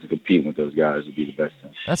guys and competing with those guys would be the best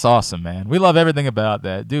thing. That's awesome, man. We love everything about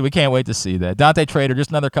that. Dude, we can't wait to see that. Dante Trader, just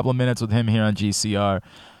another couple of minutes with him here on GCR.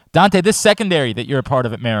 Dante, this secondary that you're a part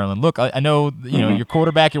of at Maryland, look, I know your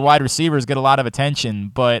quarterback, your wide receivers get a lot of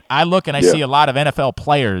attention, but I look and I see a lot of NFL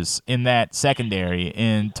players in that secondary,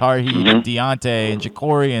 in Tarheeb, and Deontay, and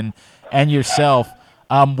Ja'Cory, and yourself.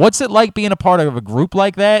 What's it like being a part of a group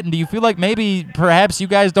like that, and do you feel like maybe perhaps you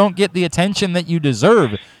guys don't get the attention that you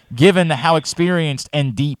deserve, given how experienced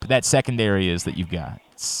and deep that secondary is that you've got?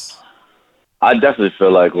 I definitely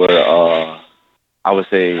feel like we're, I would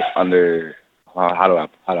say, how do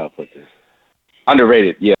I put this?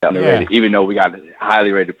 Underrated, underrated. Yeah. Even though we got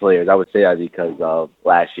highly rated players, I would say that because of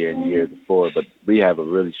last year and the year before. But we have a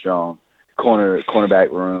really strong cornerback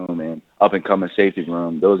room and up and coming safety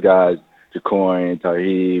room. Those guys, Ja'Cory and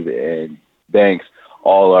Tarheeb and Banks,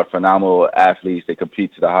 all are phenomenal athletes. They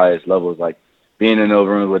compete to the highest levels. Like, being in those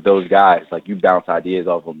rooms with those guys, like, you bounce ideas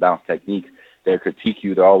off them, bounce techniques. They critique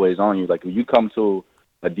you. They're always on you. Like, when you come to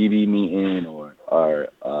a DB meeting or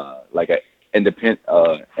like a ND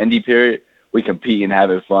period, we compete and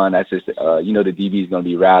having fun. That's just, the DB is going to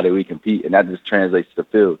be rowdy. We compete, and that just translates to the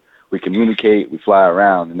field. We communicate, we fly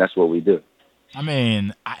around, and that's what we do. I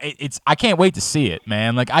mean, I can't wait to see it,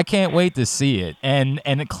 man. Like, I can't wait to see it. And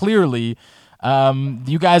clearly,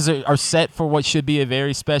 you guys are set for what should be a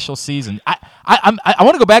very special season. I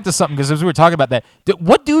want to go back to something, because as we were talking about that,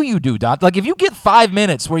 what do you do, Don? Like, if you get 5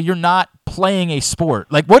 minutes where you're not playing a sport,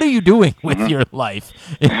 like, what are you doing with your life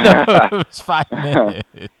in those 5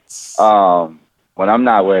 minutes? When I'm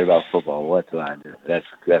not worried about football, what do I do? That's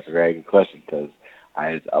a very good question, because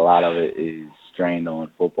a lot of it is strained on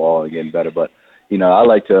football and getting better. But I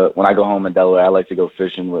like to, when I go home in Delaware, I like to go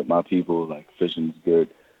fishing with my people. Like, fishing's good.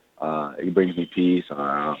 It brings me peace.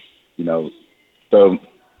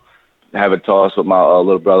 Have a toss with my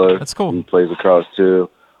little brother. That's cool. He plays lacrosse too.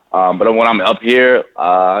 But when I'm up here,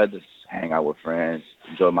 I just hang out with friends,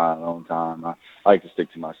 enjoy my own time. I like to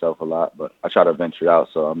stick to myself a lot, but I try to venture out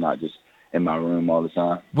so I'm not just in my room all the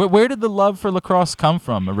time. Where did the love for lacrosse come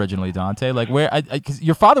from originally, Dante? Like, where? 'Cause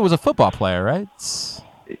your father was a football player, right?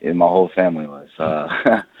 And my whole family was.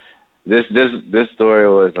 This story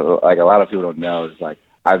was, like, a lot of people don't know. It's like,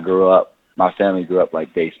 my family grew up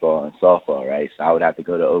like baseball and softball, right? So I would have to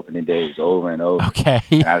go to opening days over and over. Okay.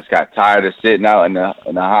 And I just got tired of sitting out in the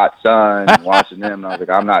hot sun and watching them, and I was like,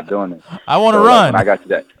 I'm not doing this. I want to run. When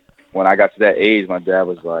I got to that age, my dad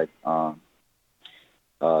was like,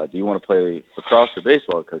 do you want to play lacrosse or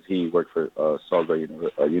baseball? Because he worked for Salisbury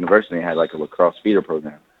University and had like a lacrosse feeder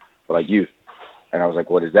program for like youth. And I was like,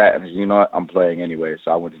 what is that? And he said, you know what? I'm playing anyway.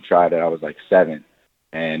 So I went to try that. I was like 7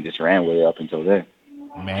 and just ran with it up until then.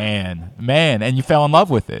 Man, and you fell in love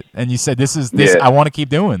with it, and you said, "This is I want to keep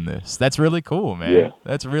doing this." That's really cool, man. Yeah.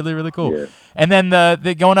 That's really, really cool. Yeah. And then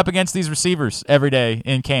the going up against these receivers every day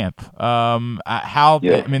in camp. I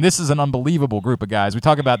mean, this is an unbelievable group of guys. We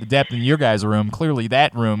talk about the depth in your guys' room. Clearly,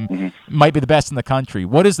 that room might be the best in the country.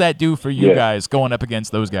 What does that do for you guys going up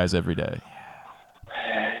against those guys every day?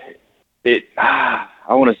 This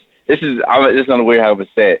is on weird how to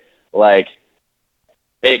say it. Like,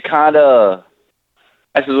 it kind of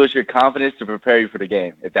messes with your confidence to prepare you for the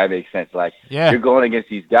game, if that makes sense. Like, you're going against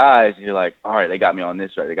these guys, and you're like, all right, they got me on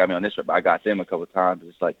this right, but I got them a couple of times.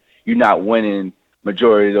 It's like, you're not winning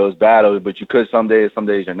majority of those battles, but you could some days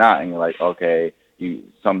you're not, and you're like, okay,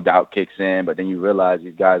 some doubt kicks in, but then you realize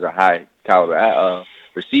these guys are high caliber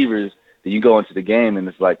receivers. Then you go into the game, and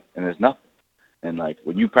it's like, and there's nothing. And like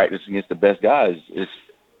when you practice against the best guys,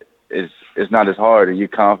 it's not as hard, and you're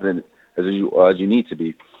confident as you need to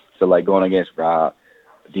be. So like going against Rob,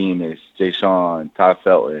 Demas, Jay Sean, Ty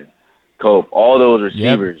Felton, Cope, all those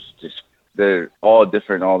receivers, they're all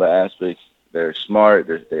different in all the aspects. They're smart,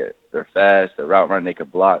 they're fast, they're route running, they can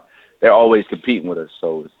block. They're always competing with us.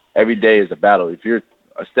 So every day is a battle. If you're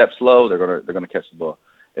a step slow, they're gonna catch the ball.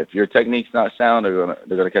 If your technique's not sound, they're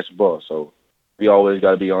gonna catch the ball. So we always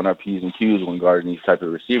got to be on our P's and Q's when guarding these type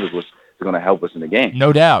of receivers, which is going to help us in the game.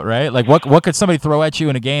 No doubt, right? Like what could somebody throw at you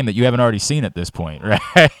in a game that you haven't already seen at this point,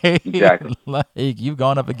 right? Exactly. Like you've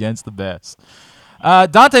gone up against the best.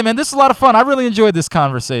 Dante, man, this is a lot of fun. I really enjoyed this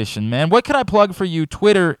conversation, man. What can I plug for you?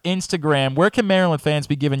 Twitter, Instagram. Where can Maryland fans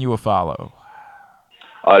be giving you a follow?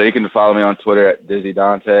 They can follow me on Twitter at Dizzy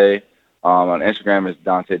Dante. On Instagram is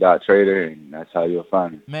Dante.Trader, and that's how you'll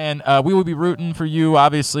find me. Man, we will be rooting for you,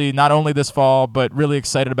 obviously, not only this fall, but really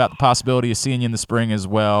excited about the possibility of seeing you in the spring as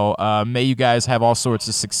well. May you guys have all sorts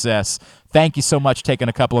of success. Thank you so much for taking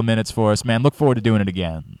a couple of minutes for us, man. Look forward to doing it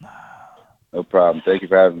again. No problem. Thank you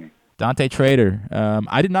for having me. Dante Trader.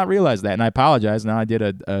 I did not realize that, and I apologize. Now I did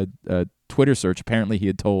a Twitter search. Apparently he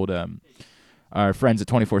had told our friends at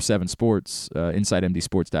 24/7 Sports,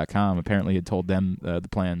 InsideMDSports.com, apparently had told them the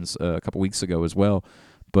plans a couple weeks ago as well.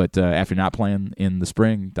 But after not playing in the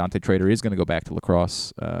spring, Dante Trader is going to go back to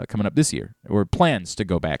lacrosse coming up this year, or plans to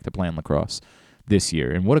go back to playing lacrosse this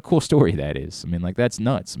year. And what a cool story that is. I mean, like, that's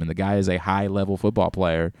nuts. I mean, the guy is a high-level football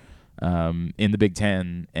player in the Big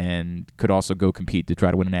Ten and could also go compete to try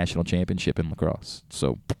to win a national championship in lacrosse.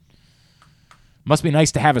 So must be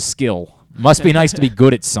nice to have a skill. Must be nice to be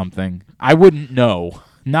good at something. I wouldn't know.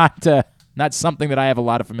 Not something that I have a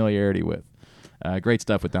lot of familiarity with. Great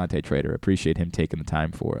stuff with Dante Trader. Appreciate him taking the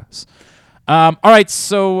time for us. All right,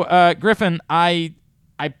 so Griffin, I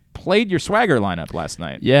played your swagger lineup last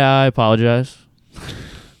night. Yeah, I apologize.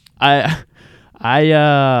 I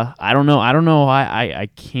don't know. I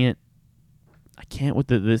can't with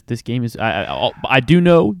this game is. I do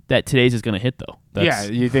know that today's is going to hit though.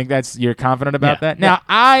 You think you're confident about that? Now,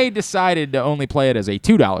 I decided to only play it as a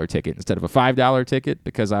 $2 ticket instead of a $5 ticket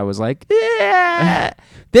because I was like, yeah.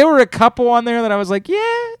 There were a couple on there that I was like,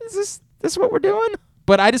 yeah, is this what we're doing?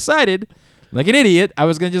 But I decided, like an idiot, I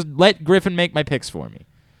was going to just let Griffin make my picks for me.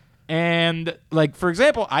 And, like, for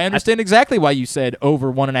example, I understand exactly why you said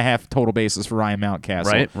over 1.5 total bases for Ryan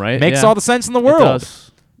Mountcastle. Right. Makes all the sense in the world. It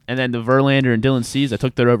does. And then the Verlander and Dylan Cease, I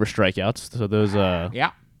took their over strikeouts. So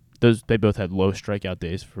those, they both had low strikeout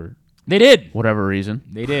days for. They did. Whatever reason.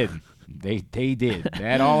 They did. They did.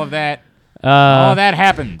 All of that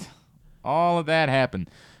happened. All of that happened.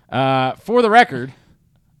 For the record,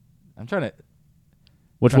 I'm trying to.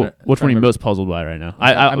 Which one are you most puzzled by right now?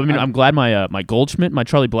 I'm glad my Goldschmidt, my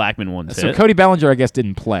Charlie Blackmon one. So Cody Bellinger, I guess,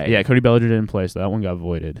 didn't play. Yeah, Cody Bellinger didn't play, so that one got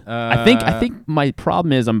voided. I think my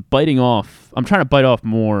problem is I'm trying to bite off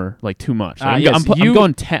more, like too much. Like I'm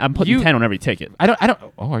going 10. I'm putting 10 on every ticket. I don't.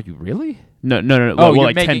 Oh, are you really? No. Oh,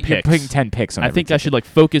 well, you're 10 picks. You're putting 10 picks on. I think I should like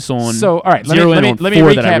focus on. So all right, let me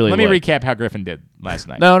recap how Griffin did last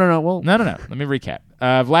night. No. Well, no. Let me recap.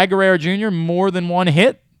 Vlad Guerrero Jr. more than one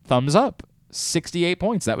hit. Thumbs up. 68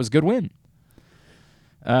 points. That was a good win.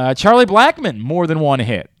 Charlie Blackmon, more than one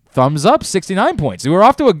hit. Thumbs up, 69 points. We were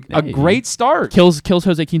off to a great start. Kills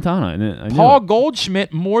Jose Quintana. Paul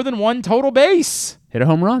Goldschmidt, more than one total base. Hit a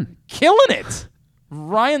home run. Killing it.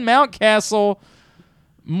 Ryan Mountcastle,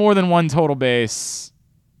 more than one total base.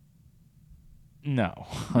 No.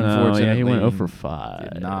 Unfortunately. He went 0 for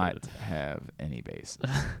 5. Did not have any bases.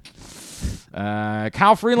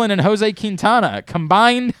 Kyle Freeland and Jose Quintana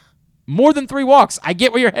combined more than 3 walks. I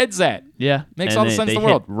get where your head's at. Yeah. Makes all the sense in the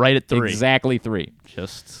world. Right at 3. Exactly 3.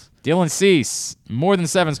 Just. Dylan Cease, more than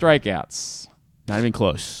 7 strikeouts. Not even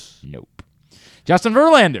close. Nope. Justin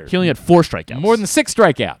Verlander. He only had 4 strikeouts. More than 6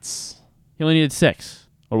 strikeouts. He only needed 6.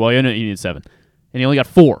 Or, he needed 7. And he only got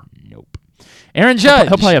 4. Nope. Aaron Judge.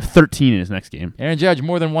 He'll probably have 13 in his next game. Aaron Judge,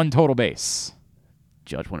 more than 1 total base.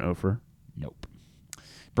 Judge went over. Nope.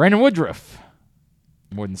 Brandon Woodruff.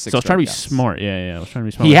 More than 6. So I was trying to be smart. Yeah. I was trying to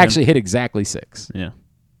be smart. He actually hit exactly 6. Yeah.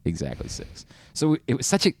 Exactly 6. So it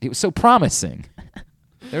was so promising.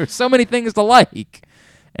 There were so many things to like.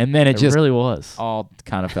 And then it just really was. All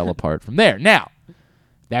kind of fell apart from there. Now,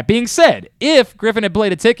 that being said, if Griffin had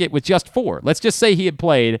played a ticket with just 4, let's just say he had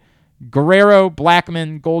played Guerrero,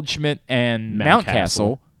 Blackmon, Goldschmidt, and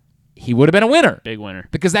Mountcastle, he would have been a winner. Big winner.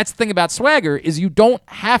 Because that's the thing about swagger is you don't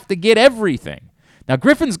have to get everything. Now,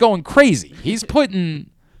 Griffin's going crazy. He's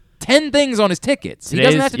putting 10 things on his tickets. He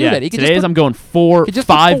doesn't have to do that. He can Today's just put, I'm going 4, could just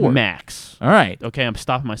put 5 4. max. All right. Okay, I'm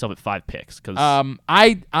stopping myself at 5 picks because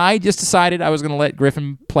I just decided I was going to let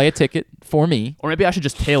Griffin play a ticket for me. or maybe I should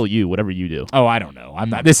just tail you, whatever you do. Oh, I don't know. I'm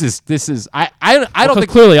not. This is. I don't think.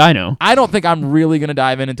 Clearly, I know. I don't think I'm really going to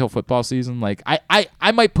dive in until football season. Like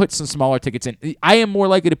I might put some smaller tickets in. I am more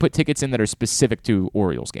likely to put tickets in that are specific to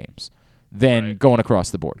Orioles games than going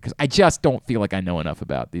across the board because I just don't feel like I know enough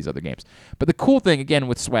about these other games. But the cool thing, again,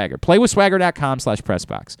 with Swagger,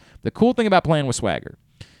 playwithswagger.com/pressbox. The cool thing about playing with Swagger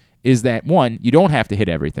is that, one, you don't have to hit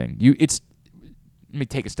everything. Let me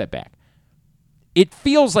take a step back. It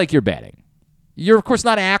feels like you're betting. You're, of course,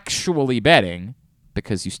 not actually betting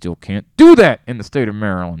because you still can't do that in the state of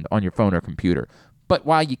Maryland on your phone or computer. But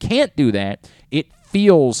while you can't do that, it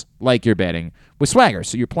feels like you're betting with Swagger.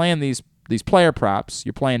 So you're playing these player props,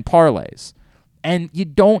 you're playing parlays, and you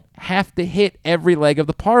don't have to hit every leg of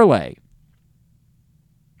the parlay.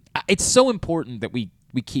 It's so important that we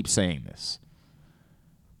keep saying this.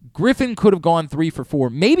 Griffin could have gone 3 for 4,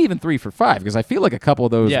 maybe even 3 for 5, because I feel like a couple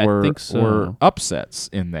of those were upsets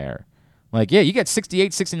in there. Like, yeah, you got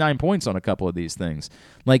 68, 69 points on a couple of these things.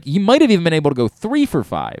 Like, you might have even been able to go 3 for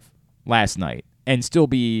 5 last night and still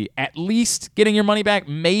be at least getting your money back,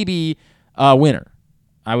 maybe a winner.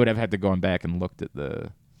 I would have had to go back and looked at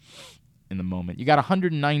in the moment. You got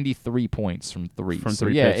 193 points from 3. From so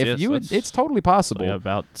 3 yeah, picks, if you it's totally possible. So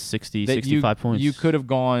about 60, that 65 points. You could have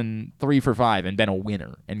gone 3 for 5 and been a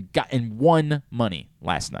winner and won money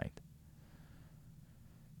last night.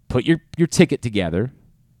 Put your ticket together,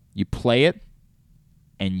 you play it,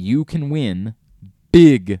 and you can win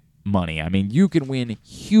big money. I mean, you can win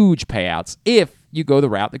huge payouts if you go the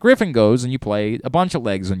route that Griffin goes and you play a bunch of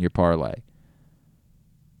legs on your parlay.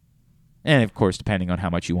 And, of course, depending on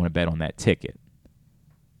how much you want to bet on that ticket.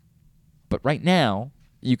 But right now,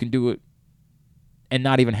 you can do it and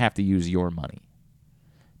not even have to use your money.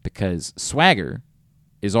 Because Swagger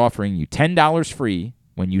is offering you $10 free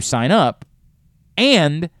when you sign up,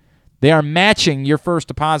 and they are matching your first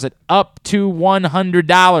deposit up to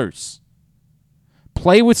 $100.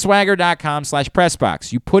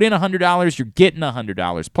 Playwithswagger.com/pressbox. You put in $100, you're getting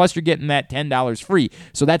 $100. Plus, you're getting that $10 free.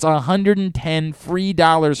 So that's $110 free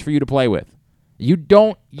dollars for you to play with. You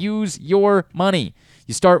don't use your money.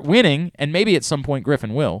 You start winning, and maybe at some point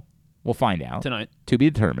Griffin will. We'll find out. Tonight. To be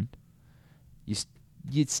determined. You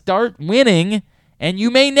start winning, and you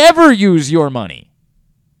may never use your money.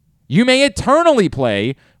 You may eternally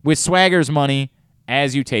play with Swagger's money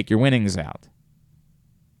as you take your winnings out.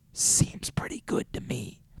 Seems pretty good to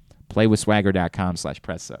me.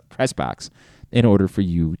 Playwithswagger.com/pressbox in order for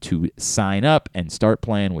you to sign up and start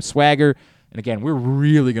playing with Swagger. And again, we're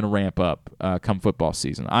really going to ramp up come football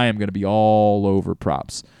season. I am going to be all over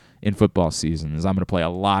props in football season as I'm going to play a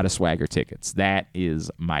lot of Swagger tickets. That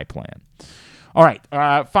is my plan. All right,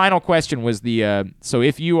 final question was so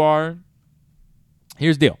if you are,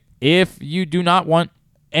 here's the deal. If you do not want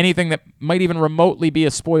anything that might even remotely be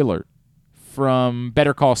a spoiler from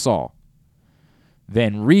Better Call Saul,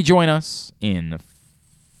 then rejoin us in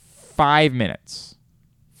 5 minutes.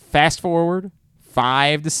 Fast forward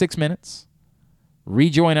 5 to 6 minutes.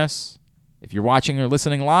 Rejoin us. If you're watching or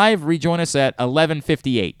listening live, rejoin us at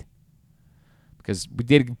 11:58. Because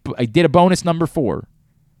I did a bonus number 4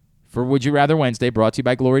 for Would You Rather Wednesday, brought to you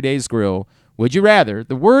by Glory Days Grill. Would you rather?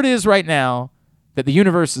 The word is right now that the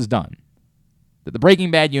universe is done. That the Breaking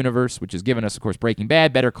Bad universe, which has given us, of course, Breaking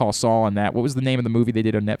Bad, Better Call Saul, and that. What was the name of the movie they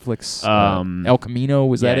did on Netflix? El Camino,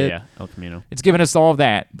 was that it? Yeah, El Camino. It's given us all of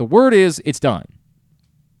that. The word is it's done.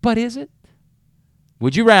 But is it?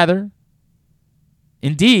 Would you rather?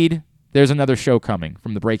 Indeed, there's another show coming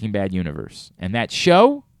from the Breaking Bad universe. And that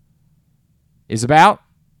show is about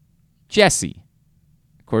Jesse.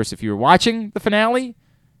 Of course, if you were watching the finale,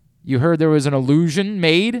 you heard there was an allusion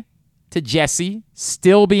made to Jesse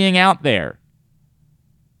still being out there,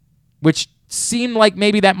 which seemed like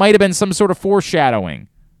maybe that might have been some sort of foreshadowing.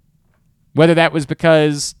 Whether that was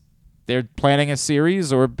because they're planning a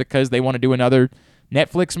series or because they want to do another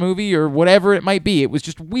Netflix movie or whatever it might be. It was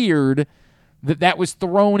just weird that was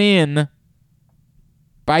thrown in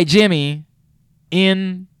by Jimmy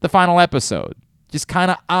in the final episode. Just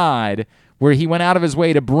kind of odd where he went out of his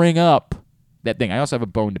way to bring up that thing. I also have a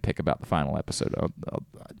bone to pick about the final episode.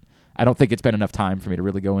 I don't think it's been enough time for me to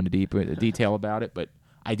really go into detail about it, but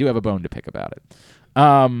I do have a bone to pick about it.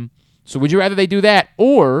 So would you rather they do that,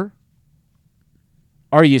 or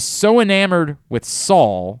are you so enamored with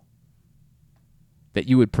Saul that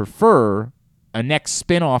you would prefer a next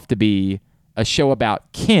spinoff to be a show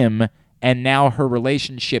about Kim and now her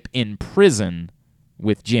relationship in prison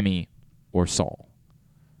with Jimmy or Saul?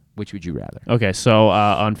 Which would you rather? Okay, so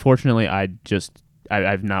unfortunately,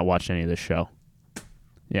 I've not watched any of this show.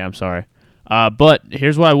 Yeah, I'm sorry. But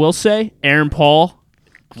here's what I will say: Aaron Paul,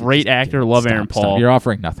 great actor. Love Aaron Paul. Stop. You're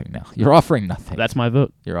offering nothing now. You're offering nothing. That's my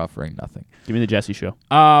vote. You're offering nothing. Give me the Jesse show.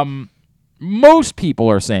 Most people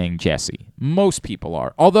are saying Jesse. Most people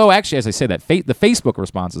are. Although, actually, as I say that, the Facebook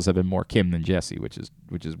responses have been more Kim than Jesse, which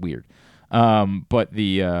is weird. But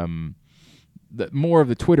the more of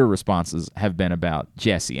the Twitter responses have been about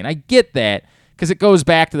Jesse, and I get that because it goes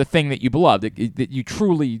back to the thing that you beloved, that you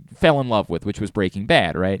truly fell in love with, which was Breaking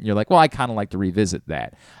Bad, right? And you're like, well, I kind of like to revisit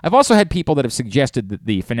that. I've also had people that have suggested that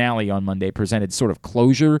the finale on Monday presented sort of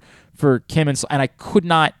closure for Kim, and I could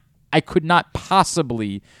not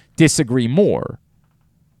possibly disagree more.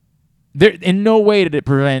 There, in no way did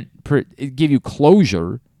it give you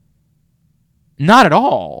closure. Not at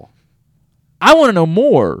all. I want to know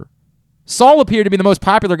more. Saul appeared to be the most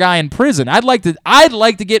popular guy in prison. I'd like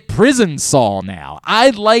to get prison Saul now.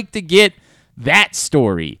 I'd like to get that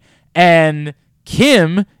story. And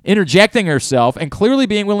Kim interjecting herself and clearly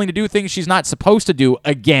being willing to do things she's not supposed to do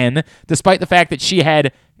again, despite the fact that she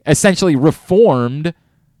had essentially reformed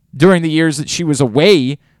during the years that she was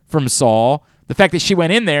away from Saul. The fact that she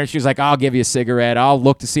went in there and she was like, I'll give you a cigarette, I'll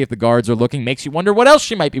look to see if the guards are looking, makes you wonder what else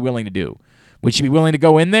she might be willing to do. Would she be willing to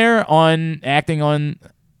go in there on acting on...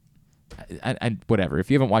 whatever. If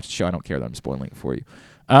you haven't watched the show, I don't care that I'm spoiling it for you.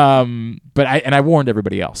 But I warned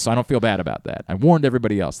everybody else, so I don't feel bad about that. I warned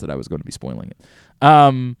everybody else that I was going to be spoiling it.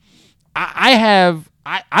 I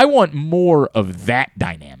want more of that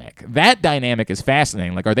dynamic. That dynamic is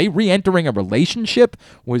fascinating. Like, are they re-entering a relationship?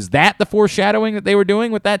 Was that the foreshadowing that they were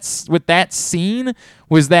doing with that scene?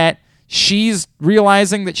 Was that she's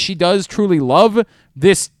realizing that she does truly love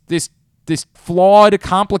this flawed,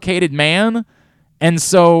 complicated man? And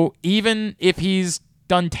so even if he's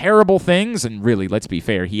done terrible things, and really, let's be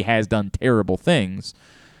fair, he has done terrible things,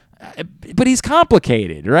 but he's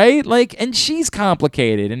complicated, right? Like, and she's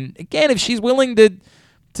complicated. And again, if she's willing to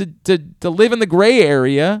live in the gray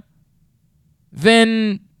area,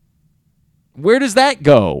 then where does that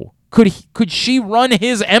go? Could she run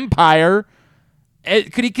his empire?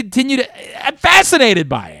 Could he continue to? I'm fascinated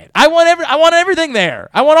by it. I want everything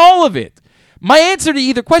there. I want all of it. My answer to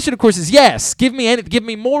either question, of course, is yes. Give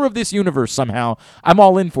me more of this universe somehow. I'm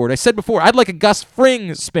all in for it. I said before, I'd like a Gus Fring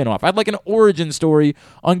spinoff. I'd like an origin story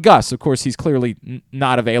on Gus. Of course, he's clearly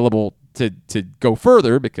not available to go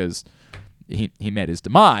further because he met his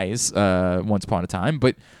demise once upon a time.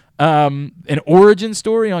 But an origin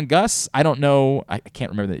story on Gus, I don't know. I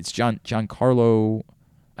can't remember that. It's Giancarlo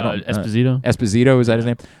Esposito. Esposito, is that his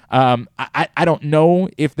name? I don't know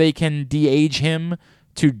if they can de-age him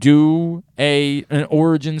to do an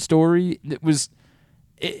origin story. It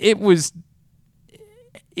was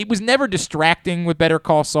never distracting with Better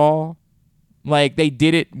Call Saul. Like, they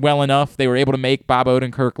did it well enough. They were able to make Bob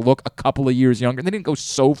Odenkirk look a couple of years younger. They didn't go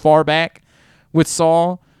so far back with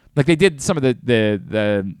Saul. Like, they did some of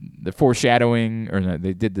the foreshadowing, or no,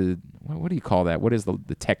 they did the, what do you call that? What is the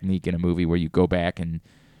technique in a movie where you go back and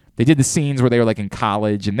they did the scenes where they were like in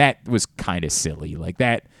college, and that was kind of silly. Like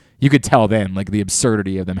that, you could tell then, like, the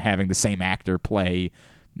absurdity of them having the same actor play,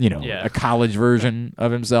 a college version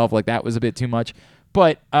of himself. Like, that was a bit too much.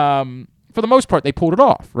 But for the most part, they pulled it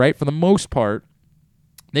off, right? For the most part,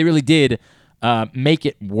 they really did make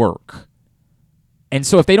it work. And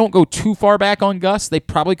so if they don't go too far back on Gus, they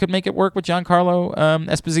probably could make it work with Giancarlo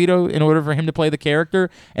Esposito in order for him to play the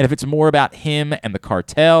character. And if it's more about him and the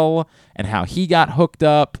cartel and how he got hooked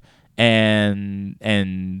up, and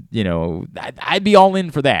I'd be all in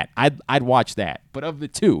for that. I'd watch that. But of the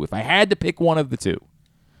two, if I had to pick one of the two,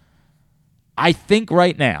 I think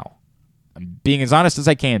right now, I'm being as honest as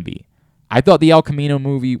I can be, I thought the El Camino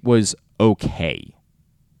movie was okay.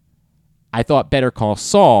 I thought Better Call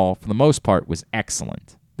Saul, for the most part, was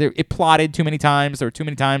excellent. It plotted too many times. There were too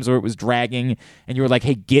many times where it was dragging, and you were like,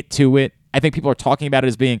 hey, get to it. I think people are talking about it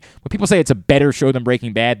as being, when people say it's a better show than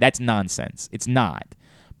Breaking Bad, that's nonsense. It's not.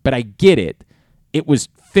 But I get it. It was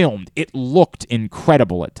filmed. It looked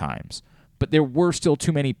incredible at times. But there were still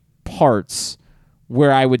too many parts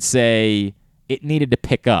where I would say it needed to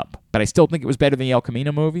pick up. But I still think it was better than the El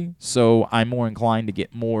Camino movie, so I'm more inclined to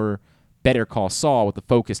get more Better Call Saul, with the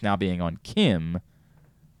focus now being on Kim,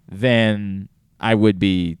 than I would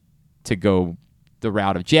be to go the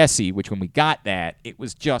route of Jesse, which when we got that, it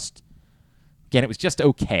was just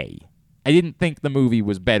okay. I didn't think the movie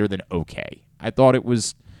was better than okay. I thought it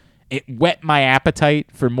whet my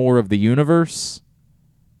appetite for more of the universe,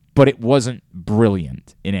 but it wasn't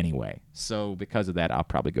brilliant in any way. So because of that, I'll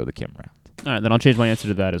probably go the Kim route. All right, then I'll change my answer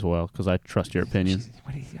to that as well because I trust your opinion.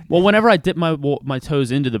 Well, whenever I dip my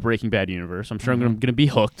toes into the Breaking Bad universe, I'm sure I'm going to be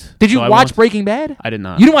hooked. Did you watch Breaking Bad? I did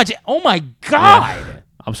not. You didn't watch it? Oh my God! Yeah.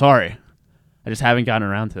 I'm sorry. I just haven't gotten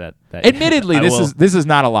around to that. Admittedly, this is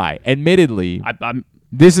not a lie. Admittedly,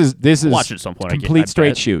 this is watch it at some point. Complete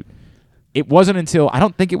straight shoot. It wasn't until I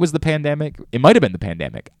don't think it was the pandemic. It might have been the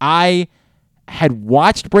pandemic. I had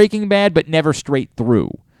watched Breaking Bad, but never straight through.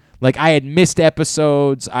 Like I had missed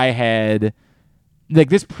episodes. I had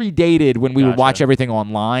this predated when we would watch everything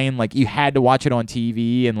online. Like you had to watch it on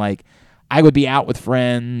TV, and like I would be out with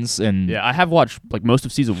friends. And yeah, I have watched like most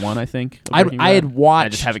of season 1. I think I had watched. I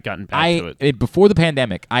just haven't gotten back to it. Before the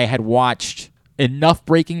pandemic, I had watched enough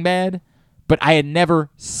Breaking Bad, but I had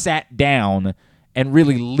never sat down and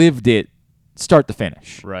really lived it start to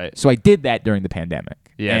finish. Right. So I did that during the pandemic.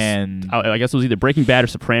 Yes. And I guess it was either Breaking Bad or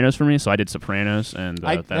Sopranos for me, so I did Sopranos, and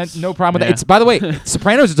that's no problem with that. It's, by the way,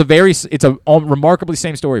 Sopranos is a remarkably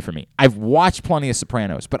same story for me. I've watched plenty of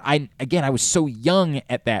Sopranos, but I was so young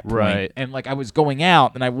at that point, right. And like I was going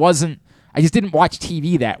out, and I just didn't watch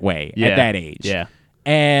TV that way at that age. Yeah.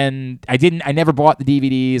 And I never bought the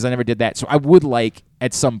DVDs. I never did that. So I would like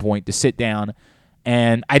at some point to sit down.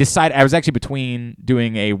 And I decided I was actually between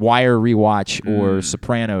doing a Wire rewatch or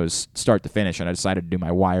Sopranos start to finish, and I decided to do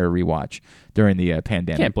my Wire rewatch during the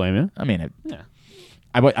pandemic. Can't blame you. I mean,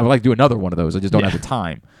 I would like to do another one of those. I just don't have the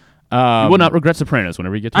time. You will not regret Sopranos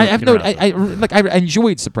whenever you get to it. I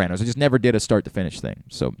enjoyed Sopranos. I just never did a start to finish thing,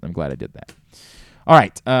 so I'm glad I did that. All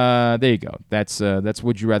right, there you go. That's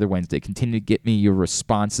Would You Rather Wednesday. Continue to get me your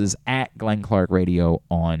responses at Glenn Clark Radio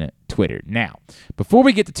on Twitter. Now, before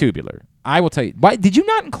we get to Tubular, I will tell you. Why did you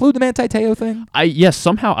not include the Manti Te'o thing? Yes,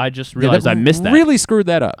 somehow I just realized I missed that. Really screwed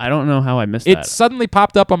that up. I don't know how I missed that. It suddenly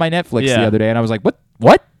popped up on my Netflix the other day, and I was like, "What?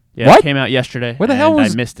 Yeah, what?" It came out yesterday. Where the hell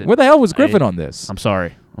was? I missed it. Where the hell was Griffin on this? I'm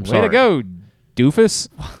sorry. Way to go, doofus.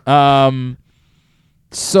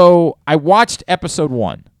 So I watched episode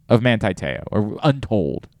 1 of Manti Te'o, or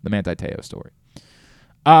Untold, the Manti Te'o story.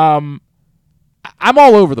 I'm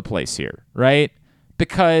all over the place here, right?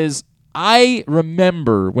 Because I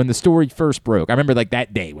remember when the story first broke. I remember like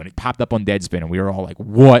that day when it popped up on Deadspin, and we were all like,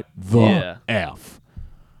 "What the F?"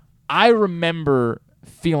 I remember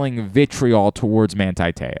feeling vitriol towards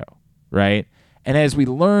Manti Te'o, right? And as we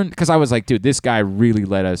learned, because I was like, dude, this guy really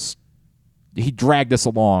he dragged us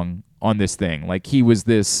along on this thing. Like he was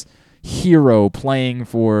this hero playing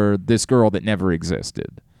for this girl that never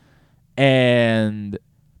existed. And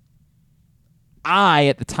I,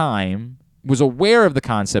 at the time, was aware of the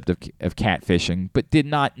concept of catfishing, but did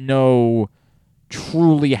not know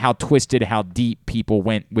truly how twisted, how deep people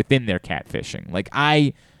went within their catfishing. Like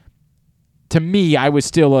to me, I was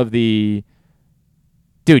still of the,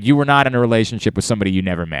 dude, you were not in a relationship with somebody you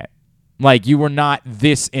never met. Like you were not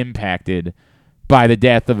this impacted by the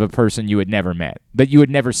death of a person you had never met, that you had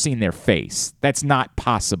never seen their face. That's not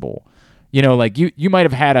possible. You know, like you might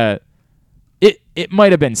have had it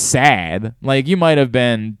might have been sad, like you might have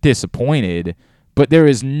been disappointed, but there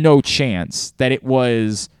is no chance that it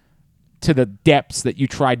was to the depths that you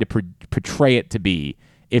tried to portray it to be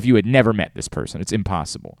if you had never met this person. It's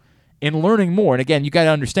impossible. In learning more, and again, you got to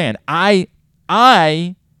understand, I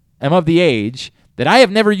am of the age that I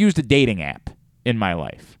have never used a dating app in my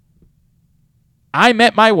life. I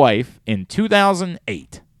met my wife in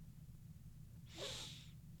 2008.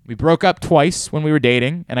 We broke up twice when we were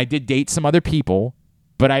dating, and I did date some other people,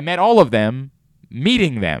 but I met all of them,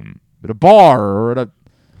 meeting them at a bar or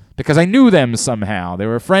because I knew them somehow. They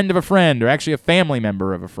were a friend of a friend, or actually a family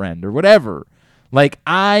member of a friend, or whatever. Like,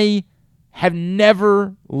 I have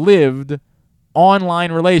never lived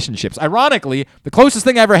online relationships. Ironically, the closest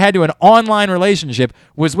thing I ever had to an online relationship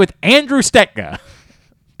was with Andrew Stetka.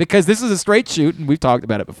 Because this is a straight shoot, and we've talked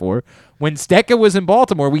about it before. When Stetka was in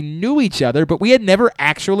Baltimore, we knew each other, but we had never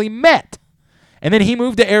actually met. And then he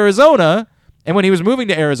moved to Arizona, and when he was moving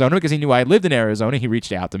to Arizona, because he knew I lived in Arizona, he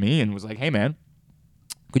reached out to me and was like, "Hey, man,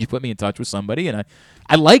 could you put me in touch with somebody?" And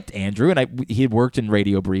I liked Andrew, and he had worked in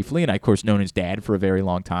radio briefly, and I, of course, known his dad for a very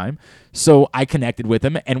long time. So I connected with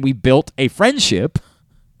him, and we built a friendship,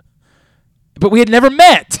 but we had never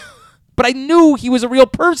met. But I knew he was a real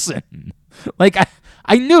person. Like,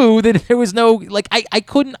 I knew that there was no, like, I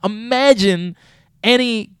couldn't imagine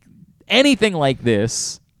anything like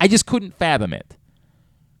this. I just couldn't fathom it.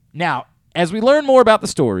 Now, as we learn more about the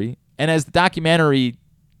story, and as the documentary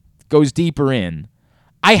goes deeper in,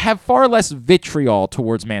 I have far less vitriol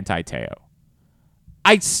towards Manti Te'o.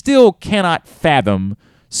 I still cannot fathom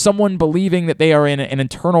someone believing that they are in an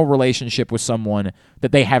internal relationship with someone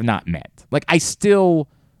that they have not met. Like, I still,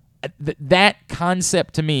 that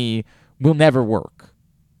concept to me will never work.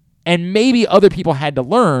 And maybe other people had to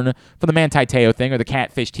learn from the Manti Te'o thing or the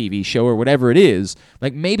Catfish TV show or whatever it is.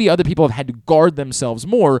 Like maybe other people have had to guard themselves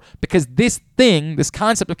more because this thing, this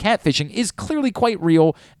concept of catfishing is clearly quite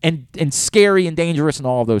real and scary and dangerous and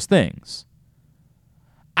all of those things.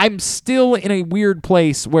 I'm still in a weird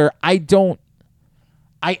place where I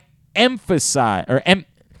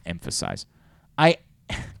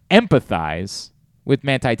empathize with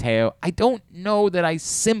Manti Te'o. I don't know that I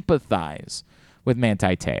sympathize with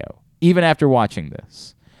Manti Te'o, even after watching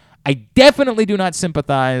this. I definitely do not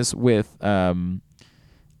sympathize with,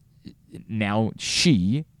 now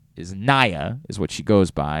she is Naya, is what she goes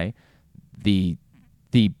by, the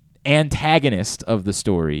antagonist of the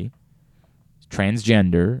story,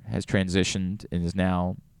 transgender, has transitioned and is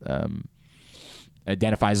now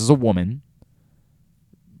identifies as a woman.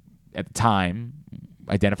 At the time,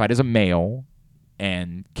 identified as a male,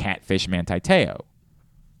 and catfish Manti Te'o.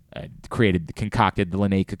 Concocted the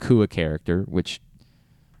Lene Kakua character, which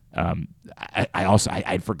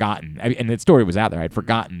I'd forgotten. And the story was out there. I'd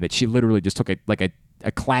forgotten that she literally just took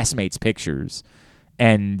a classmate's pictures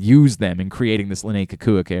and used them in creating this Lene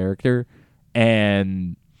Kakua character.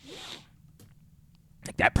 And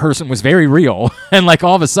that person was very real. And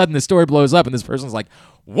all of a sudden the story blows up and this person's like,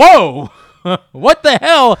 whoa, what the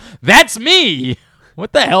hell? That's me.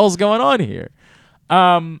 What the hell's going on here?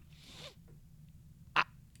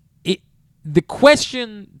 The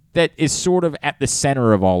question that is sort of at the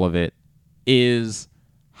center of all of it is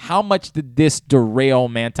how much did this derail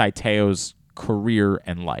Manti Te'o's career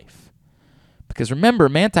and life? Because remember,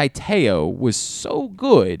 Manti Te'o was so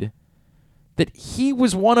good that he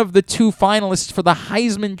was one of the 2 finalists for the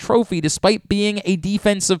Heisman Trophy despite being a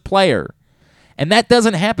defensive player. And that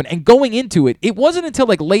doesn't happen. And going into it, it wasn't until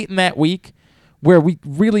late in that week where we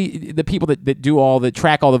really, the people that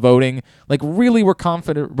track all the voting, really were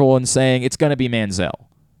comfortable in saying it's going to be Manziel.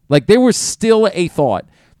 There was still a thought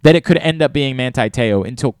that it could end up being Manti Te'o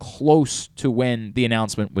until close to when the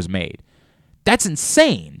announcement was made. That's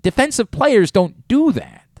insane. Defensive players don't do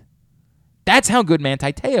that. That's how good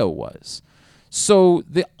Manti Te'o was. So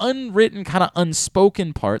the unwritten, kind of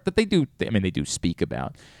unspoken part that they do speak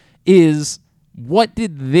about is, what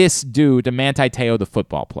did this do to Manti Te'o, the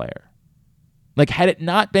football player? Had it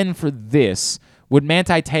not been for this, would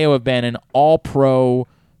Manti Te'o have been an all-pro,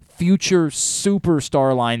 future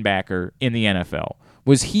superstar linebacker in the NFL?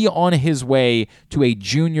 Was he on his way to a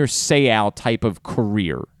Junior Seau type of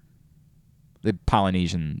career? The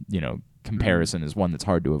Polynesian, comparison is one that's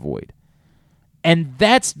hard to avoid. And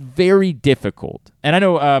that's very difficult. And I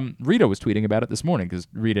know Rita was tweeting about it this morning because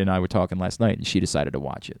Rita and I were talking last night and she decided to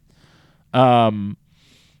watch it.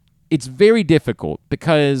 It's very difficult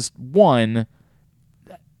because, one,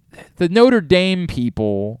 the Notre Dame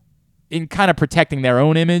people, in kind of protecting their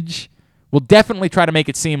own image, will definitely try to make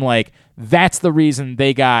it seem like that's the reason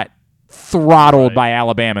they got throttled by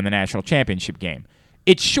Alabama in the national championship game.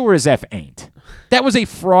 It sure as F ain't. That was a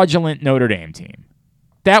fraudulent Notre Dame team.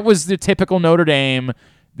 That was the typical Notre Dame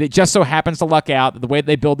that just so happens to luck out the way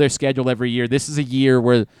they build their schedule every year. This is a year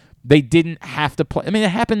where they didn't have to play. I mean,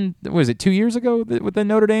 it happened, was it 2 years ago with the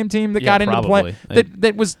Notre Dame team that got into play?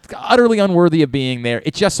 That was utterly unworthy of being there.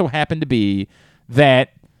 It just so happened to be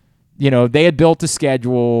that, they had built a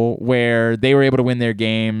schedule where they were able to win their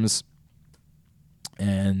games.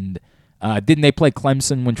 And didn't they play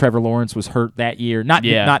Clemson when Trevor Lawrence was hurt that year? Not 2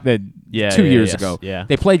 years ago. Yeah.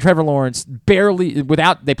 They played Trevor Lawrence they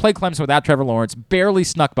played Clemson without Trevor Lawrence, barely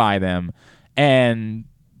snuck by them, and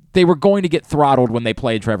they were going to get throttled when they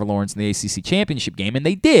played Trevor Lawrence in the ACC championship game, and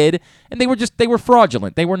they did, and they were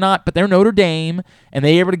fraudulent. They were not, but they're Notre Dame, and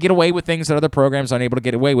they were able to get away with things that other programs aren't able to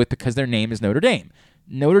get away with because their name is Notre Dame.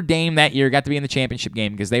 Notre Dame that year got to be in the championship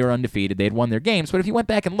game because they were undefeated. They had won their games, but if you went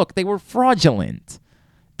back and looked, they were fraudulent.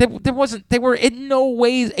 They were in no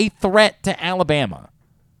ways a threat to Alabama.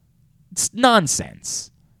 It's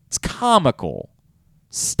nonsense. It's comical.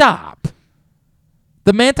 Stop.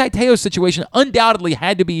 The Manti Te'o situation undoubtedly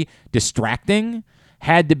had to be distracting,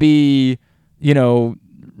 had to be,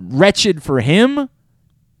 wretched for him.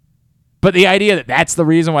 But the idea that that's the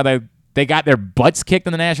reason why they got their butts kicked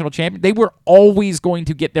in the national championship, they were always going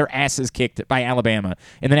to get their asses kicked by Alabama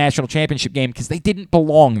in the national championship game because they didn't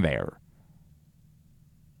belong there.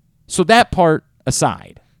 So that part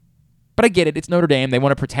aside. But I get it. It's Notre Dame. They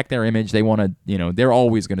want to protect their image. They want to, they're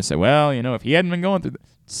always going to say, well, if he hadn't been going through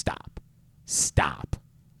Stop.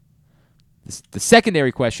 The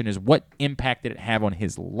secondary question is, what impact did it have on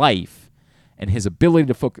his life and his ability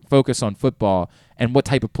to focus on football and what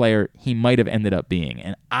type of player he might have ended up being?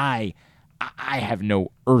 And I I have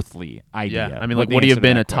no earthly idea. Yeah, I mean, what the would he answer have to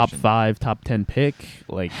been that a top question. 5, top 10 pick?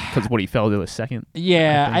 Like, because what he fell to a second?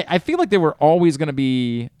 Yeah, I feel like there were always going to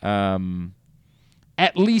be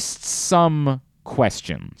at least some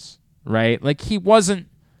questions, right? Like, he wasn't.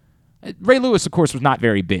 Ray Lewis, of course, was not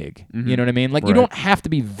very big. Mm-hmm. You know what I mean? Like, you Right. don't have to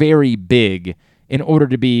be very big in order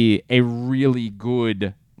to be a really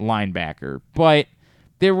good linebacker, but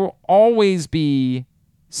there will always be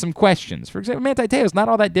some questions. For example, Manti Te'o is not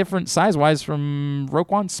all that different size-wise from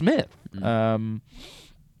Roquan Smith.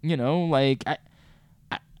 You know, like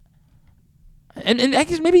and I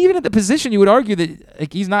guess maybe even at the position you would argue that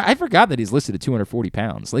like he's not. I forgot that he's listed at 240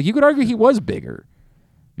 pounds. Like you could argue he was bigger.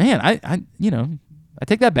 Man, I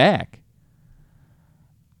take that back.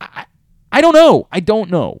 I don't know. I don't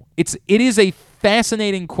know. It is a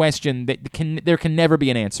fascinating question that there can never be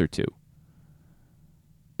an answer to.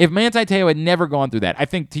 If Manti Te'o had never gone through that, I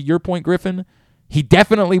think to your point, Griffin, he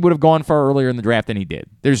definitely would have gone far earlier in the draft than he did.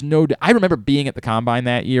 I remember being at the Combine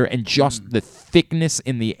that year and just the thickness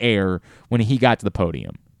in the air when he got to the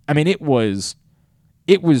podium. I mean, it was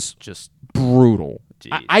just brutal.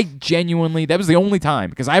 I genuinely, that was the only time,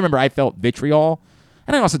 because I remember I felt vitriol,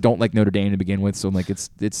 and I also don't like Notre Dame to begin with, so like it's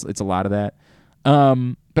a lot of that.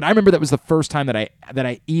 But I remember that was the first time that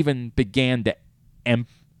I even began to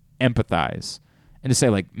empathize and to say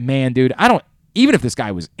like, man, dude, even if this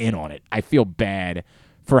guy was in on it, I feel bad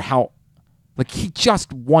for how like he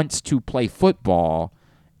just wants to play football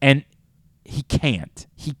and he can't.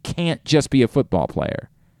 He can't just be a football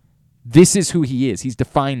player. This is who he is. He's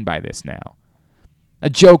defined by this now.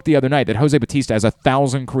 A joke the other night that Jose Bautista has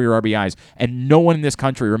 1,000 career RBIs and no one in this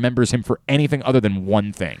country remembers him for anything other than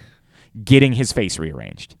one thing: getting his face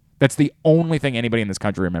rearranged. That's the only thing anybody in this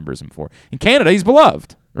country remembers him for. In Canada, he's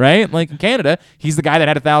beloved, right? Like in Canada, he's the guy that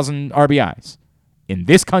had 1,000 RBIs. In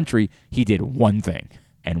this country, he did one thing,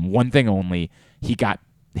 and one thing only. He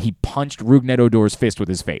punched Rougned Odor's fist with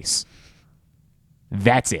his face.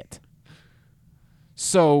 That's it.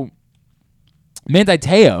 So, Manti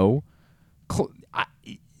Te'o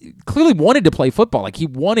clearly wanted to play football. Like, he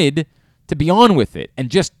wanted to be on with it, and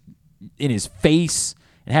just in his face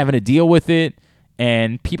and having to deal with it,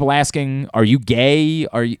 and people asking, are you gay?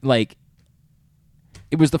 Are you, like,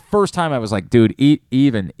 it was the first time I was like, dude,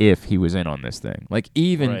 even if he was in on this thing, like,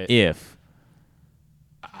 even if,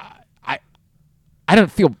 I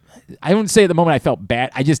don't say at the moment I felt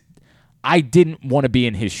bad. I didn't want to be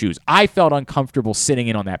in his shoes. I felt uncomfortable sitting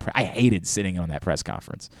in on that. I hated sitting in on that press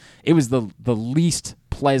conference. It was the least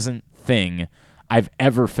pleasant thing I've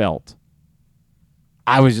ever felt.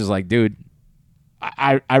 I was just like, dude,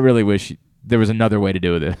 I really wish there was another way to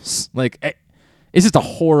do this. Like, it's just a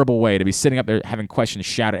horrible way to be sitting up there having questions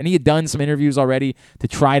shouted. And he had done some interviews already to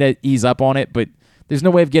try to ease up on it, but there's no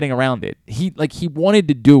way of getting around it. He wanted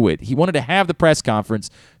to do it. He wanted to have the press conference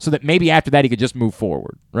so that maybe after that he could just move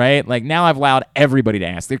forward, right? Like, now I've allowed everybody to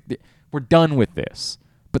ask. We're done with this.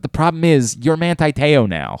 But the problem is, you're Manti Te'o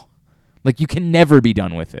now. Like, you can never be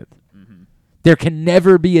done with it. Mm-hmm. There can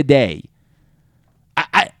never be a day.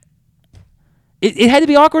 It had to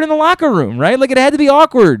be awkward in the locker room, right? Like, it had to be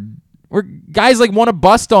awkward where guys, like, want to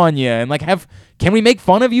bust on you and, like, can we make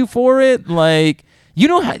fun of you for it? Like, you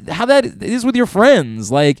know how that is with your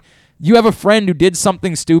friends. Like, you have a friend who did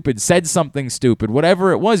something stupid, said something stupid,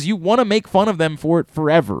 whatever it was, you want to make fun of them for it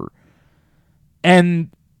forever. And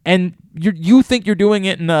you think you're doing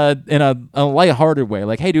it in a lighthearted way.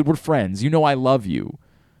 Like, hey, dude, we're friends. You know I love you.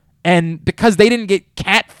 And because they didn't get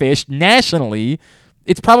catfished nationally,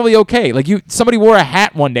 it's probably okay. Like, somebody wore a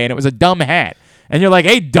hat one day and it was a dumb hat. And you're like,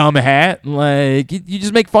 hey, dumb hat. Like, you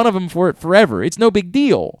just make fun of him for it forever. It's no big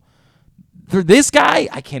deal. For this guy,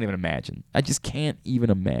 I can't even imagine. I just can't even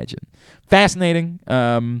imagine. Fascinating.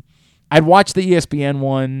 I'd watched the ESPN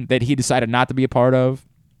one that he decided not to be a part of,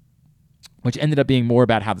 which ended up being more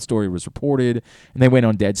about how the story was reported, and they went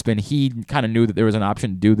on Deadspin. He kind of knew that there was an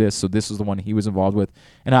option to do this, so this was the one he was involved with.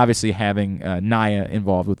 And obviously having Nia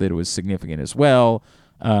involved with it was significant as well.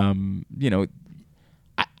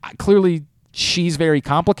 Clearly she's very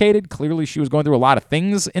complicated. Clearly she was going through a lot of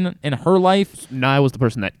things in her life. Nia was the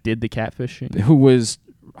person that did the catfishing? Who was,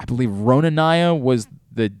 I believe, Rona Nia was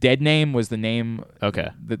the dead name, was the name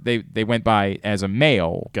that they went by as a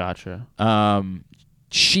male. Gotcha.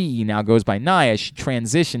 She now goes by Nia. She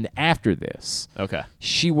transitioned after this. Okay.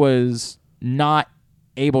 She was not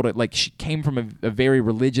able to, like, she came from a very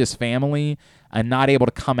religious family and not able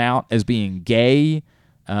to come out as being gay.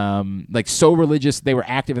 Like, so religious, they were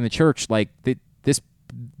active in the church. Like,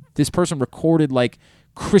 this person recorded, like,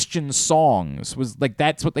 Christian songs. Was like,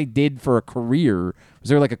 that's what they did for a career. Was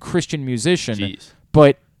they like a Christian musician? Jeez.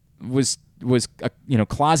 But was was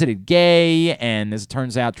closeted gay, and as it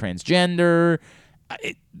turns out, transgender.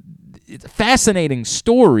 It's a fascinating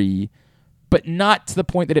story, but not to the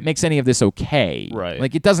point that it makes any of this okay. Right.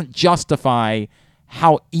 Like, it doesn't justify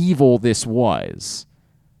how evil this was.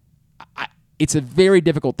 It's a very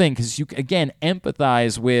difficult thing because you, again,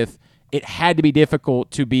 empathize with it had to be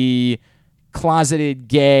difficult to be closeted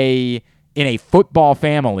gay in a football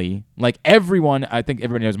family. Like, everyone, I think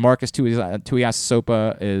everybody knows Marcus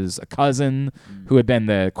Tuiasosopo is a cousin who had been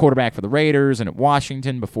the quarterback for the Raiders and at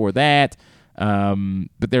Washington before that.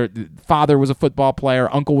 But their father was a football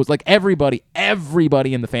player. Uncle was like everybody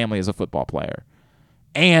in the family is a football player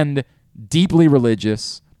and deeply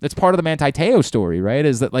religious. That's part of the Manti Te'o story, right?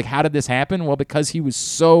 Is that, like, how did this happen? Well, because he was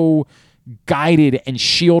so guided and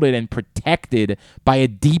shielded and protected by a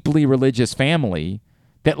deeply religious family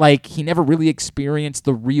that, like, he never really experienced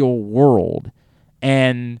the real world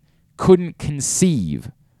and couldn't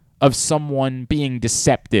conceive of someone being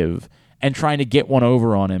deceptive and trying to get one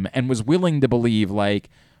over on him, and was willing to believe, like,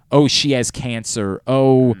 oh, she has cancer.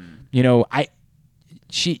 Oh,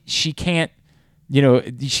 she can't,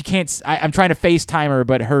 she can't. I'm trying to FaceTime her,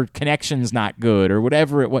 but her connection's not good, or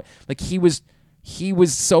whatever it was. Like, he was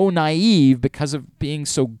so naive because of being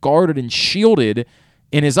so guarded and shielded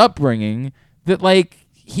in his upbringing that, like,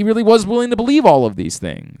 he really was willing to believe all of these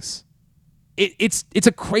things. It's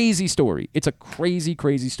a crazy story. It's a crazy,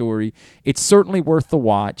 crazy story. It's certainly worth the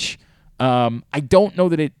watch. I don't know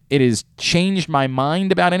that it has changed my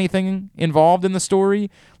mind about anything involved in the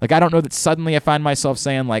story. Like, I don't know that suddenly I find myself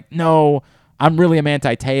saying, like, no, I'm really a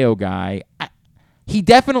Manti Te'o guy. He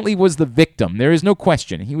definitely was the victim. There is no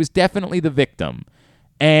question. He was definitely the victim.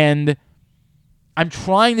 And I'm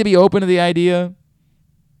trying to be open to the idea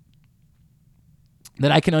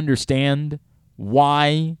that I can understand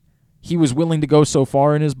why he was willing to go so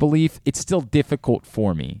far in his belief. It's still difficult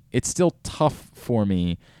for me. It's still tough for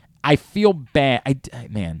me. I feel bad.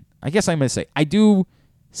 I guess I'm going to say I do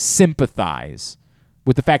sympathize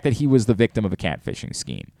with the fact that he was the victim of a catfishing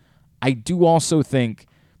scheme. I do also think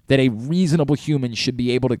that a reasonable human should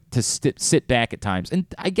be able to sit back at times. And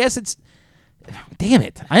I guess it's, damn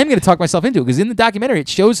it, I am going to talk myself into it because in the documentary it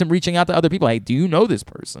shows him reaching out to other people. Hey, do you know this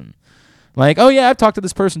person? Like, oh yeah, I've talked to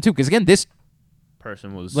this person too. Because again, this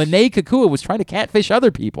person was Lene Kekua was trying to catfish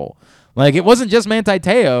other people. Like, it wasn't just Manti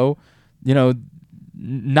Te'o.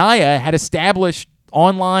 Naya had established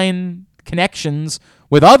online connections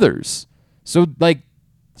with others. So, like,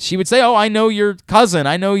 she would say, oh, I know your cousin.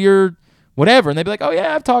 I know your whatever. And they'd be like, oh,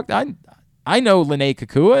 yeah, I've talked. I know Lene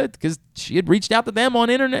Kekua because she had reached out to them on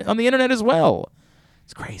the internet as well.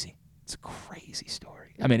 It's crazy. It's a crazy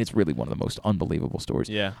story. I mean, it's really one of the most unbelievable stories.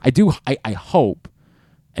 Yeah. I hope,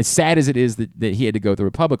 as sad as it is that he had to go through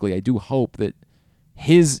it publicly, I do hope that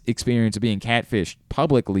his experience of being catfished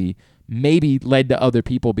publicly maybe led to other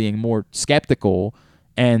people being more skeptical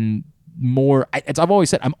and more. As I've always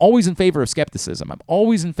said, I'm always in favor of skepticism. I'm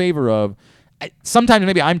always in favor of. Sometimes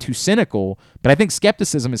maybe I'm too cynical, but I think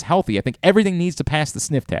skepticism is healthy. I think everything needs to pass the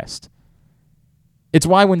sniff test. It's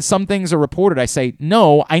why when some things are reported, I say,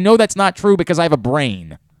 no, I know that's not true because I have a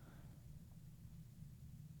brain.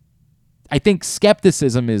 I think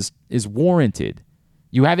skepticism is warranted.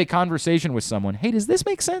 You have a conversation with someone, hey, does this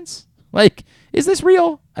make sense? Like, is this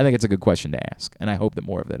real? I think it's a good question to ask, and I hope that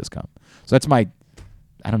more of that has come. So that's my,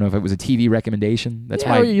 I don't know if it was a TV recommendation. That's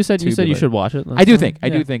my. You said you should watch it. I do think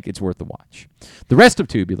it's worth the watch. The rest of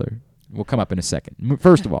Tubular will come up in a second.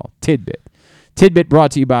 First of all, Tidbit. Tidbit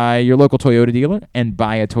brought to you by your local Toyota dealer and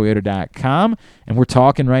buyatoyota.com. And we're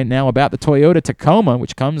talking right now about the Toyota Tacoma,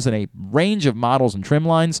 which comes in a range of models and trim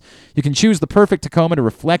lines. You can choose the perfect Tacoma to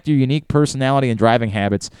reflect your unique personality and driving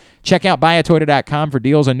habits. Check out buyatoyota.com for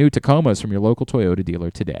deals on new Tacomas from your local Toyota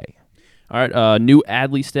dealer today. All right, new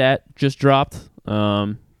Adley stat just dropped.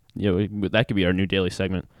 That could be our new daily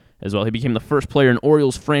segment as well. He became the first player in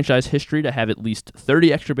Orioles franchise history to have at least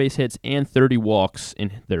 30 extra base hits and 30 walks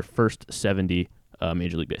in their first 70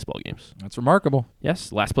 Major League Baseball games. That's remarkable.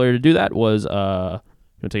 Yes, last player to do that was, you want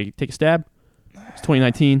to take a stab? It's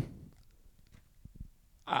 2019.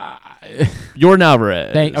 Jordan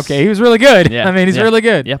Alvarez. Okay, he was really good. Yeah, I mean, he's really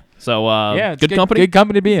good. Yeah. So it's good company. Good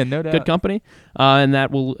company to be in, no doubt. Good company. And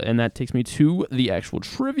that takes me to the actual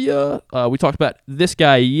trivia. We talked about this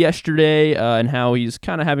guy yesterday and how he's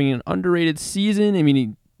kind of having an underrated season. I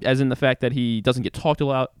mean, as in the fact that he doesn't get talked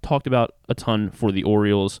about a ton for the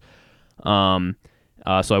Orioles. So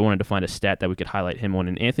I wanted to find a stat that we could highlight him on.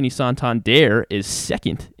 And Anthony Santander is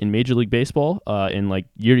second in Major League Baseball in like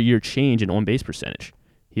year-to-year change in on-base percentage.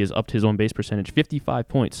 He has upped his on-base percentage 55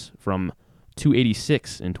 points from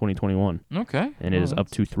 286 in 2021. Okay. And it is up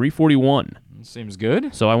to 341 Seems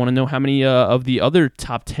good. So I want to know how many of the other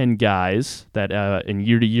top 10 guys that in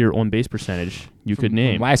year-to-year on-base percentage you could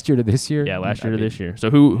name. From last year to this year? Yeah, last year to this year. So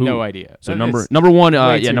who? No idea. So number one.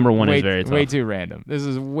 Number one is very tough. Way too random. This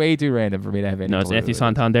is way too random for me to have any. No, it's Anthony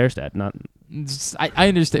Santander's not. I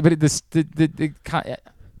understand, but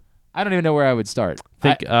I don't even know where I would start.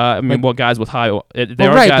 What guys with high? But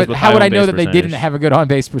how would I know that they didn't have a good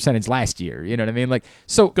on-base percentage last year? You know what I mean? Like,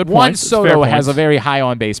 so good Juan points. Soto has a very high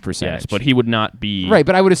on-base percentage. Yes, but he would not be right.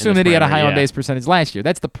 But I would assume that he had a high on-base percentage last year.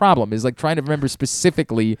 That's the problem. Is like trying to remember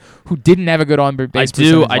specifically who didn't have a good on-base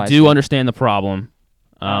percentage. I do understand the problem,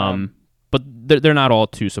 but they're not all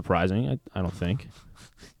too surprising. I don't think.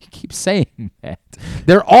 You keep saying that.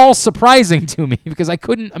 They're all surprising to me because I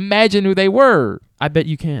couldn't imagine who they were. I bet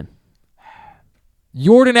you can.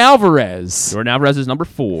 Yordan Alvarez. Yordan Alvarez is number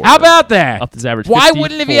 4. How about that? Up his average. Why 54.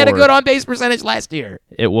 wouldn't he had a good on-base percentage last year?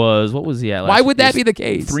 It was, what was he at last Why year? would that be the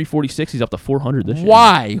case? 346. He's up to 400 this year.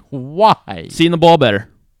 Why? Seeing the ball better.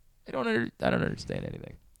 I don't understand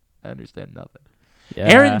anything. I understand nothing. Yeah.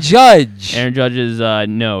 Aaron Judge. Aaron Judge is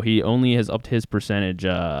no. He only has upped his percentage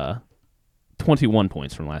 21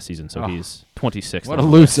 points from last season, so he's 26th. What a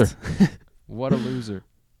loser! What a loser!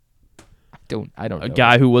 I don't know. A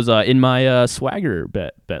guy who was in my swagger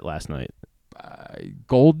bet last night.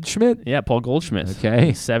 Goldschmidt? Yeah, Paul Goldschmidt. Okay.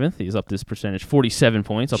 He's 7th. He's up this percentage, 47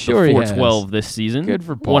 points, up to Sure he 412 this season. Good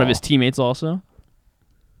for Paul. One of his teammates also.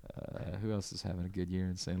 Who else is having a good year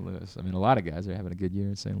in St. Louis? I mean, a lot of guys are having a good year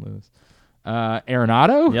in St. Louis.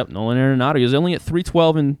 Arenado? Yep, Nolan Arenado. He was only at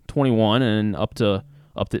 312 and 21 and up to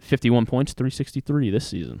 51 points, 363 this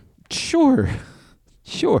season. Sure.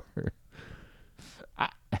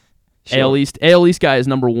 AL East guy is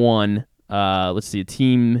number 1. Let's see, a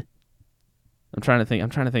team. I'm trying to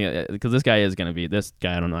think because this guy is going to be this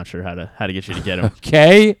guy. I'm not sure how to get you to get him.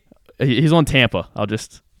 Okay. He's on Tampa. I'll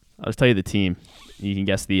just tell you the team. You can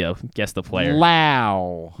guess the player.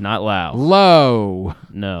 Lau. Not Lau. Low.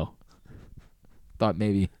 No. Thought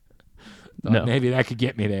maybe that could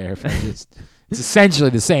get me there if I just. It's essentially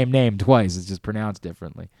the same name twice. It's just pronounced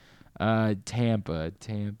differently. Tampa.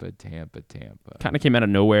 Kind of came out of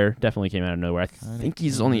nowhere. Definitely came out of nowhere. I think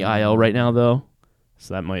he's on the IL right now, though.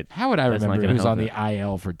 So that might. How would I remember who's on the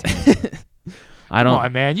IL for Tampa? I don't. Come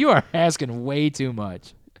on, man. You are asking way too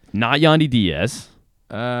much. Not Yandy Diaz.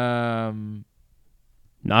 Not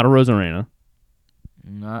a Rosarena.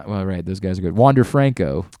 Right. Those guys are good. Wander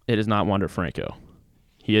Franco. It is not Wander Franco.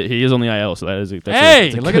 He is on the IL, so that's look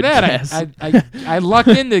good at that! Guess. I lucked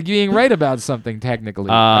into being right about something technically.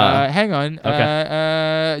 Hang on.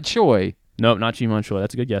 Okay. Choi. Nope, not Ji-Man Choi.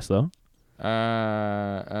 That's a good guess though.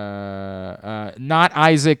 Not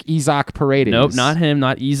Isaac Paredes. Nope, not him.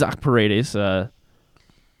 Not Isaac Paredes. I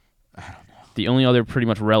don't know. The only other pretty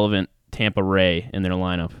much relevant Tampa Ray in their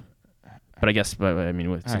lineup. But I guess,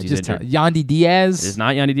 since he's injured, Yandy Diaz. It is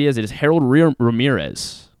not Yandy Diaz. It is Harold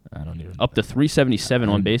Ramirez. I don't even. Up to 377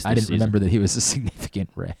 on base. I didn't remember that he was a significant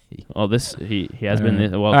Ray. Oh, he has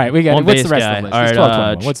been. Well, all right, we got it. What's the rest of the list? All right,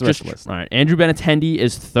 12, what's the rest of the list? All right, Andrew Benintendi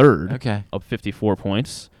is 3rd. Okay. Up 54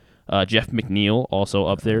 points. Jeff McNeil also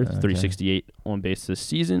up there, 368 on base this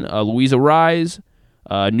season. Luis Arraez,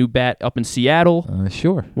 new bat up in Seattle.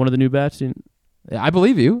 Sure. One of the new bats. I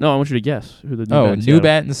believe you. No, I want you to guess who the new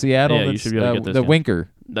bat in Seattle. Yeah, you should be able to get this. The Winker.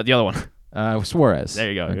 The other one. Suarez. There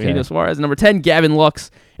you go. Okay. Eugenio Suarez. Number 10, Gavin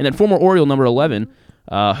Lux. And then former Oriole, number 11,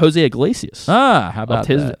 Jose Iglesias. How about up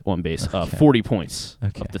his that? on base. 40 points.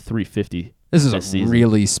 Okay. Up to 350. This is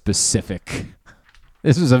really specific.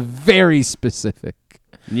 This was a very specific.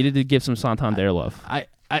 Needed to give some Santander love. I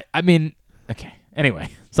mean, okay. Anyway.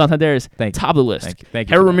 Santander is top of the list. Thank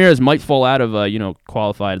you. Harold Ramirez might fall out of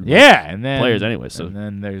qualified and then, players anyway. So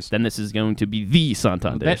then this is going to be the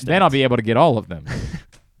Santander. Then I'll be able to get all of them.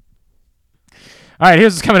 All right,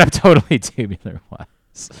 here's what's coming up totally tubular wise.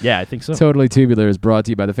 Yeah, I think so. Totally Tubular is brought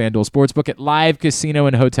to you by the FanDuel Sportsbook at Live Casino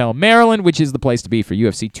and Hotel Maryland, which is the place to be for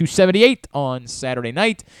UFC 278 on Saturday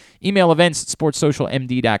night. Email events at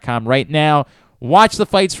sportssocialmd.com right now. Watch the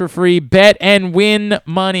fights for free, bet and win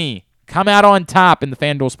money. Come out on top in the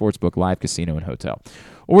FanDuel Sportsbook, Live Casino and Hotel.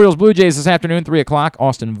 Orioles Blue Jays this afternoon, 3 o'clock.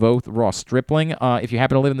 Austin Voth, Ross Stripling. If you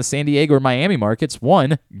happen to live in the San Diego or Miami markets,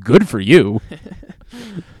 1, good for you.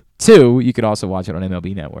 2, you could also watch it on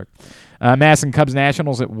MLB Network. Mass and Cubs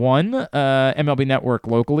Nationals at 1. MLB Network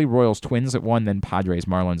locally, Royals Twins at 1, then Padres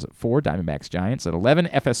Marlins at 4, Diamondbacks Giants at 11,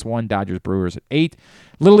 FS1 Dodgers Brewers at 8.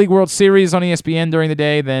 Little League World Series on ESPN during the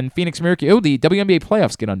day, then Phoenix Mercury. The WNBA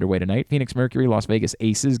playoffs get underway tonight. Phoenix Mercury, Las Vegas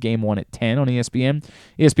Aces, Game 1 at 10 on ESPN.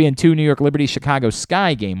 ESPN 2, New York Liberty, Chicago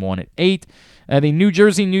Sky, Game 1 at 8. The New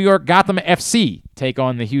Jersey, New York, Gotham FC take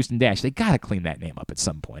on the Houston Dash. They got to clean that name up at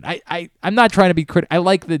some point. I'm not trying to be critical. I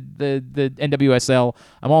like the NWSL.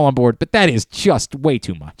 I'm all on board, but that is just way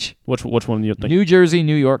too much. Which one do you think? New Jersey,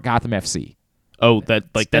 New York, Gotham FC. Oh,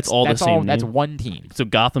 that's all the same name? That's one team. So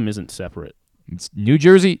Gotham isn't separate. It's New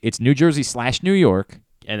Jersey. It's New Jersey / New York.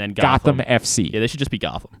 And then Gotham FC. Yeah, they should just be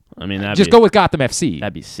Gotham. I mean, go with Gotham FC.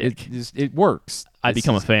 That'd be sick. It works. I'd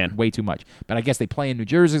become a fan. Way too much. But I guess they play in New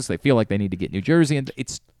Jersey, so they feel like they need to get New Jersey, and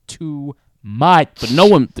it's too much.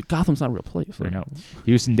 But Gotham's not a real place. I know.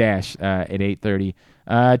 Houston Dash at 8:30.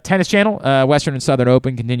 Tennis Channel, Western and Southern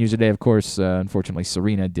Open continues today. Of course, unfortunately,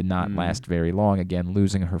 Serena did not last very long. Again,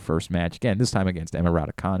 losing her first match. Again, this time against Emma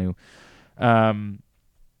Raducanu.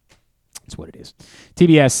 That's what it is.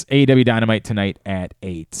 TBS AEW Dynamite tonight at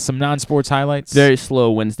 8. Some non-sports highlights. Very slow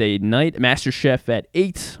Wednesday night. MasterChef at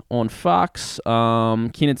 8 on Fox.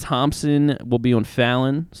 Kenan Thompson will be on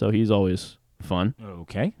Fallon, so he's always fun.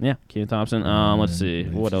 Okay. Yeah, Kenan Thompson. Let's see.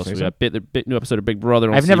 What else we got? New episode of Big Brother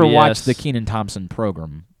on I've CBS. never watched the Kenan Thompson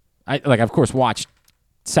program. I've of course watched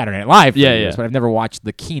Saturday Night Live for years, but I've never watched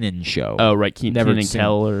the Kenan show. Oh, right. Kenan and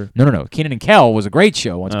Kel? No. Kenan and Kel was a great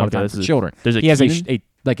show once upon a time for children. He has a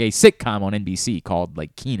sitcom on NBC called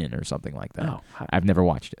like Kenan or something like that. Oh, I've never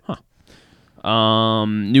watched it.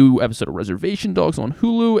 New episode of Reservation Dogs on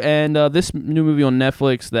Hulu, and this new movie on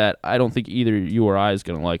Netflix that I don't think either you or I is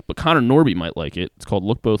going to like, but Connor Norby might like it. It's called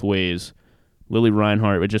Look Both Ways. Lily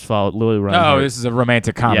Reinhart. We just followed Lily Reinhart. Oh, this is a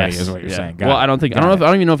romantic comedy, is what you're saying. Well, I don't even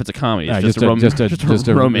know if it's a comedy. It's just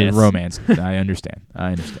a romance. Romance. I understand.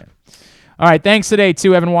 All right, thanks today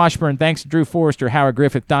to Evan Washburn. Thanks to Drew Forrester, Howard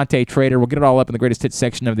Griffith, Dante Trader. We'll get it all up in the greatest hits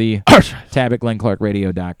section of the tab at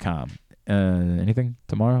GlennClarkRadio.com. Anything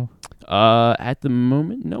tomorrow? At the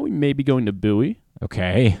moment, no. We may be going to Bowie.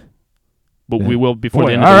 Okay. But we will before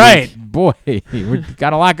the end of the week. Boy, we've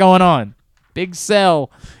got a lot going on. Big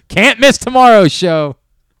sell. Can't miss tomorrow's show.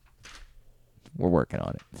 We're working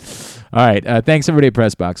on it. All right. Thanks, everybody at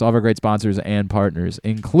PressBox, all of our great sponsors and partners,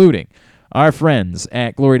 including our friends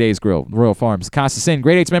at Glory Days Grill, Royal Farms, Casa Sin,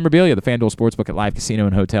 Great 8's Memorabilia, the FanDuel Sportsbook at Live Casino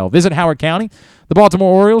and Hotel. Visit Howard County, the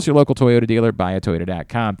Baltimore Orioles, your local Toyota dealer,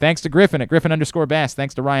 buyatoyota.com. Thanks to Griffin at Griffin_Bass.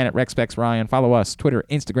 Thanks to Ryan at RexSpexRyan. Follow us, Twitter,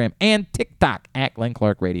 Instagram, and TikTok at Glenn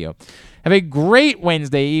Clark Radio. Have a great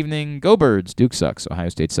Wednesday evening. Go Birds. Duke sucks. Ohio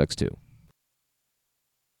State sucks too.